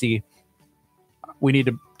what I see. We need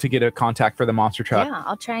to get a contact for the monster truck Yeah,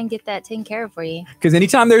 I'll try and get that taken care of for you. because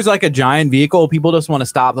anytime there's like a giant vehicle, people just want to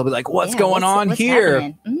stop. They'll be like, "What's Yeah, going on what's here?"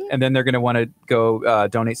 happening? Mhm. And then they're gonna want to go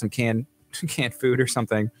donate some canned food or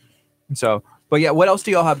something. So, but yeah, what else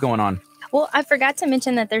do y'all have going on? Well, I forgot to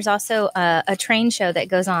mention that there's also a train show that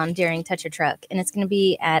goes on during Touch a Truck, and it's going to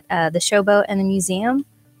be at the Showboat and the museum.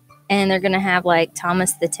 And they're going to have like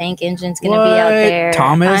Thomas the Tank Engine's going to be out What? there.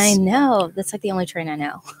 Thomas? I know. That's like the only train I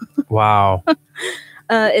know. Wow.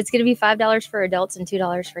 It's going to be $5 for adults and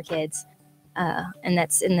 $2 for kids. And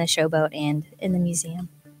that's in the Showboat and in the museum.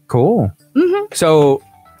 Cool. hmm So,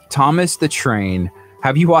 Thomas the Train.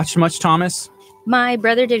 Have you watched much Thomas? My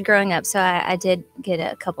brother did growing up, so I did get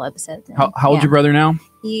a couple episodes. in. How old's Yeah. your brother now?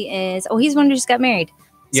 He is. Oh, he's one who just got married.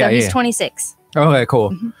 So Yeah, he's yeah. 26. Okay,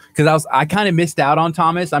 cool. Mhm. Because I kind of missed out on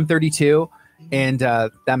Thomas. I'm 32, and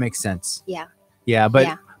that makes sense. Yeah. Yeah, but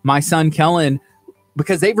Yeah. my son Kellen,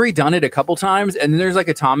 because they've redone it a couple times, and then there's like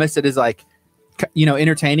a Thomas that is like,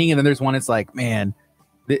 entertaining, and then there's one that's like, man,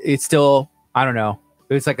 it's still, I don't know,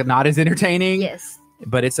 it's like not as entertaining. Yes.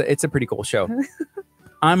 But it's a pretty cool show.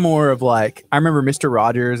 I'm more of like, I remember Mr.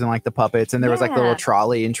 Rogers and like the puppets, and there was like the little Yeah.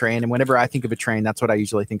 trolley and train. And whenever I think of a train, that's what I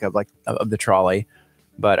usually think of, like of the trolley.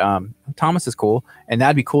 But Thomas is cool, and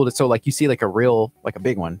that'd be cool to like you see like a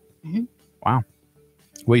big one. Mhm. Wow.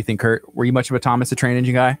 What do you think, Kurt? Were you much of a Thomas the train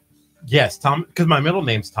engine guy? Yes, Tom, because my middle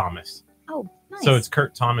name's Thomas. Oh, nice. So it's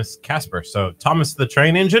Kurt Thomas Casper. So Thomas the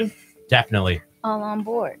train engine, definitely all on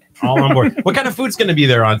board. all on board. What kind of food's going to be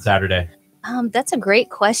there on Saturday? That's a great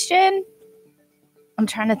question. I'm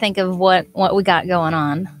trying to think of what we got going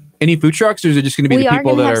on. Any food trucks, or is it just going to be We the are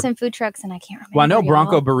people going to that have are? some food trucks, and I can't remember. Well, I know y'all.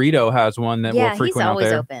 Bronco Burrito has one that Yeah, will he's frequent out always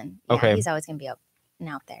there. open. Yeah, Okay. he's always going to be open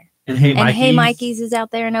out there. And Hey And Mikey's. Hey Mikey's is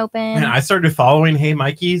out there and open. And I started following Hey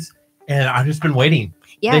Mikey's, and I've just been waiting.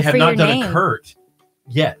 yeah, They for have your not done name. a Kurt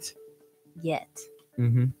yet. Yet.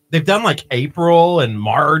 Mm-hmm. They've done like April and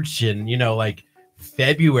March and like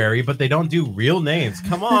February, but they don't do real names.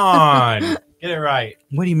 Come on, get it right.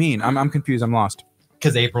 What do you mean? I'm confused. I'm lost.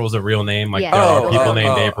 Because April's a real name. Like Yeah. there are Oh, people oh, named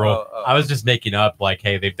oh, April. oh, oh. I was just making up like,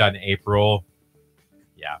 hey, they've done April.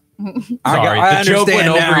 I Sorry, I the joke went understand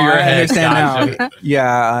over now. your I head, understand Josh. now.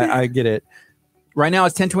 Yeah, I get it. Right now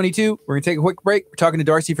it's 10:22. We're gonna take a quick break. We're talking to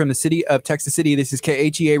Darcy from the city of Texas City. This is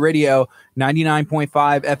KHEA Radio 99.5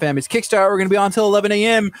 FM. It's Kickstart. We're gonna be on until 11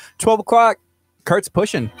 a.m. 12 o'clock. Kurt's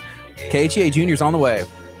pushing. KHEA Junior's on the way.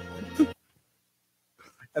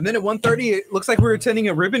 And then at 1:30, it looks like we're attending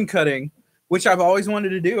a ribbon cutting, which I've always wanted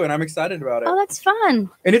to do, and I'm excited about it. Oh, that's fun.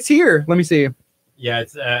 And it's here. Let me see. Yeah,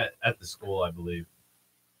 it's at the school, I believe.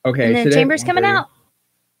 Okay. And then today- Chamber's coming 1:30. out.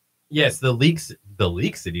 Yes, the Leak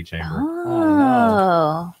City Chamber.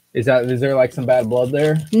 Oh. Is there like some bad blood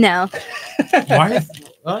there? No. Why?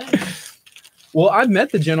 What? Well, I've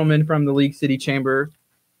met the gentleman from the League City Chamber,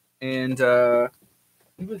 and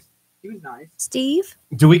he was nice. Steve?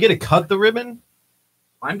 Do we get to cut the ribbon?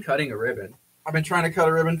 I'm cutting a ribbon. I've been trying to cut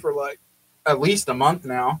a ribbon for like at least a month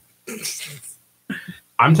now.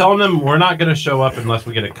 I'm telling them we're not going to show up unless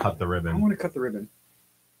we get to cut the I ribbon. want to cut the ribbon,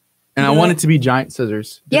 and I want it to be giant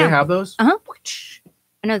scissors. Do Yeah. they have those? Uh-huh.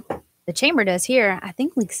 I know the chamber does here. I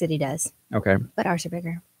think League City does, Okay. but ours are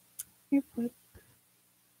bigger.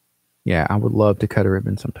 Yeah, I would love to cut a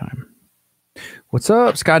ribbon sometime. What's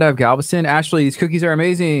up, Skydive Galveston? Ashley, these cookies are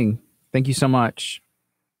amazing. Thank you so much.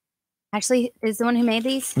 Actually, is the one who made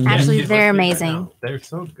these? Mhm. Actually, She's they're listening right amazing. now. They're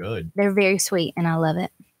so good. They're very sweet, and I love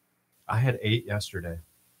it. I had 8 yesterday.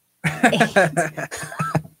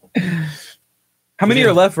 How many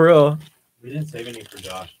are left for real? We didn't save any for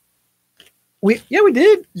Josh. We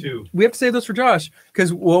did. 2. We have to save those for Josh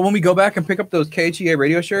because when we go back and pick up those KHEA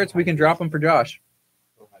radio shirts, we can drop them for Josh.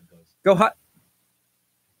 Go hot.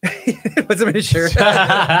 Put them in his shirt.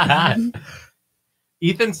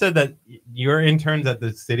 Ethan said that your interns at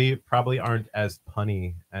the city probably aren't as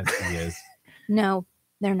punny as he is. No,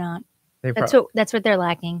 they're not. They That's what they're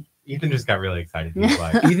lacking. Ethan just got really excited. He was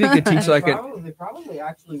like, you think could teach like a They probably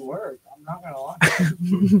actually work. I'm not gonna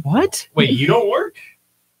lie. what? wait, you don't work?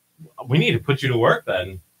 We need to put you to work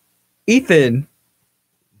then. Ethan,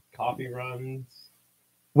 Coffee runs.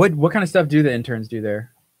 what kind of stuff do the interns do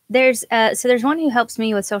there? There's one who helps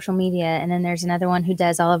me with social media, and then there's another one who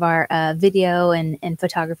does all of our video and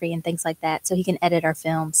photography and things like that, so he can edit our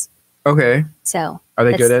films. Okay, So are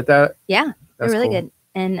they That's- good at that? yeah, they're That's really cool. good.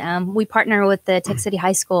 And we partner with the Tech City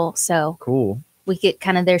High School, so Cool. we get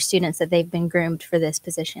kind of their students that they've been groomed for this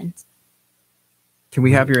position. Can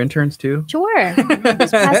we have your interns too? Sure,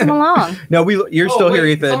 just pass them along. No, you're Oh, still here,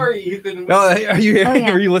 wait, Ethan. Sorry, Ethan. No, are you here? Oh,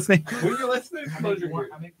 yeah. Are you listening? Were you listening? I Close your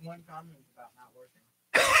make ear. one comment about not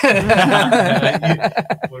working.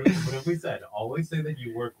 What have we said? Always say that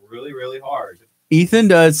you work really, really hard. Ethan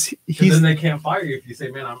does. Because then they can't fire you if you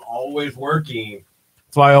say, man, I'm always working.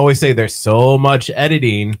 That's why I always say there's so much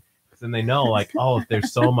editing. Because then they know, like, oh, if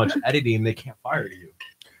there's so much editing, they can't fire you.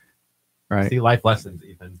 Right. See, life lessons,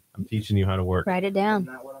 Ethan. I'm teaching you how to work. Write it down.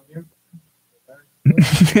 Not what I'm here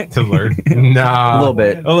To learn. Nah. A little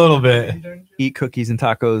bit. A little bit. Eat cookies and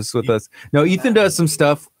tacos with us. No, Ethan does some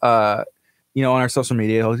stuff. On our social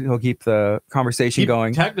media, he'll keep the conversation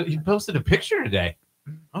going. He posted a picture today.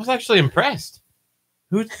 I was actually impressed.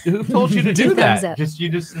 Who told you to do Two thumbs that? up. You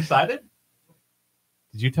just decided?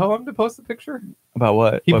 Did you tell him to post the picture? About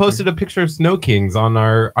what? He What- posted a picture of Snow Kings on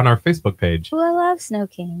our Facebook page. Oh, I love Snow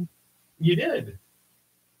King. You did.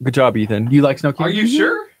 Good job, Ethan. You like Snow King? Are you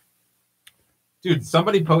sure? Dude,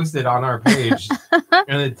 somebody posted on our page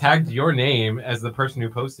and it tagged your name as the person who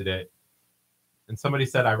posted it. And somebody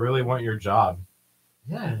said, I really want your job.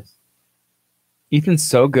 Yes. Ethan's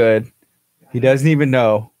so good. He doesn't even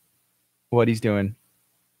know what he's doing.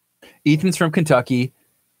 Ethan's from Kentucky.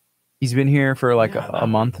 He's been here for like a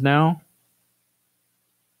month now.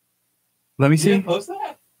 Let me You see. didn't post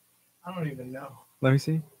that? I don't even know. Let me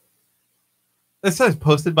see. It says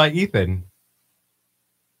posted by Ethan.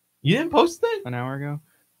 You didn't post it? An hour ago.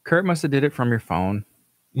 Kurt must have did it from your phone.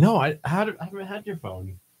 No, I haven't had your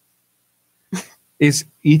phone. Is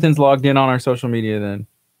Ethan's logged in on our social media then?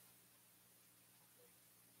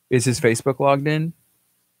 Is his Facebook logged in?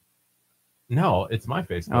 No, it's my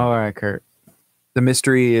Facebook. Oh, all right, Kurt. The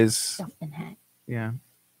mystery is, Don't been hacked. yeah.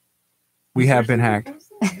 We have been hacked.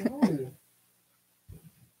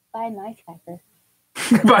 By a nice hacker.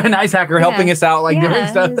 By a nice hacker helping us out, like doing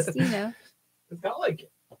stuff. just, you know. It's got like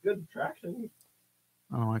good traction.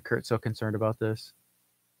 I don't know why Kurt's so concerned about this.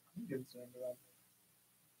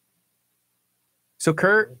 So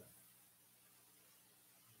Kurt,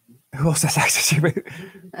 who else has access to your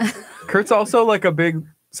Kurt's also like a big,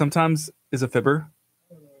 sometimes is a fibber.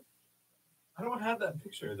 I don't have that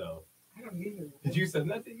picture though. I don't either. Did you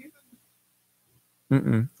send that to Ethan?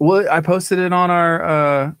 Mm-mm. Well, I posted it on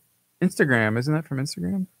our Instagram. Isn't that from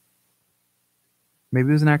Instagram? Maybe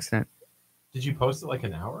it was an accident. Did you post it like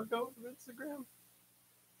an hour ago from Instagram?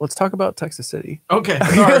 Let's talk about Texas City. Okay.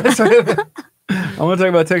 I Sorry. want to talk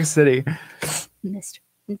about Texas City. Mystery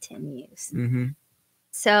continues. Mm-hmm.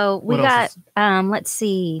 So we What got else is- let's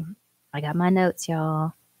see. I got my notes,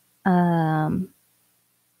 y'all.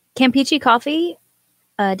 Campeche Coffee,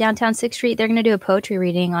 downtown 6th Street, they're gonna do a poetry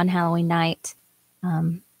reading on Halloween night.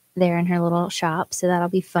 There in her little shop, so that'll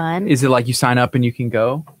be fun. Is it like you sign up and you can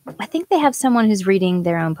go? I think they have someone who's reading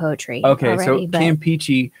their own poetry. Okay, already, so but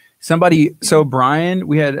Campeche, somebody, so Brian,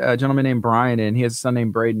 we had a gentleman named Brian, and he has a son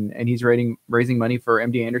named Braden, and he's raising money for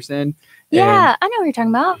MD Anderson. yeah, I know what you're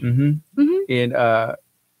talking about. Mm-hmm. Mhm. And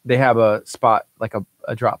they have a spot, like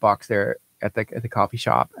a drop box there at the coffee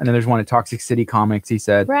shop, and then there's one at Toxic City Comics. He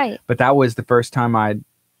said, Right, but that was the first time I'd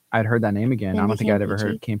heard that name again. Been I to don't think I'd ever Campeche?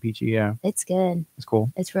 heard Campeche. Yeah, it's good. it's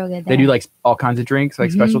cool. It's real good. They do like all kinds of drinks, like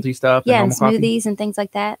Mhm. specialty stuff. yeah, and normal coffee. smoothies and things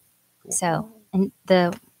like that. So, and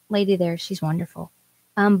the lady there, she's wonderful.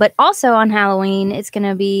 But also on Halloween, it's going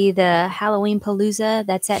to be the Halloween Palooza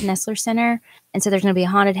that's at Nestler Center. And so there's going to be a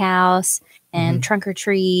haunted house and trunk or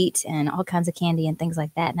treat and all kinds of candy and things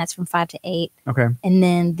like that. And that's from 5 to 8. Okay. And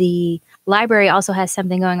then the library also has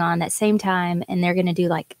something going on that same time. And they're going to do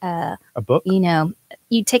like, A book. you know,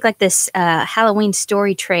 you take like this Halloween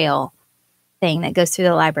story trail thing that goes through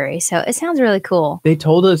the library. So it sounds really cool. They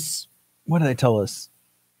told us. What did they tell us?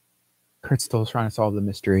 Kurt's still trying to solve the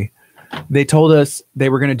mystery. They told us they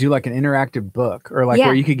were going to do like an interactive book, or like Yeah.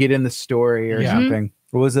 where you could get in the story or Yeah. something.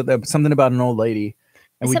 What was it? Something about an old lady.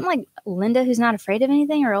 And Is something like Linda who's not afraid of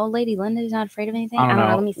anything, or old lady Linda who's not afraid of anything? I don't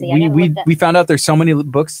know. Let me see. I We gotta we look that- we found out there's so many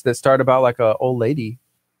books that start about like a old lady.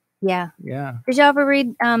 yeah. Yeah. Did y'all ever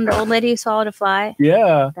read the old lady who swallowed a fly?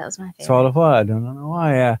 Yeah. That was my favorite. Swallowed a fly. I don't know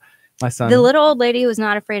why. Yeah. My son. The little old lady who was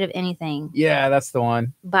not afraid of anything Yeah, that's the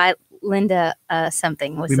one. by Linda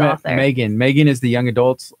something was We the met author. Megan. Megan is the young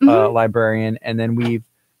adults Mhm. librarian, and then we've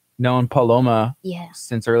known Paloma Yeah.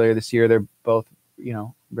 since earlier this year. They're both,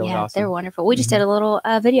 really yeah, awesome. they're wonderful. We just did a little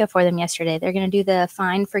video for them yesterday. They're going to do the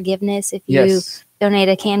fine forgiveness if you Yes, donate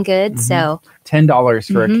a canned good. Mhm. So, $10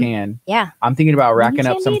 for Mhm. a can. yeah, I'm thinking about You racking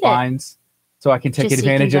up can't some beat it. fines so I can take Just so you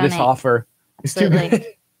can advantage of this donate. offer. It's too absolutely. good.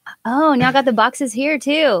 Oh, now I got the boxes here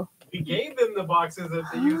too. We gave them the boxes that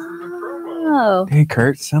they used in the promo. Oh, Hey,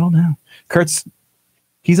 Kurt, settle down.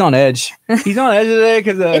 He's on edge. He's on edge today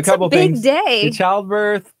because a it's couple a big things. day. The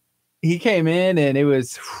childbirth. He came in and it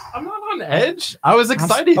was I'm not on edge. I was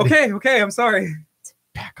excited. Okay, I'm sorry.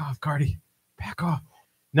 Back off, Cardi. Back off.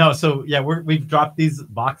 No, so yeah, we've dropped these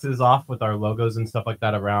boxes off with our logos and stuff like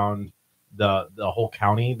that around the whole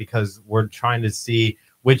county because we're trying to see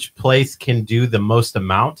which place can do the most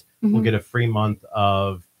amount. We'll Mhm. get a free month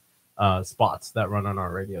of spots that run on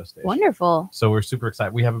our radio station. Wonderful. So we're super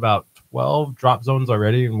excited. We have about 12 drop zones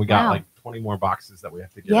already, and we got Wow. like 20 more boxes that we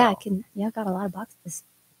have to get Yeah, out. I got a lot of boxes.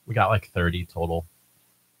 We got like 30 total.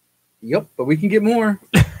 Yep, but we can get more.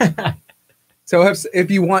 So if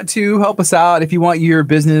you want to help us out, if you want your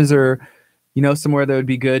business or somewhere that would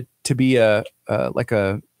be good to be a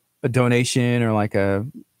donation or like a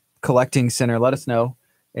collecting center, let us know,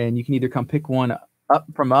 and you can either come pick one up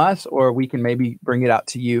from us or we can maybe bring it out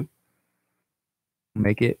to you. We'll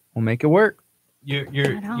make it work. You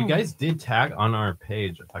Right on. guys did tag on our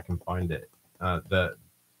page if I can find it.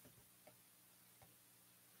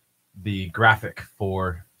 the graphic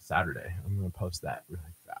for Saturday. I'm gonna post that really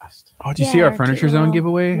fast. Oh, did you Yeah, see our our Furniture cute Zone little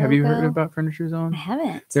giveaway? Have you heard logo. about Furniture Zone? I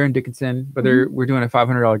haven't. They're in Dickinson, but we're doing a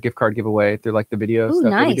 $500 gift card giveaway through like the video Ooh,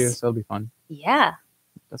 stuff that we do. nice. So it'll be fun. Yeah.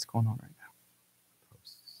 That's going on right now.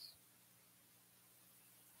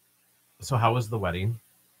 So how was the wedding?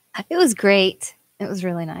 It was great. It was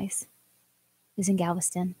really nice. It was in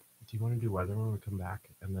Galveston. Do you want to do weather when we come back,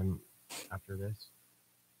 and then after this,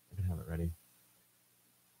 we can have it ready?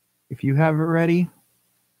 If you have it ready,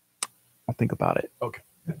 I'll think about it.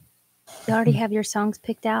 You already have your songs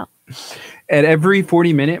picked out. At every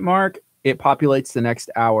 40-minute mark, it populates the next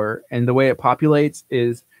hour. And the way it populates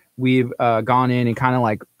is we've gone in and kind of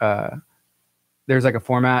like there's like a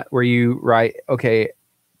format where you write, okay,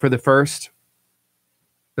 for the first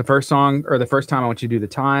song or the first time, I want you to do the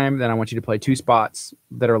time. Then I want you to play 2 spots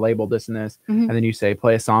that are labeled this and this. Mhm. And then you say,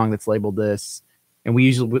 play a song that's labeled this. And we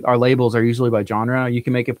usually, our labels are usually by genre. You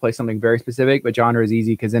can make it play something very specific, but genre is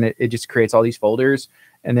easy because then it just creates all these folders.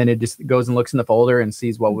 And then it just goes and looks in the folder and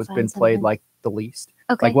sees what And was been finds played something. like the least.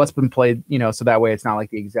 Okay. Like what's been played, so that way it's not like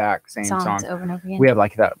the exact same songs song. over and over again. We have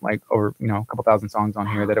like that, like over, a couple thousand songs on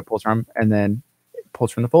here that it pulls from, and then it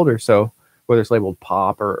pulls from the folder. So whether it's labeled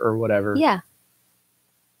pop or whatever. Yeah.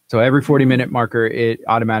 So every 40-minute marker, it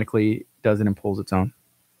automatically does it and pulls its own.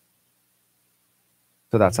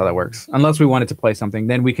 So that's how that works. Unless we wanted to play something,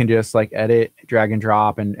 then we can just like edit, drag and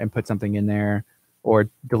drop and put something in there or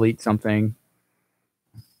delete something.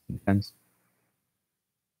 Depends.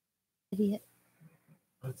 Idiot.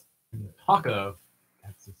 Talk of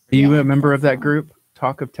Texas. Are you Yeah, a member of that's that group,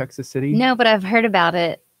 Talk of Texas City? No, but I've heard about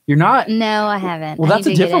it. You're not? No, I haven't. Well, I that's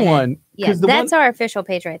need a to get different in it. one. Yeah, 'Cause the that's one- our official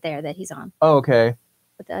page right there that he's on. Oh, okay.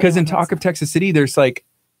 But the other Because in one Talk was- of Texas City, there's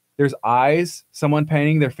eyes, someone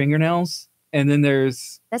painting their fingernails, and then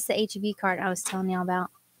there's that's the HEB card I was telling y'all about,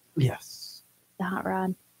 Yes. the hot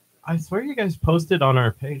rod. I swear you guys posted on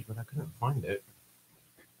our page, but I couldn't find it.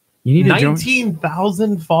 you need to join.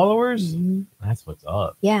 19,000 followers? Mhm. That's what's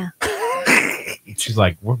up. Yeah. She's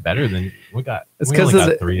like, we're better than we got. It's We 'cause only of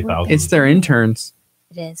got the- 3,000. It's their interns.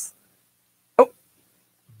 It is.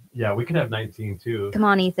 Yeah, we could have 19 too. Come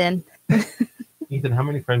on, Ethan. Ethan, how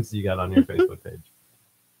many friends do you got on your Facebook page?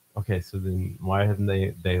 Okay, so then why haven't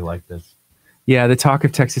they like this? Yeah, the Talk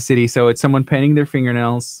of Texas City. So it's someone painting their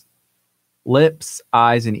fingernails, lips,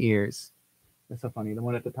 eyes, and ears. That's so funny. The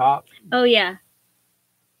one at the top. Oh yeah.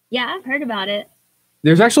 Yeah, I've heard about it.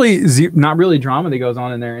 There's actually not really drama that goes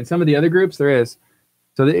on in there. In some of the other groups, there is.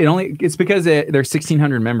 So it's because there's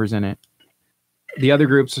 1,600 members in it. The other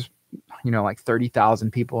groups, like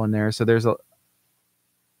 30,000 people in there. So there's a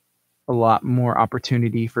lot more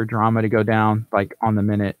opportunity for drama to go down, like on the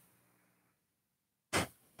minute.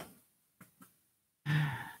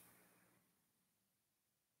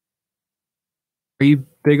 Are you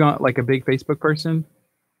big on like a big Facebook person?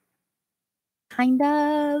 Kind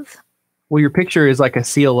of. Well, your picture is like a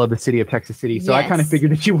seal of the city of Texas City, so I kind of Yes.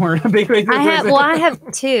 figured that you weren't a big Facebook person. I have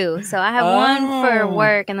 2. So I have one for Oh.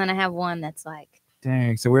 work, and then I have one that's like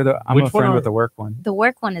Dang, so I'm Which a one friend are- with the work one. the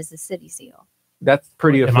work one is the city seal. That's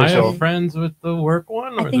pretty Am I official. friends with the work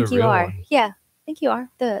one or I think the you real are. one? Yeah, I think you are.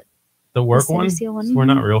 The work city one? seal one. So we're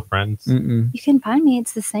not real friends. Mm-mm. You can find me.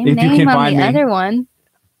 It's the same If you name can on find the me. other one.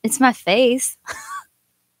 It's my face.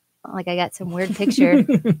 Not like I got some weird picture.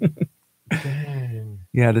 Dang.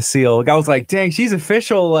 Yeah, the seal. I was like, dang, she's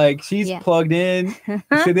official. Like she's Yeah. plugged in.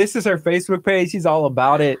 So this is her Facebook page. She's all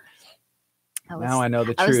about it. Now I know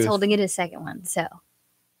the I truth. was told to get a second one, so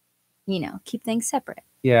keep things separate,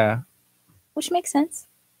 Yeah. which makes sense.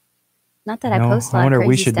 Not that I I know. post a I lot wonder of if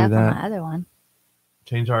we crazy should do stuff on that. my other one.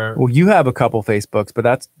 Change our. Well, you have a couple Facebooks,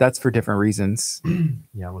 but that's for different reasons.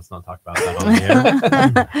 Yeah, let's not talk about that on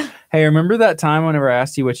the air. Hey, remember that time whenever I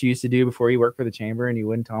asked you what you used to do before you worked for the chamber and you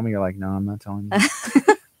wouldn't tell me? You're like, no, I'm not telling you.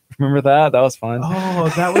 Remember that? That was fun. Oh,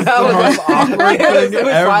 that was That the was- most awkward thing It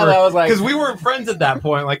was fun. I was like- because we weren't friends at that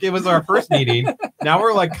point. Like it was our first meeting. Now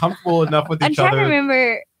we're like comfortable enough with I'm each trying to other.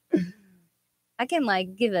 remember. I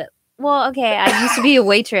can give it. Well, okay. I used to be a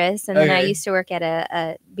waitress, and then I Okay. used to work at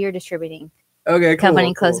a beer distributing Okay, cool, company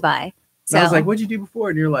cool. close by. So I was So- like, what'd you do before?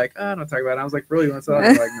 And you're like, oh, don't talk about it. I was like, really? You want to talk? I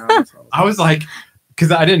was like, no. That's all. I was like,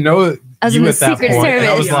 because I didn't know I was you in the at that Secret point. And I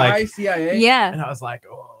Service. was like, CIA. Yeah. and I was like,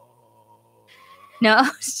 oh, No, I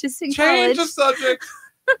was just in change college. the subject.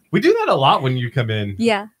 We do that a lot when you come in.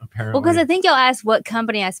 Yeah. Apparently, Well, because I think y'all asked what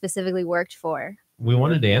company I specifically worked for. we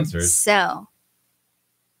wanted answers. So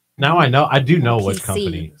Now I know. I do know PC. which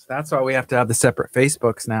company. That's why we have to have the separate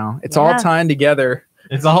Facebooks now. It's all Yeah. tying together.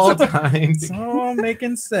 It's all time. It's all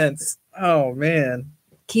making sense. Oh man.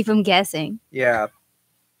 keep them guessing. Yeah.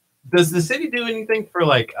 Does the city do anything for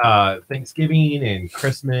like Thanksgiving and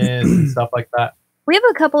Christmas and stuff like that? We have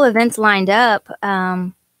a couple events lined up.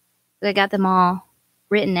 I got them all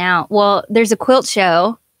written out. Well, there's a quilt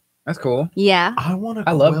show. That's cool. Yeah. I want a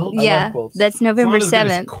I love quilt. I yeah. love quilts. That's It's November not as good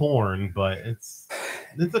as 7th. corn, but it's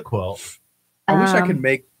a quilt. I wish I Um, could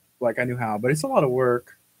make like I knew how, but it's a lot of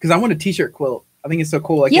work because I want a t-shirt quilt. I think it's so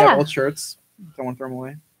cool. Like you Yeah. have old shirts, don't want to throw them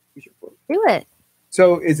away. T-shirt quilt. Do it.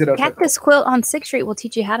 So is it okay? Cactus Quilt on 6th Street will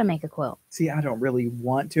teach you how to make a quilt. See, I don't really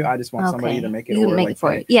want to. I just want somebody to make it. You can or, make like, it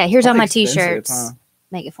for pay. you. Yeah, here's all my Probably expensive, t-shirts. huh?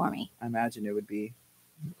 Make it for me. I imagine it would be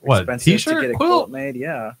What, expensive t-shirt to get a quilt? quilt made.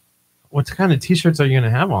 Yeah, What kind of t-shirts are you gonna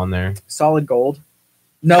have on there? solid gold.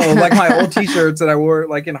 No, like my old t-shirts that I wore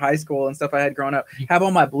like in high school and stuff I had growing up. Have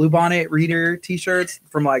all my Bluebonnet reader t-shirts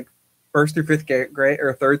from like 1st through 5th grade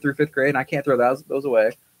or 3rd through 5th grade, and I can't throw those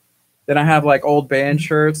away. Then I have like old band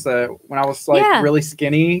shirts that when I was like Yeah. really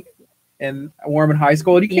skinny and I wore them in high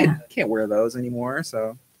school. You can't wear those anymore.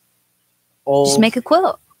 So old. Just make a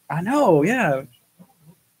quilt. I know, yeah.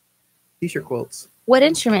 T-shirt quilts. What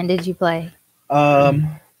instrument did you play?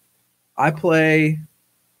 I play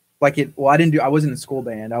like it. Well, I wasn't in school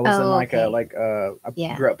band. I was in like okay. I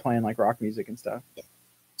Yeah. grew up playing like rock music and stuff.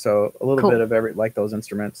 So a little Cool. bit of every like those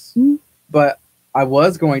instruments. Mhm. But I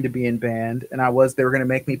was going to be in band, and they were going to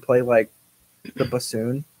make me play like the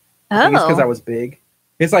bassoon. I think it's because I Oh, was big.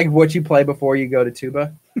 It's like what you play before you go to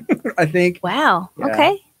tuba. I think wow. Yeah.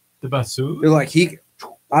 Okay. The bassoon? they're like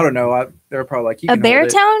I don't know. They were probably like A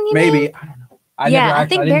baritone, you Maybe mean? I don't know. Yeah, I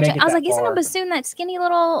think didn't make baritone. it I was that like, isn't far. a bassoon that skinny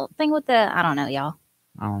little thing with the? I don't know, y'all.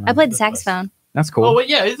 I don't know. I played the The bassoon. saxophone. That's cool. Oh, wait,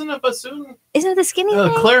 yeah, isn't a bassoon Isn't it the skinny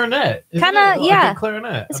thing? clarinet? Isn't Kinda, it like yeah. a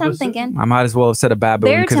clarinet. That's a what I'm bassoon? thinking. I might as well have said a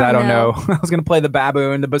baboon because I don't know. Baritone, I was gonna play the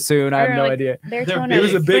baboon, the bassoon. I have Or no like idea. Baritone big. or It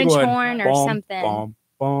was a big French one. horn or Boom, something. Boom,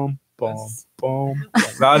 boom, boom, boom.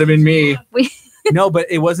 That would have been me. We- No, but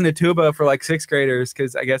it wasn't a tuba for like 6th graders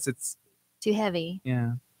because I guess it's Too heavy.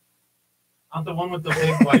 yeah. Not the one with the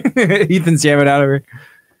big, like, Ethan's jamming out over.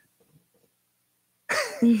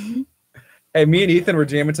 Mhm. Hey, me and Ethan were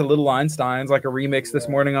jamming to Little Einsteins like a remix this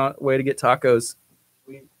morning on Way to Get Tacos.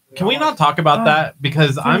 can we not talk about that?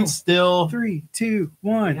 Because I'm no. still. 3, 2,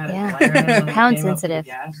 1. Yeah. Pound sensitive.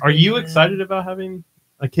 Are you excited about having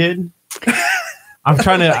a kid? I'm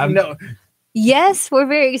trying to. No, Yes, we're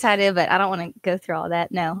very excited, but I don't want to go through all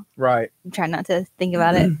that. No, right. I'm trying not to think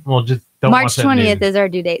about it. Well, just don't March watch at noon. 20th is our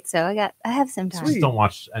due date, so I have some time. Just don't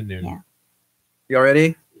watch at noon. Yeah. You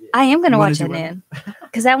ready? I am going to You wanna watch do it what? noon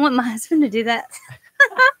because I want my husband to do that.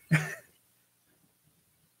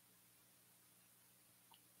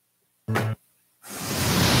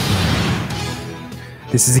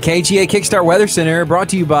 This is the KGA Kickstart Weather Center brought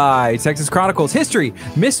to you by Texas Chronicles History,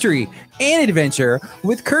 Mystery, and Adventure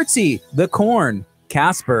with Curtsy, the Corn,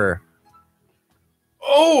 Casper.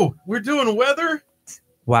 Oh, we're doing weather? Oh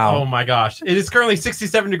Wow. my gosh. It is currently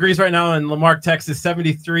 67 degrees right now in Lamarck, Texas.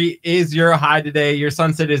 73 is your high today. Your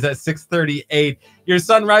sunset is at 6:38. Your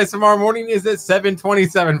sunrise tomorrow morning is at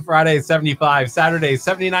 7:27. Friday, 75. Saturday,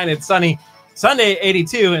 79 and sunny. Sunday,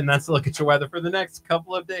 82. And that's a look at your weather for the next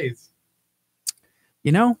couple of days.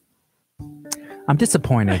 You know, I'm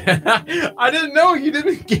disappointed. I didn't know. You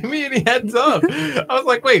didn't give me any heads up. I was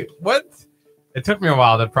like, wait, what? It took me a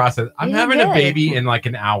while to process. I'm You're having a good. baby in like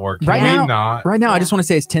an hour. Can Right we now- not? Right now, I Yeah. just want to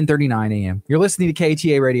say it's 10:39 a.m. You're listening to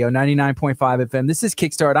KHEA Radio 99.5 FM. This is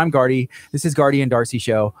Kickstart. I'm Gardy. This is Gardy and Darcy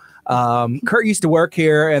show. Kurt used to work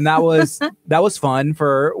here, and that was fun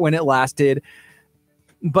for when it lasted.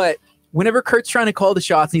 But whenever Kurt's trying to call the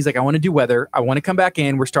shots and he's like, I want to do weather. I want to come back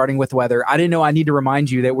in. We're starting with weather. I didn't know I need to remind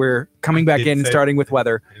you that we're coming back did in and say- starting with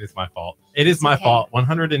weather. It is my fault. It is my okay. fault.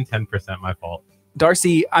 110% my fault.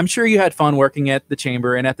 Darcy, I'm sure you had fun working at the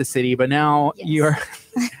chamber and at the city, but now Yes.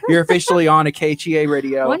 you're officially on a KHEA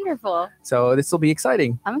radio. Wonderful. So this will be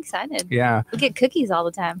exciting. I'm excited. Yeah, We get cookies all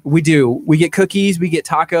the time. we do. We get cookies, we get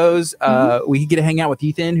tacos. We get to hang out with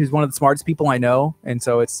Ethan, who's one of the smartest people I know, and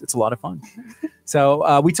so it's a lot of fun.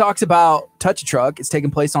 So we talked about Touch a Truck. It's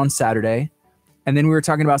taking place on Saturday, and then we were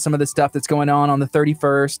talking about some of the stuff that's going on the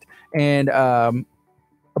 31st, and a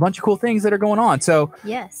bunch of cool things that are going on. So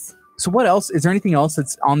Yes. what else? Is there anything else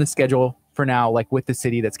that's on the schedule for now, like with the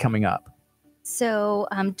city that's coming up? So,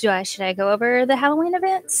 should I go over the Halloween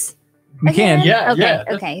events? We can. again? Yeah, Okay. yeah.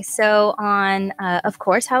 Okay. So on, of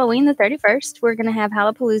course, Halloween the 31st, we're gonna have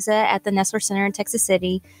Hallapalooza at the Nestler Center in Texas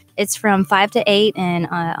City. It's from 5 to 8, and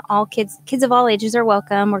all kids of all ages are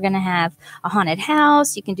welcome. We're gonna have a haunted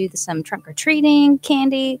house. You can do some trunk or treating,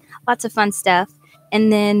 candy, lots of fun stuff.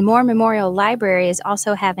 And then Moore Memorial Library is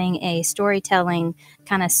also having a storytelling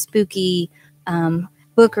kind of spooky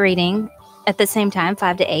book reading at the same time,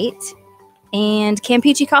 5 to 8. And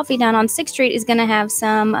Campeche Coffee down on 6th Street is going to have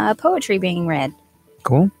some poetry being read.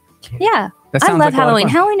 Cool. Yeah. That I sounds love like a lot of Halloween.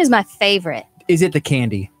 fun. Halloween is my favorite. Is it the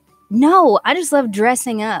candy? No, I just love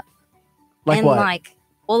dressing up. Like and what?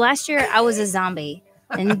 Well, last year I was a zombie.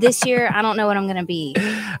 And this year I don't know what I'm going to be.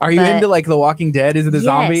 Are you but- into like The Walking Dead? Is it the Yes.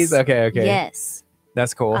 zombies? Okay. Yes.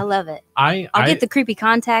 That's cool. I love it. I I'll get the creepy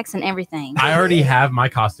contacts and everything. I already have my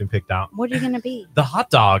costume picked out. What are you going to be? The hot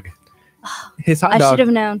dog. His hot I dog should have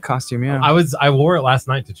known. costume, yeah. I wore it last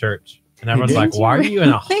night to church, and everyone's did? like, "Why are you in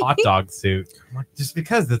a Really? hot dog suit?" I'm like, just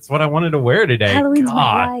because that's what I wanted to wear today. Halloween's my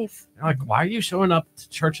God. life. They're like, why are you showing up to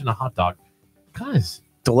church in a hot dog? Guys,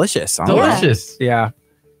 Delicious. delicious. Yeah.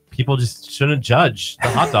 People just shouldn't judge the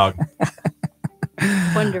hot dog.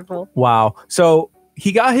 Wonderful. Wow. So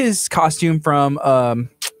he got his costume from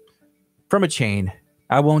a chain.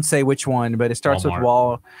 I won't say which one, but it starts with Walmart.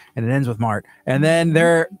 Wall and it ends with Mart. And then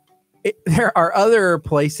there are other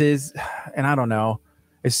places, and I don't know.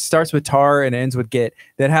 It starts with Tar and ends with Get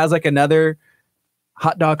that has like another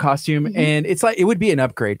hot dog costume, Mhm. and it's like it would be an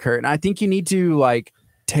upgrade, Kurt. And I think you need to like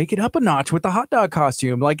take it up a notch with the hot dog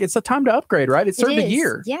costume. Like it's a time to upgrade, right? It's starting It the is.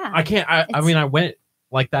 year. Yeah. I can't. I It's- mean, I went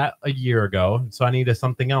like that a year ago, so I needed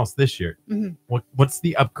something else this year. Mhm. What's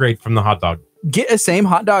the upgrade from the hot dog? Get a same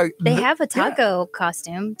hot dog. They have a taco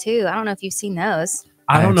costume too. I don't know if you've seen those.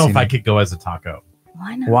 I don't haven't know seen if I it. could go as a taco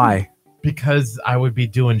Why not? Why? because I would be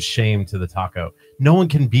doing shame to the taco. No one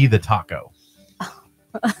can be the taco.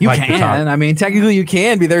 You Like the can. taco. I mean, technically you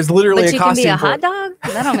can be. There's literally But a you can costume be a for hot it. dog?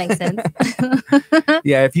 That don't make sense.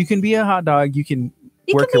 Yeah, if you can be a hot dog, you can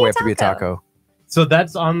You work can your be way a up to be a taco. So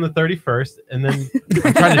that's on the 31st, and then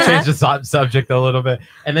I'm trying to change the subject a little bit.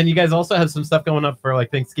 And then you guys also have some stuff going up for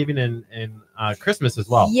like Thanksgiving and Christmas as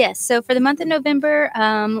well. Yes. So for the month of November,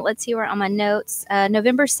 let's see where on my notes.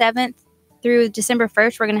 November 7th through December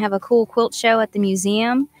 1st, we're going to have a cool quilt show at the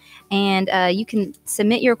museum. And you can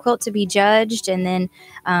submit your quilt to be judged. And then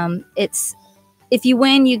if you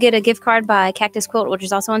win, you get a gift card by Cactus Quilt, which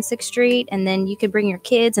is also on 6th Street. And then you could bring your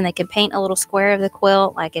kids and they could paint a little square of the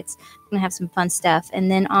quilt. Like it's going to have some fun stuff.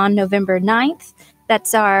 And then on November 9th,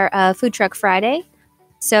 that's our Food Truck Friday.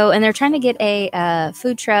 So, and they're trying to get a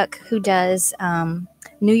food truck who does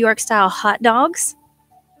New York style hot dogs.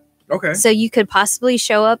 Okay. So you could possibly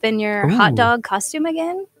show up in your Ooh. hot dog costume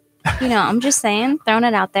again. You know, I'm just saying, throwing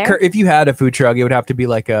it out there. Kurt, if you had a food truck, it would have to be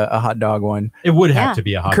like a hot dog one. It would have Yeah. to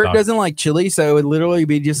be a hot Kurt dog. doesn't like chili, so it would literally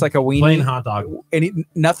be just like a weenie, Plain hot dog. and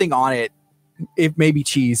nothing on it. It may be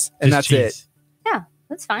cheese, and Just that's it. cheese.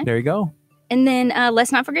 That's fine. There you go. And then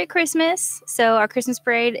let's not forget Christmas. So our Christmas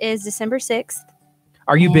parade is December 6th.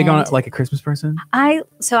 Are you big on And- it, like a Christmas person? I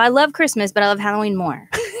love Christmas, but I love Halloween more.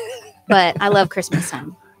 But I love Christmas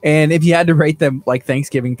time. And if you had to rate them, like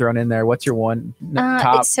Thanksgiving thrown in there, what's your one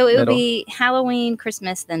top? So it would middle? be Halloween,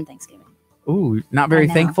 Christmas, then Thanksgiving. Ooh, not very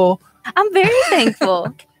know. thankful. I'm very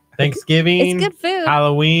thankful. Thanksgiving, It's good food.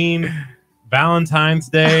 Halloween, Valentine's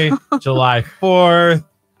Day, July 4th.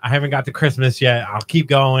 I haven't got to Christmas yet. I'll keep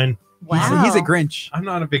going. Wow. He's a Grinch. I'm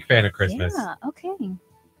not a big fan of Christmas. Yeah. Okay.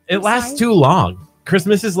 It I'm lasts sorry. too long.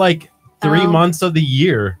 Christmas is like 3 Oh. months of the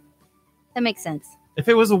year. That makes sense. If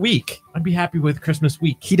it was a week, I'd be happy with Christmas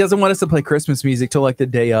week. He doesn't want us to play Christmas music till like the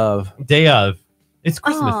day of. Day of. It's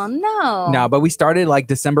Christmas. Oh no. No, but we started like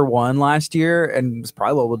December 1 last year, and it's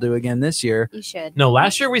probably what we'll do again this year. You should. No,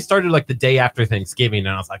 last year we started like the day after Thanksgiving, and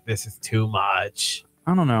I was like, this is too much.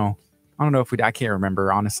 I don't know. If I can't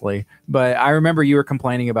remember honestly, but I remember you were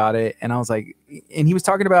complaining about it, and I was like, and he was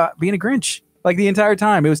talking about being a Grinch like the entire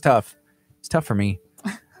time. It was tough. It's tough for me.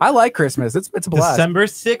 I like Christmas. It's a blast. December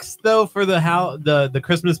 6th, though, for the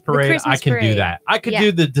Christmas parade, Christmas I can do parade. that. I could Yeah.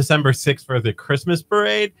 do the December 6th for the Christmas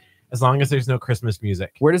parade as long as there's no Christmas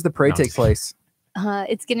music. Where does the parade No. take place?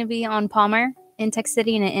 It's going to be on Palmer in Tech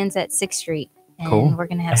City, and it ends at 6th Street. And Cool. we're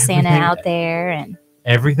going to have Santa Everything- out there, and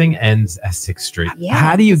Everything ends at 6th Street. yeah.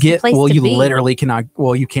 How do you it's the get? place Well, to you be. literally cannot.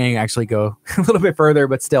 Well, you can actually go a little bit further,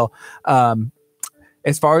 but still,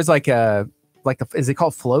 as far as like is it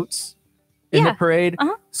called floats in the Yeah. parade?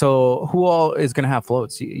 Uh-huh. So who all is going to have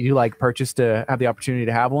floats? You like purchase to have the opportunity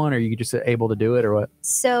to have one, or you just able to do it, or what?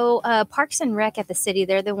 So Parks and Rec at the city,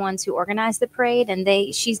 they're the ones who organize the parade, and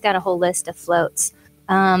she's got a whole list of floats.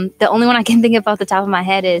 The only one I can think of off the top of my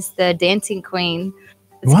head is the Dancing Queen.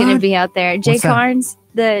 It's going to What? be out there. Jay What's that? Carnes,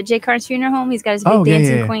 the Jay Carnes Funeral Home. He's got his big Oh, yeah,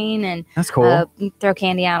 Dancing yeah. Queen, and That's cool. throw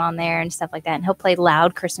candy out on there and stuff like that. And he'll play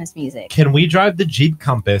loud Christmas music. Can we drive the Jeep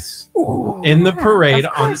Compass in the Yeah, parade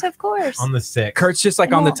of course. on the 6th? Kurt's just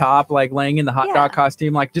like on the No. top, like laying in the hot Yeah. dog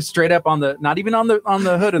costume, like just straight up on the, not even on the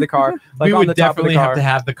hood of the car, like we on would the top of the definitely car. have to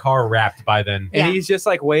have the car wrapped by then. And Yeah. he's just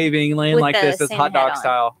like waving, laying With like the this, as Santa hot hat dog on.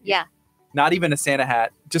 style. Yeah. Not even a Santa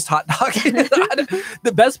hat, just hot dog.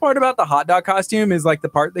 The best part about the hot dog costume is like the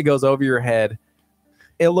part that goes over your head.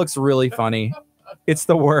 It looks really funny. It's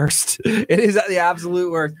the worst. It is the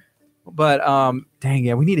absolute worst. But dang,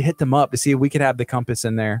 yeah, we need to hit them up to see if we could have the compass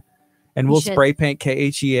in there. And We we'll should. spray paint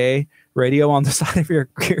KHEA radio on the side of your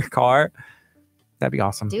car. That'd be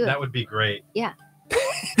awesome. Do it. That would be great.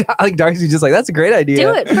 Like Darcy's just like, that's a great idea.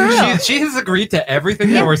 Do it for real. She has agreed to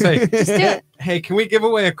everything that we're saying. Just do it. Hey, can we give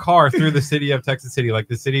away a car through the city of Texas City? Like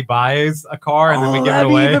the city buys a car and then we give it that'd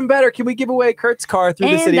be away. even better. Can we give away Kurt's car through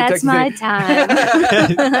the And city of that's Texas my City?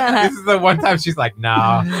 time. This is the one time she's like,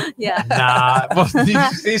 nah, Yeah. nah. Well,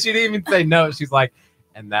 see, she didn't even say no. She's like,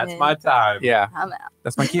 and that's my time. Yeah, I'm out.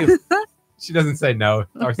 that's my cue. She doesn't say no.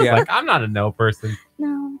 Darcy's Yeah. like, I'm not a no person.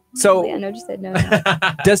 No. So- yeah, no, just said no.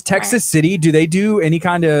 Does Texas City, do they do any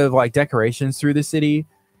kind of like decorations through the city?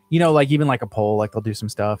 You know, like even like a pole, like they'll do some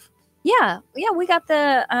stuff. Yeah, we got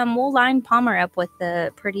the we'll line Palmer up with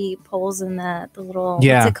the pretty poles and the little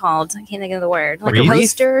Yeah. what's it called? I can't think of the word. Like Wreath? a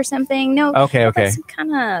poster or something. No, Okay, we got okay. some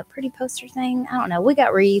kind of pretty poster thing. I don't know. We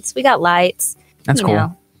got wreaths, we got lights. That's you cool.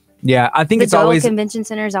 know. Yeah, I think The it's Dole always Convention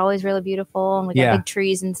Center is always really beautiful, and we got Yeah. big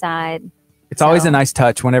trees inside. it's always so- a nice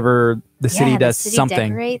touch whenever the city Yeah, does the city something.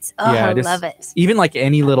 Decorates. Oh, Yeah, I just- love it. Even like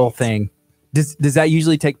any little thing. Does that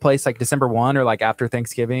usually take place like December 1 or like after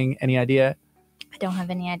Thanksgiving? Any idea? I don't have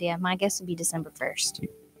any idea. My guess would be December 1st.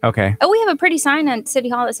 Okay, Oh, we have a pretty sign at City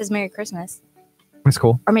Hall that says Merry Christmas, that's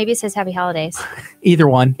cool. or maybe it says Happy Holidays. Either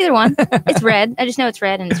one. Either one. It's red. I just know it's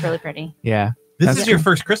red and it's really pretty. Yeah. This That's is your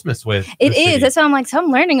first Christmas with It the city. is. That's why I'm like, so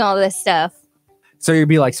I'm learning all this stuff. So you'd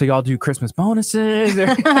be like, so y'all do Christmas bonuses? Or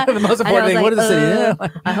the most I important was thing. What like, does the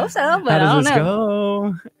city? I hope so, but How I don't does this know.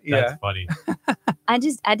 go? Yeah. That's funny.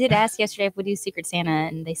 I did ask yesterday if we do Secret Santa,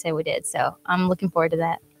 and they said we did. So I'm looking forward to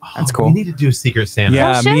that. That's Oh, cool. We need to do Secret Santa.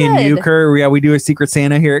 Yeah, Oh, me and you, should. Kurt. Yeah, we do a Secret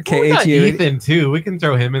Santa here at Well, we got KHU. Ethan too. We can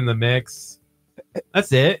throw him in the mix.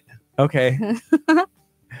 That's it. Okay.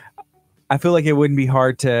 I feel like it wouldn't be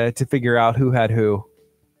hard to figure out who had who.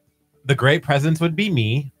 The great presents would be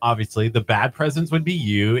me, obviously. The bad presents would be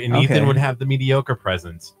you, and Okay. Ethan would have the mediocre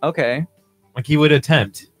presents. Okay. Like he would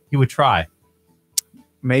attempt. He would try.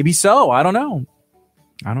 Maybe so. I don't know.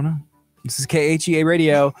 This is KHEA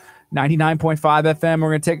Radio 99.5 FM. We're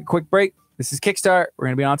going to take a quick break. This is Kickstart. We're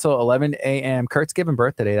going to be on until 11 a.m. Kurt's giving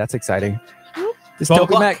birth today. That's exciting. This 12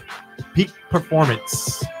 Token o'clock. Mac. Peak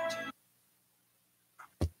performance.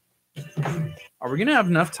 Are we going to have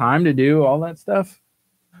enough time to do all that stuff?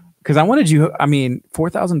 Because I wanted you, I mean,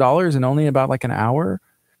 $4,000 in only about like an hour.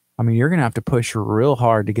 I mean, you're going to have to push real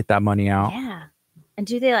hard to get that money out. Yeah. And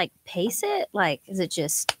do they like pace it? Like, is it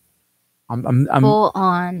just I'm full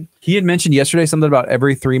on? He had mentioned yesterday something about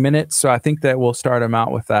every 3 minutes. So I think that we'll start him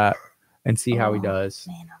out with that and see how he Oh, does.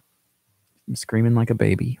 Man, I'm screaming like a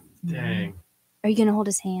baby. Dang. are you gonna hold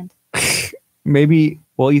his hand? Maybe,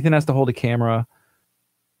 well, Ethan has to hold a camera.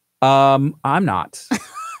 I'm not.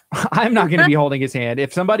 I'm not going to be holding his hand.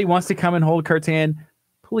 If somebody wants to come and hold Kurt's hand,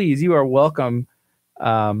 please, you are welcome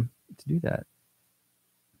to do that.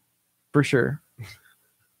 For sure.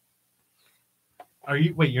 Are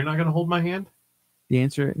you? Wait, you're not gonna hold my hand? The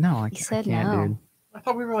answer, no, I He can't, said I can't, no. dude. I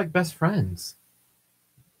thought we were like best friends.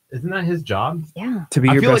 Isn't that his job? Yeah. To be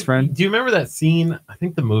I your feel best like- friend. Do you remember that scene? I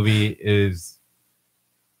think the movie is.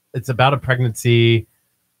 It's about a pregnancy,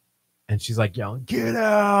 and she's like yelling, "Get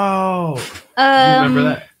out!" Do you remember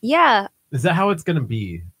that? Yeah. Is that how it's gonna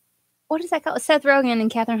be? What is that called? Seth Rogen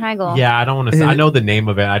and Katherine Heigl. Yeah, I don't want to say. I know the name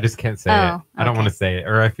of it. I just can't say it. Oh, I don't okay. want to say it,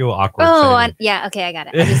 or I feel awkward. Oh, saying yeah. Okay, I got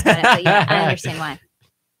it. I just got it. But yeah, I understand why.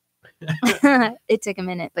 It took a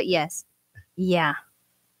minute, but yes. Yeah.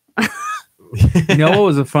 You know what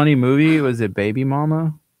was a funny movie? Was it Baby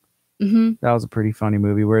Mama? Mm-hmm. That was a pretty funny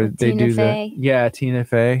movie where With they Tina do Fey. that. Yeah, Tina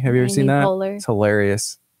Fey. Have you ever seen that? Poehler. It's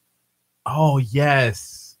hilarious. Oh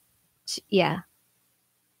yes, Yeah.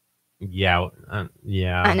 yeah,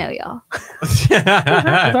 yeah. I know, y'all.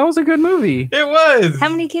 That was a good movie. It was. How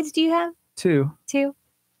many kids do you have? 2. 2?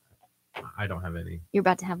 I don't have any. You're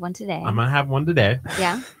about to have one today. I'm gonna have one today.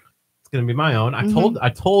 Yeah. It's gonna be my own. I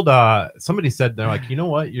Mhm. told somebody said they're like, you know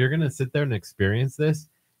what? You're gonna sit there and experience this,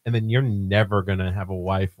 and then you're never gonna have a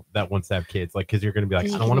wife that wants to have kids, like, because you're gonna be like, You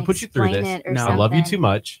I don't can want to put you through explain this. it or No. I love you something. too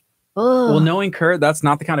much. Oh, Well, knowing Kurt, that's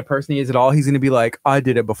not the kind of person he is at all. He's going to be like, I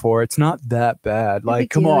did it before. It's not that bad. No Like, big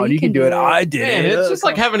come deal. on, You you can can do do it. it. I did Man, it. it's just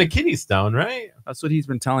like having a kidney stone, right? That's what he's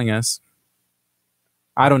been telling us.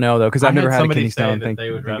 I don't know, though, because I've I never heard had a somebody kidney say stone. that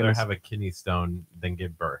they would rather have a kidney stone than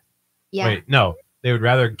give birth. yeah. Wait, no, they would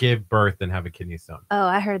rather give birth than have a kidney stone. Oh,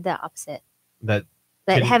 I heard the opposite. That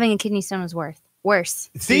That Kidney- having a kidney stone was worse.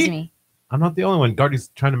 Excuse See? me. I'm not the only one. Gardy's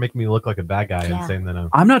trying to make me look like a bad guy Yeah. and saying that I'm.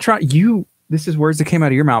 I'm not trying. You this is words that came out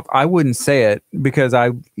of your mouth. I wouldn't say it because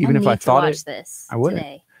even if I thought watch it, this I wouldn't.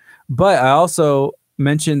 today. But I also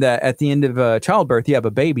mentioned that at the end of childbirth, you have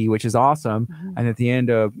a baby, which is awesome. Mhm. And at the end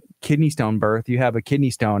of kidney stone birth, you have a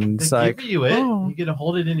kidney stone. And it's They like, give you it. oh. You get to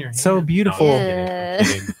hold it in your hand. So beautiful. No, I'm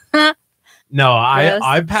kidding. I'm kidding. No, Gross.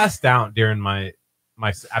 I passed out during my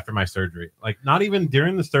after my surgery. Like not even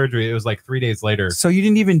during the surgery. It was like 3 days later. so you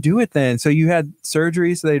didn't even do it then. So you had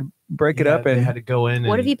surgery, so they'd break it Yeah, up, they and had to go in.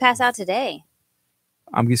 What and, if you pass out today?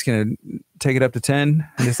 I'm just gonna take it up to 10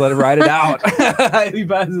 and just let it ride it out. If he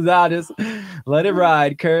passes out, just let it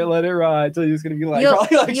ride, Kurt. Let it ride. So you're just gonna be like,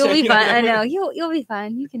 probably like you'll be shaking fine. I it. know. You'll be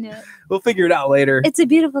fine. You can do it. We'll figure it out later. It's a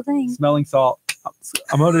beautiful thing. Smelling salt.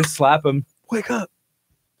 I'm gonna just slap him. Wake up.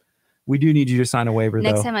 We do need you to sign a waiver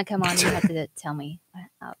Next though, time I come on, you have to tell me.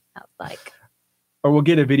 Like, or we'll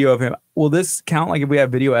get a video of him. Will this count? Like if we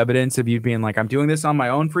have video evidence of you being like, I'm doing this on my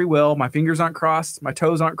own free will. My fingers aren't crossed. My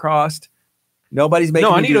toes aren't crossed. Nobody's making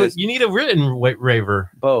No, me do this. you need a written waiver.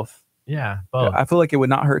 Both. Yeah, both. I feel like it would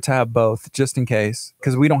not hurt to have both, just in case,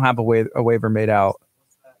 because we don't have a waiver made out.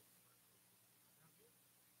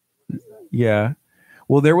 Yeah.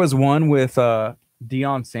 Well, there was one with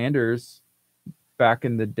Deion Sanders back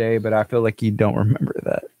in the day, but I feel like you don't remember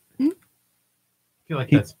that. I feel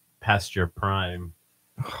like that's past your prime.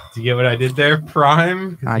 Do you get what I did there?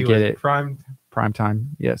 Prime? 'Cause I he get was it. Prime. Prime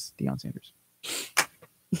time. Yes, Deion Sanders.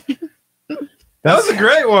 That was a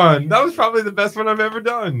great one. That was probably the best one I've ever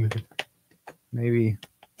done. Maybe.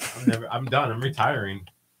 I'm done. I'm retiring.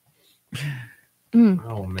 Mm.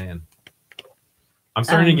 Oh man. I'm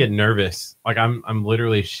starting to get nervous. Like I'm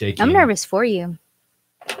literally shaking. I'm nervous for you.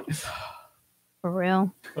 For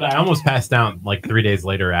real. But I almost passed out like 3 days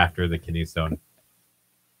later after the kidney stone.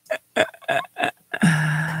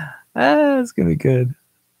 It's gonna be good.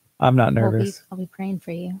 I'm not nervous. I'll be praying for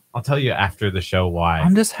you. I'll tell you after the show why.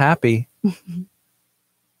 I'm just happy. I'm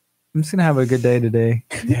just gonna have a good day today.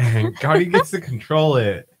 Dang, Cardi gets to control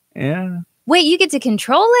it. Yeah. Wait, you get to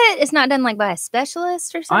control it? It's not done like by a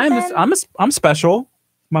specialist or something? I'm special.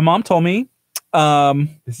 My mom told me.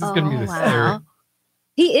 This is gonna be the start.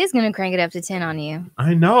 He is gonna crank it up to 10 on you.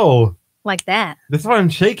 I know. Like that. That's why I'm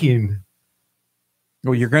shaking.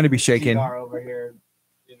 Well, you're gonna be shaking. over here.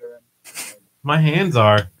 My hands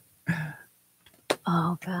are.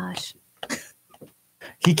 Oh gosh.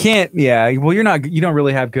 He can't. Yeah. Well, you're not. You don't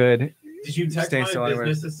really have good. Did you text Stay my still anyway.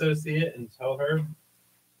 business associate and tell her?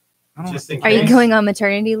 I don't Just in Are you case? going on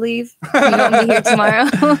maternity leave? You won't be here tomorrow.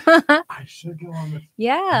 I should go on. I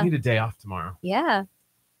Yeah. need a day off tomorrow. Yeah.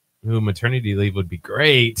 Ooh, maternity leave would be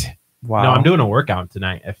great. Wow. No, I'm doing a workout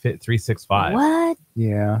tonight at Fit 365. What?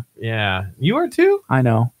 Yeah. Yeah, you are too. I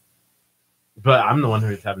know. But I'm the one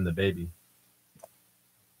who's having the baby.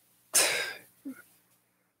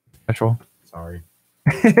 Special. Sorry.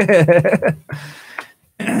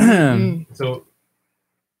 Mm. So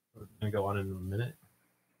we're gonna go on in a minute.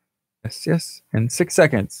 Yes. In 6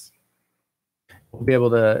 seconds, we'll be able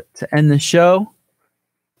to end the show.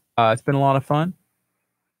 It's been a lot of fun.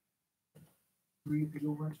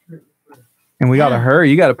 And we gotta hurry.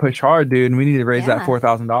 You gotta push hard, dude. And we need to raise that Yeah.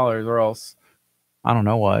 $4,000, or else I don't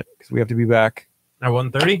know what, because we have to be back At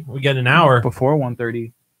 1:30, we get an hour. before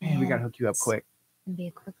 1:30. Man, we Yeah. gotta hook you up quick. It'd be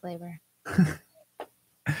a quick labor.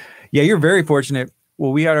 Yeah, you're very fortunate.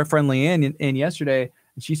 Well, we had our friend Leanne in yesterday,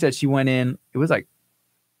 and she said she went in. It was like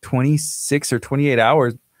 26 or 28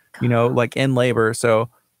 hours, like in labor. So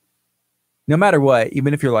no matter what,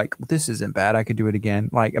 even if you're like, this isn't bad, I could do it again.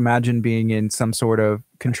 Like imagine being in some sort of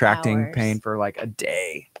contracting Hours. pain for like a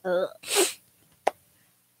day. Ugh.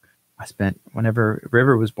 I spent whenever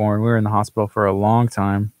River was born, we were in the hospital for a long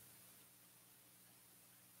time.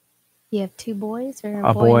 You have 2 boys or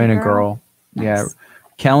A boy and a girl. Yeah. Nice.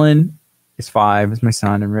 Kellen is 5, is my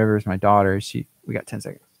son, and River is my daughter. We got 10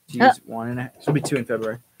 seconds. She's Oh. 1.5. She'll be 2 in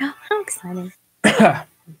February. Oh, how exciting.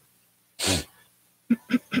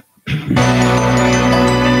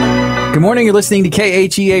 Good morning. You're listening to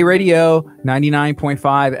KHEA Radio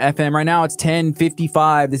 99.5 FM. Right now it's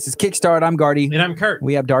 10:55. This is Kickstart. I'm Gardy. And I'm Kurt.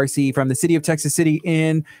 We have Darcy from the city of Texas City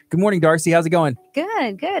in. Good morning, Darcy. How's it going?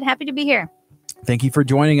 Good, good. Happy to be here. Thank you for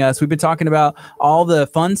joining us. We've been talking about all the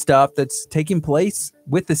fun stuff that's taking place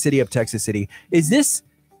with the city of Texas City. Is this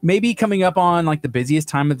maybe coming up on like the busiest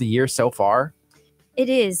time of the year so far? It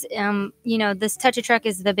is. This Touch a Truck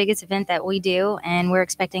is the biggest event that we do, and we're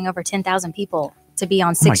expecting over 10,000 people to be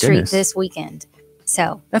on 6th Street goodness. this weekend.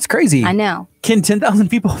 So That's crazy. I know. Can 10,000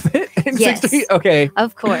 people fit in Yes. 6th Street? Okay.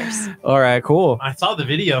 Of course. All right, cool. I saw the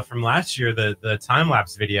video from last year, the time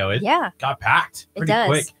lapse video. It Yeah, got packed it pretty does.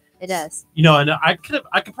 quick. It does. And I could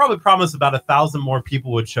probably promise about 1,000 more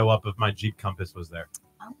people would show up if my Jeep Compass was there.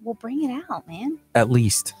 Oh, well, bring it out, man. At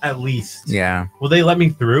least. At least. Yeah. Will they let me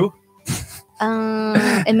through?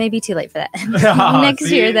 It may be too late for that. Oh, Next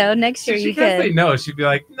see? year, though. Next year She you can't say could. no. She'd be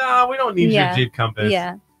like, no, we don't need Yeah. your Jeep Compass.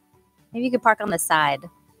 Yeah. Maybe you could park on the side.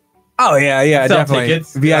 Oh yeah, Sell definitely.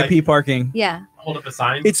 tickets, VIP parking. Yeah. Hold up a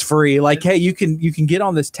sign. It's free. Like, hey, you can get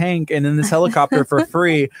on this tank and then this helicopter for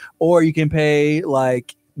free, or you can pay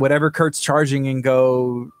like whatever Kurt's charging and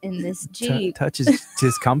go In this t- Jeep. touch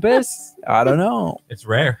his compass. I don't know. It's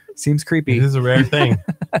rare. Seems It creepy. is a rare thing.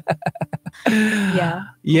 Yeah.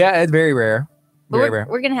 Yeah, it's very rare. But Very we're, rare.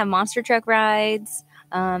 we're gonna have monster truck rides.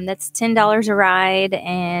 That's $10 a ride,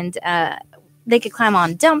 and they could climb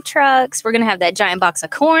on dump trucks. We're gonna have that giant box of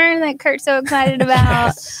corn that Kurt's so excited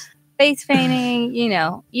about. Face painting, you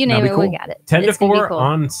name That'd be it, we cool. got it. 10 to It's gonna be 4 cool.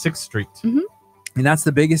 on 6th Street. And that's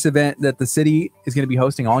the biggest event that the city is going to be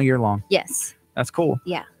hosting all year long. Yes, That's cool.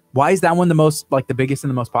 Yeah. Why is that one the most the biggest and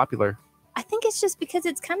the most popular? I think it's just because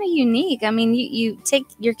it's kind of unique. I mean, you take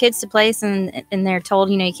your kids to place and they're told,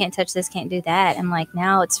 you can't touch this, can't do that, and like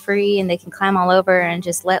now it's free and they can climb all over and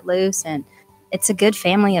just let loose, and it's a good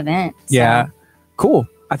family event. So, Yeah. Cool.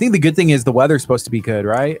 I think the good thing is the weather's supposed to be good,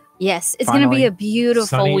 right? yes, it's gonna be Finally. a beautiful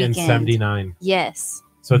Sunny weekend. and 79. Yes,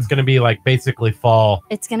 So it's going to be like basically fall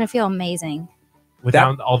it's gonna feel amazing.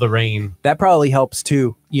 without all the rain. That probably helps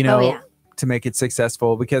too, Oh, yeah. to make it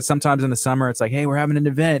successful, because sometimes in the summer it's like, hey, we're having an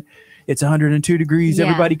event. It's 102 degrees. Yeah,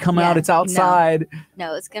 Everybody come out. yeah, It's outside.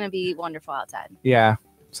 No, it's gonna be wonderful outside. Yeah.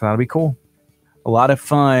 So that'll be cool. A lot of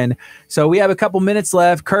fun. So we have a couple minutes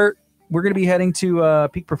left. Kurt, we're going to be heading to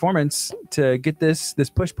Peak Performance to get this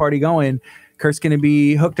push party going. Kurt's going to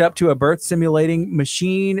be hooked up to a birth simulating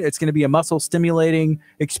machine. It's going to be a muscle stimulating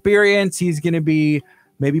experience. He's going to be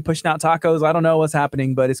maybe pushing out tacos. I don't know what's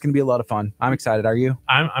happening, but it's going to be a lot of fun. I'm excited. Are you?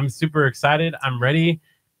 I'm super excited. I'm ready.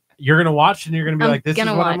 You're going to watch and you're going to be I'm like, this is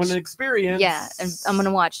gonna what I'm watch. going to experience. Yeah, and I'm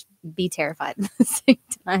gonna watch. Be terrified at the same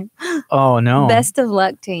time. Oh, no. Best of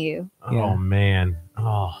luck to you Oh, Yeah. man.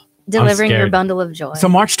 Oh. delivering your scared. bundle of joy. So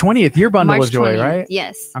March 20th, your bundle March of joy, 20th, right?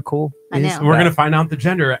 Yes. How cool. I is know. And we're that? going to find out the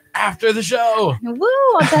gender after the show. Woo!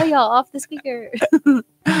 I'll tell y'all off the speaker.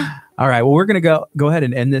 All right. Well, we're going to go ahead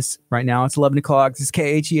and end this right now. It's 11 o'clock. This is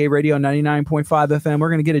KHEA Radio 99.5 FM. We're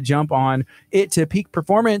going to get a jump on it to Peak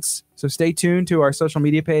Performance. So stay tuned to our social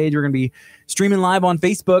media page. We're going to be streaming live on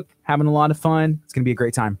Facebook, having a lot of fun. It's going to be a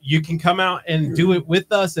great time. You can come out and do it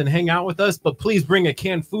with us and hang out with us, but please bring a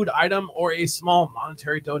canned food item or a small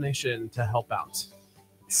monetary donation to help out.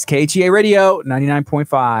 This is KHEA Radio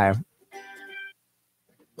 99.5.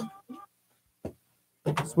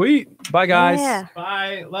 Sweet. Bye, guys. Yeah.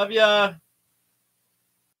 Bye. Love ya.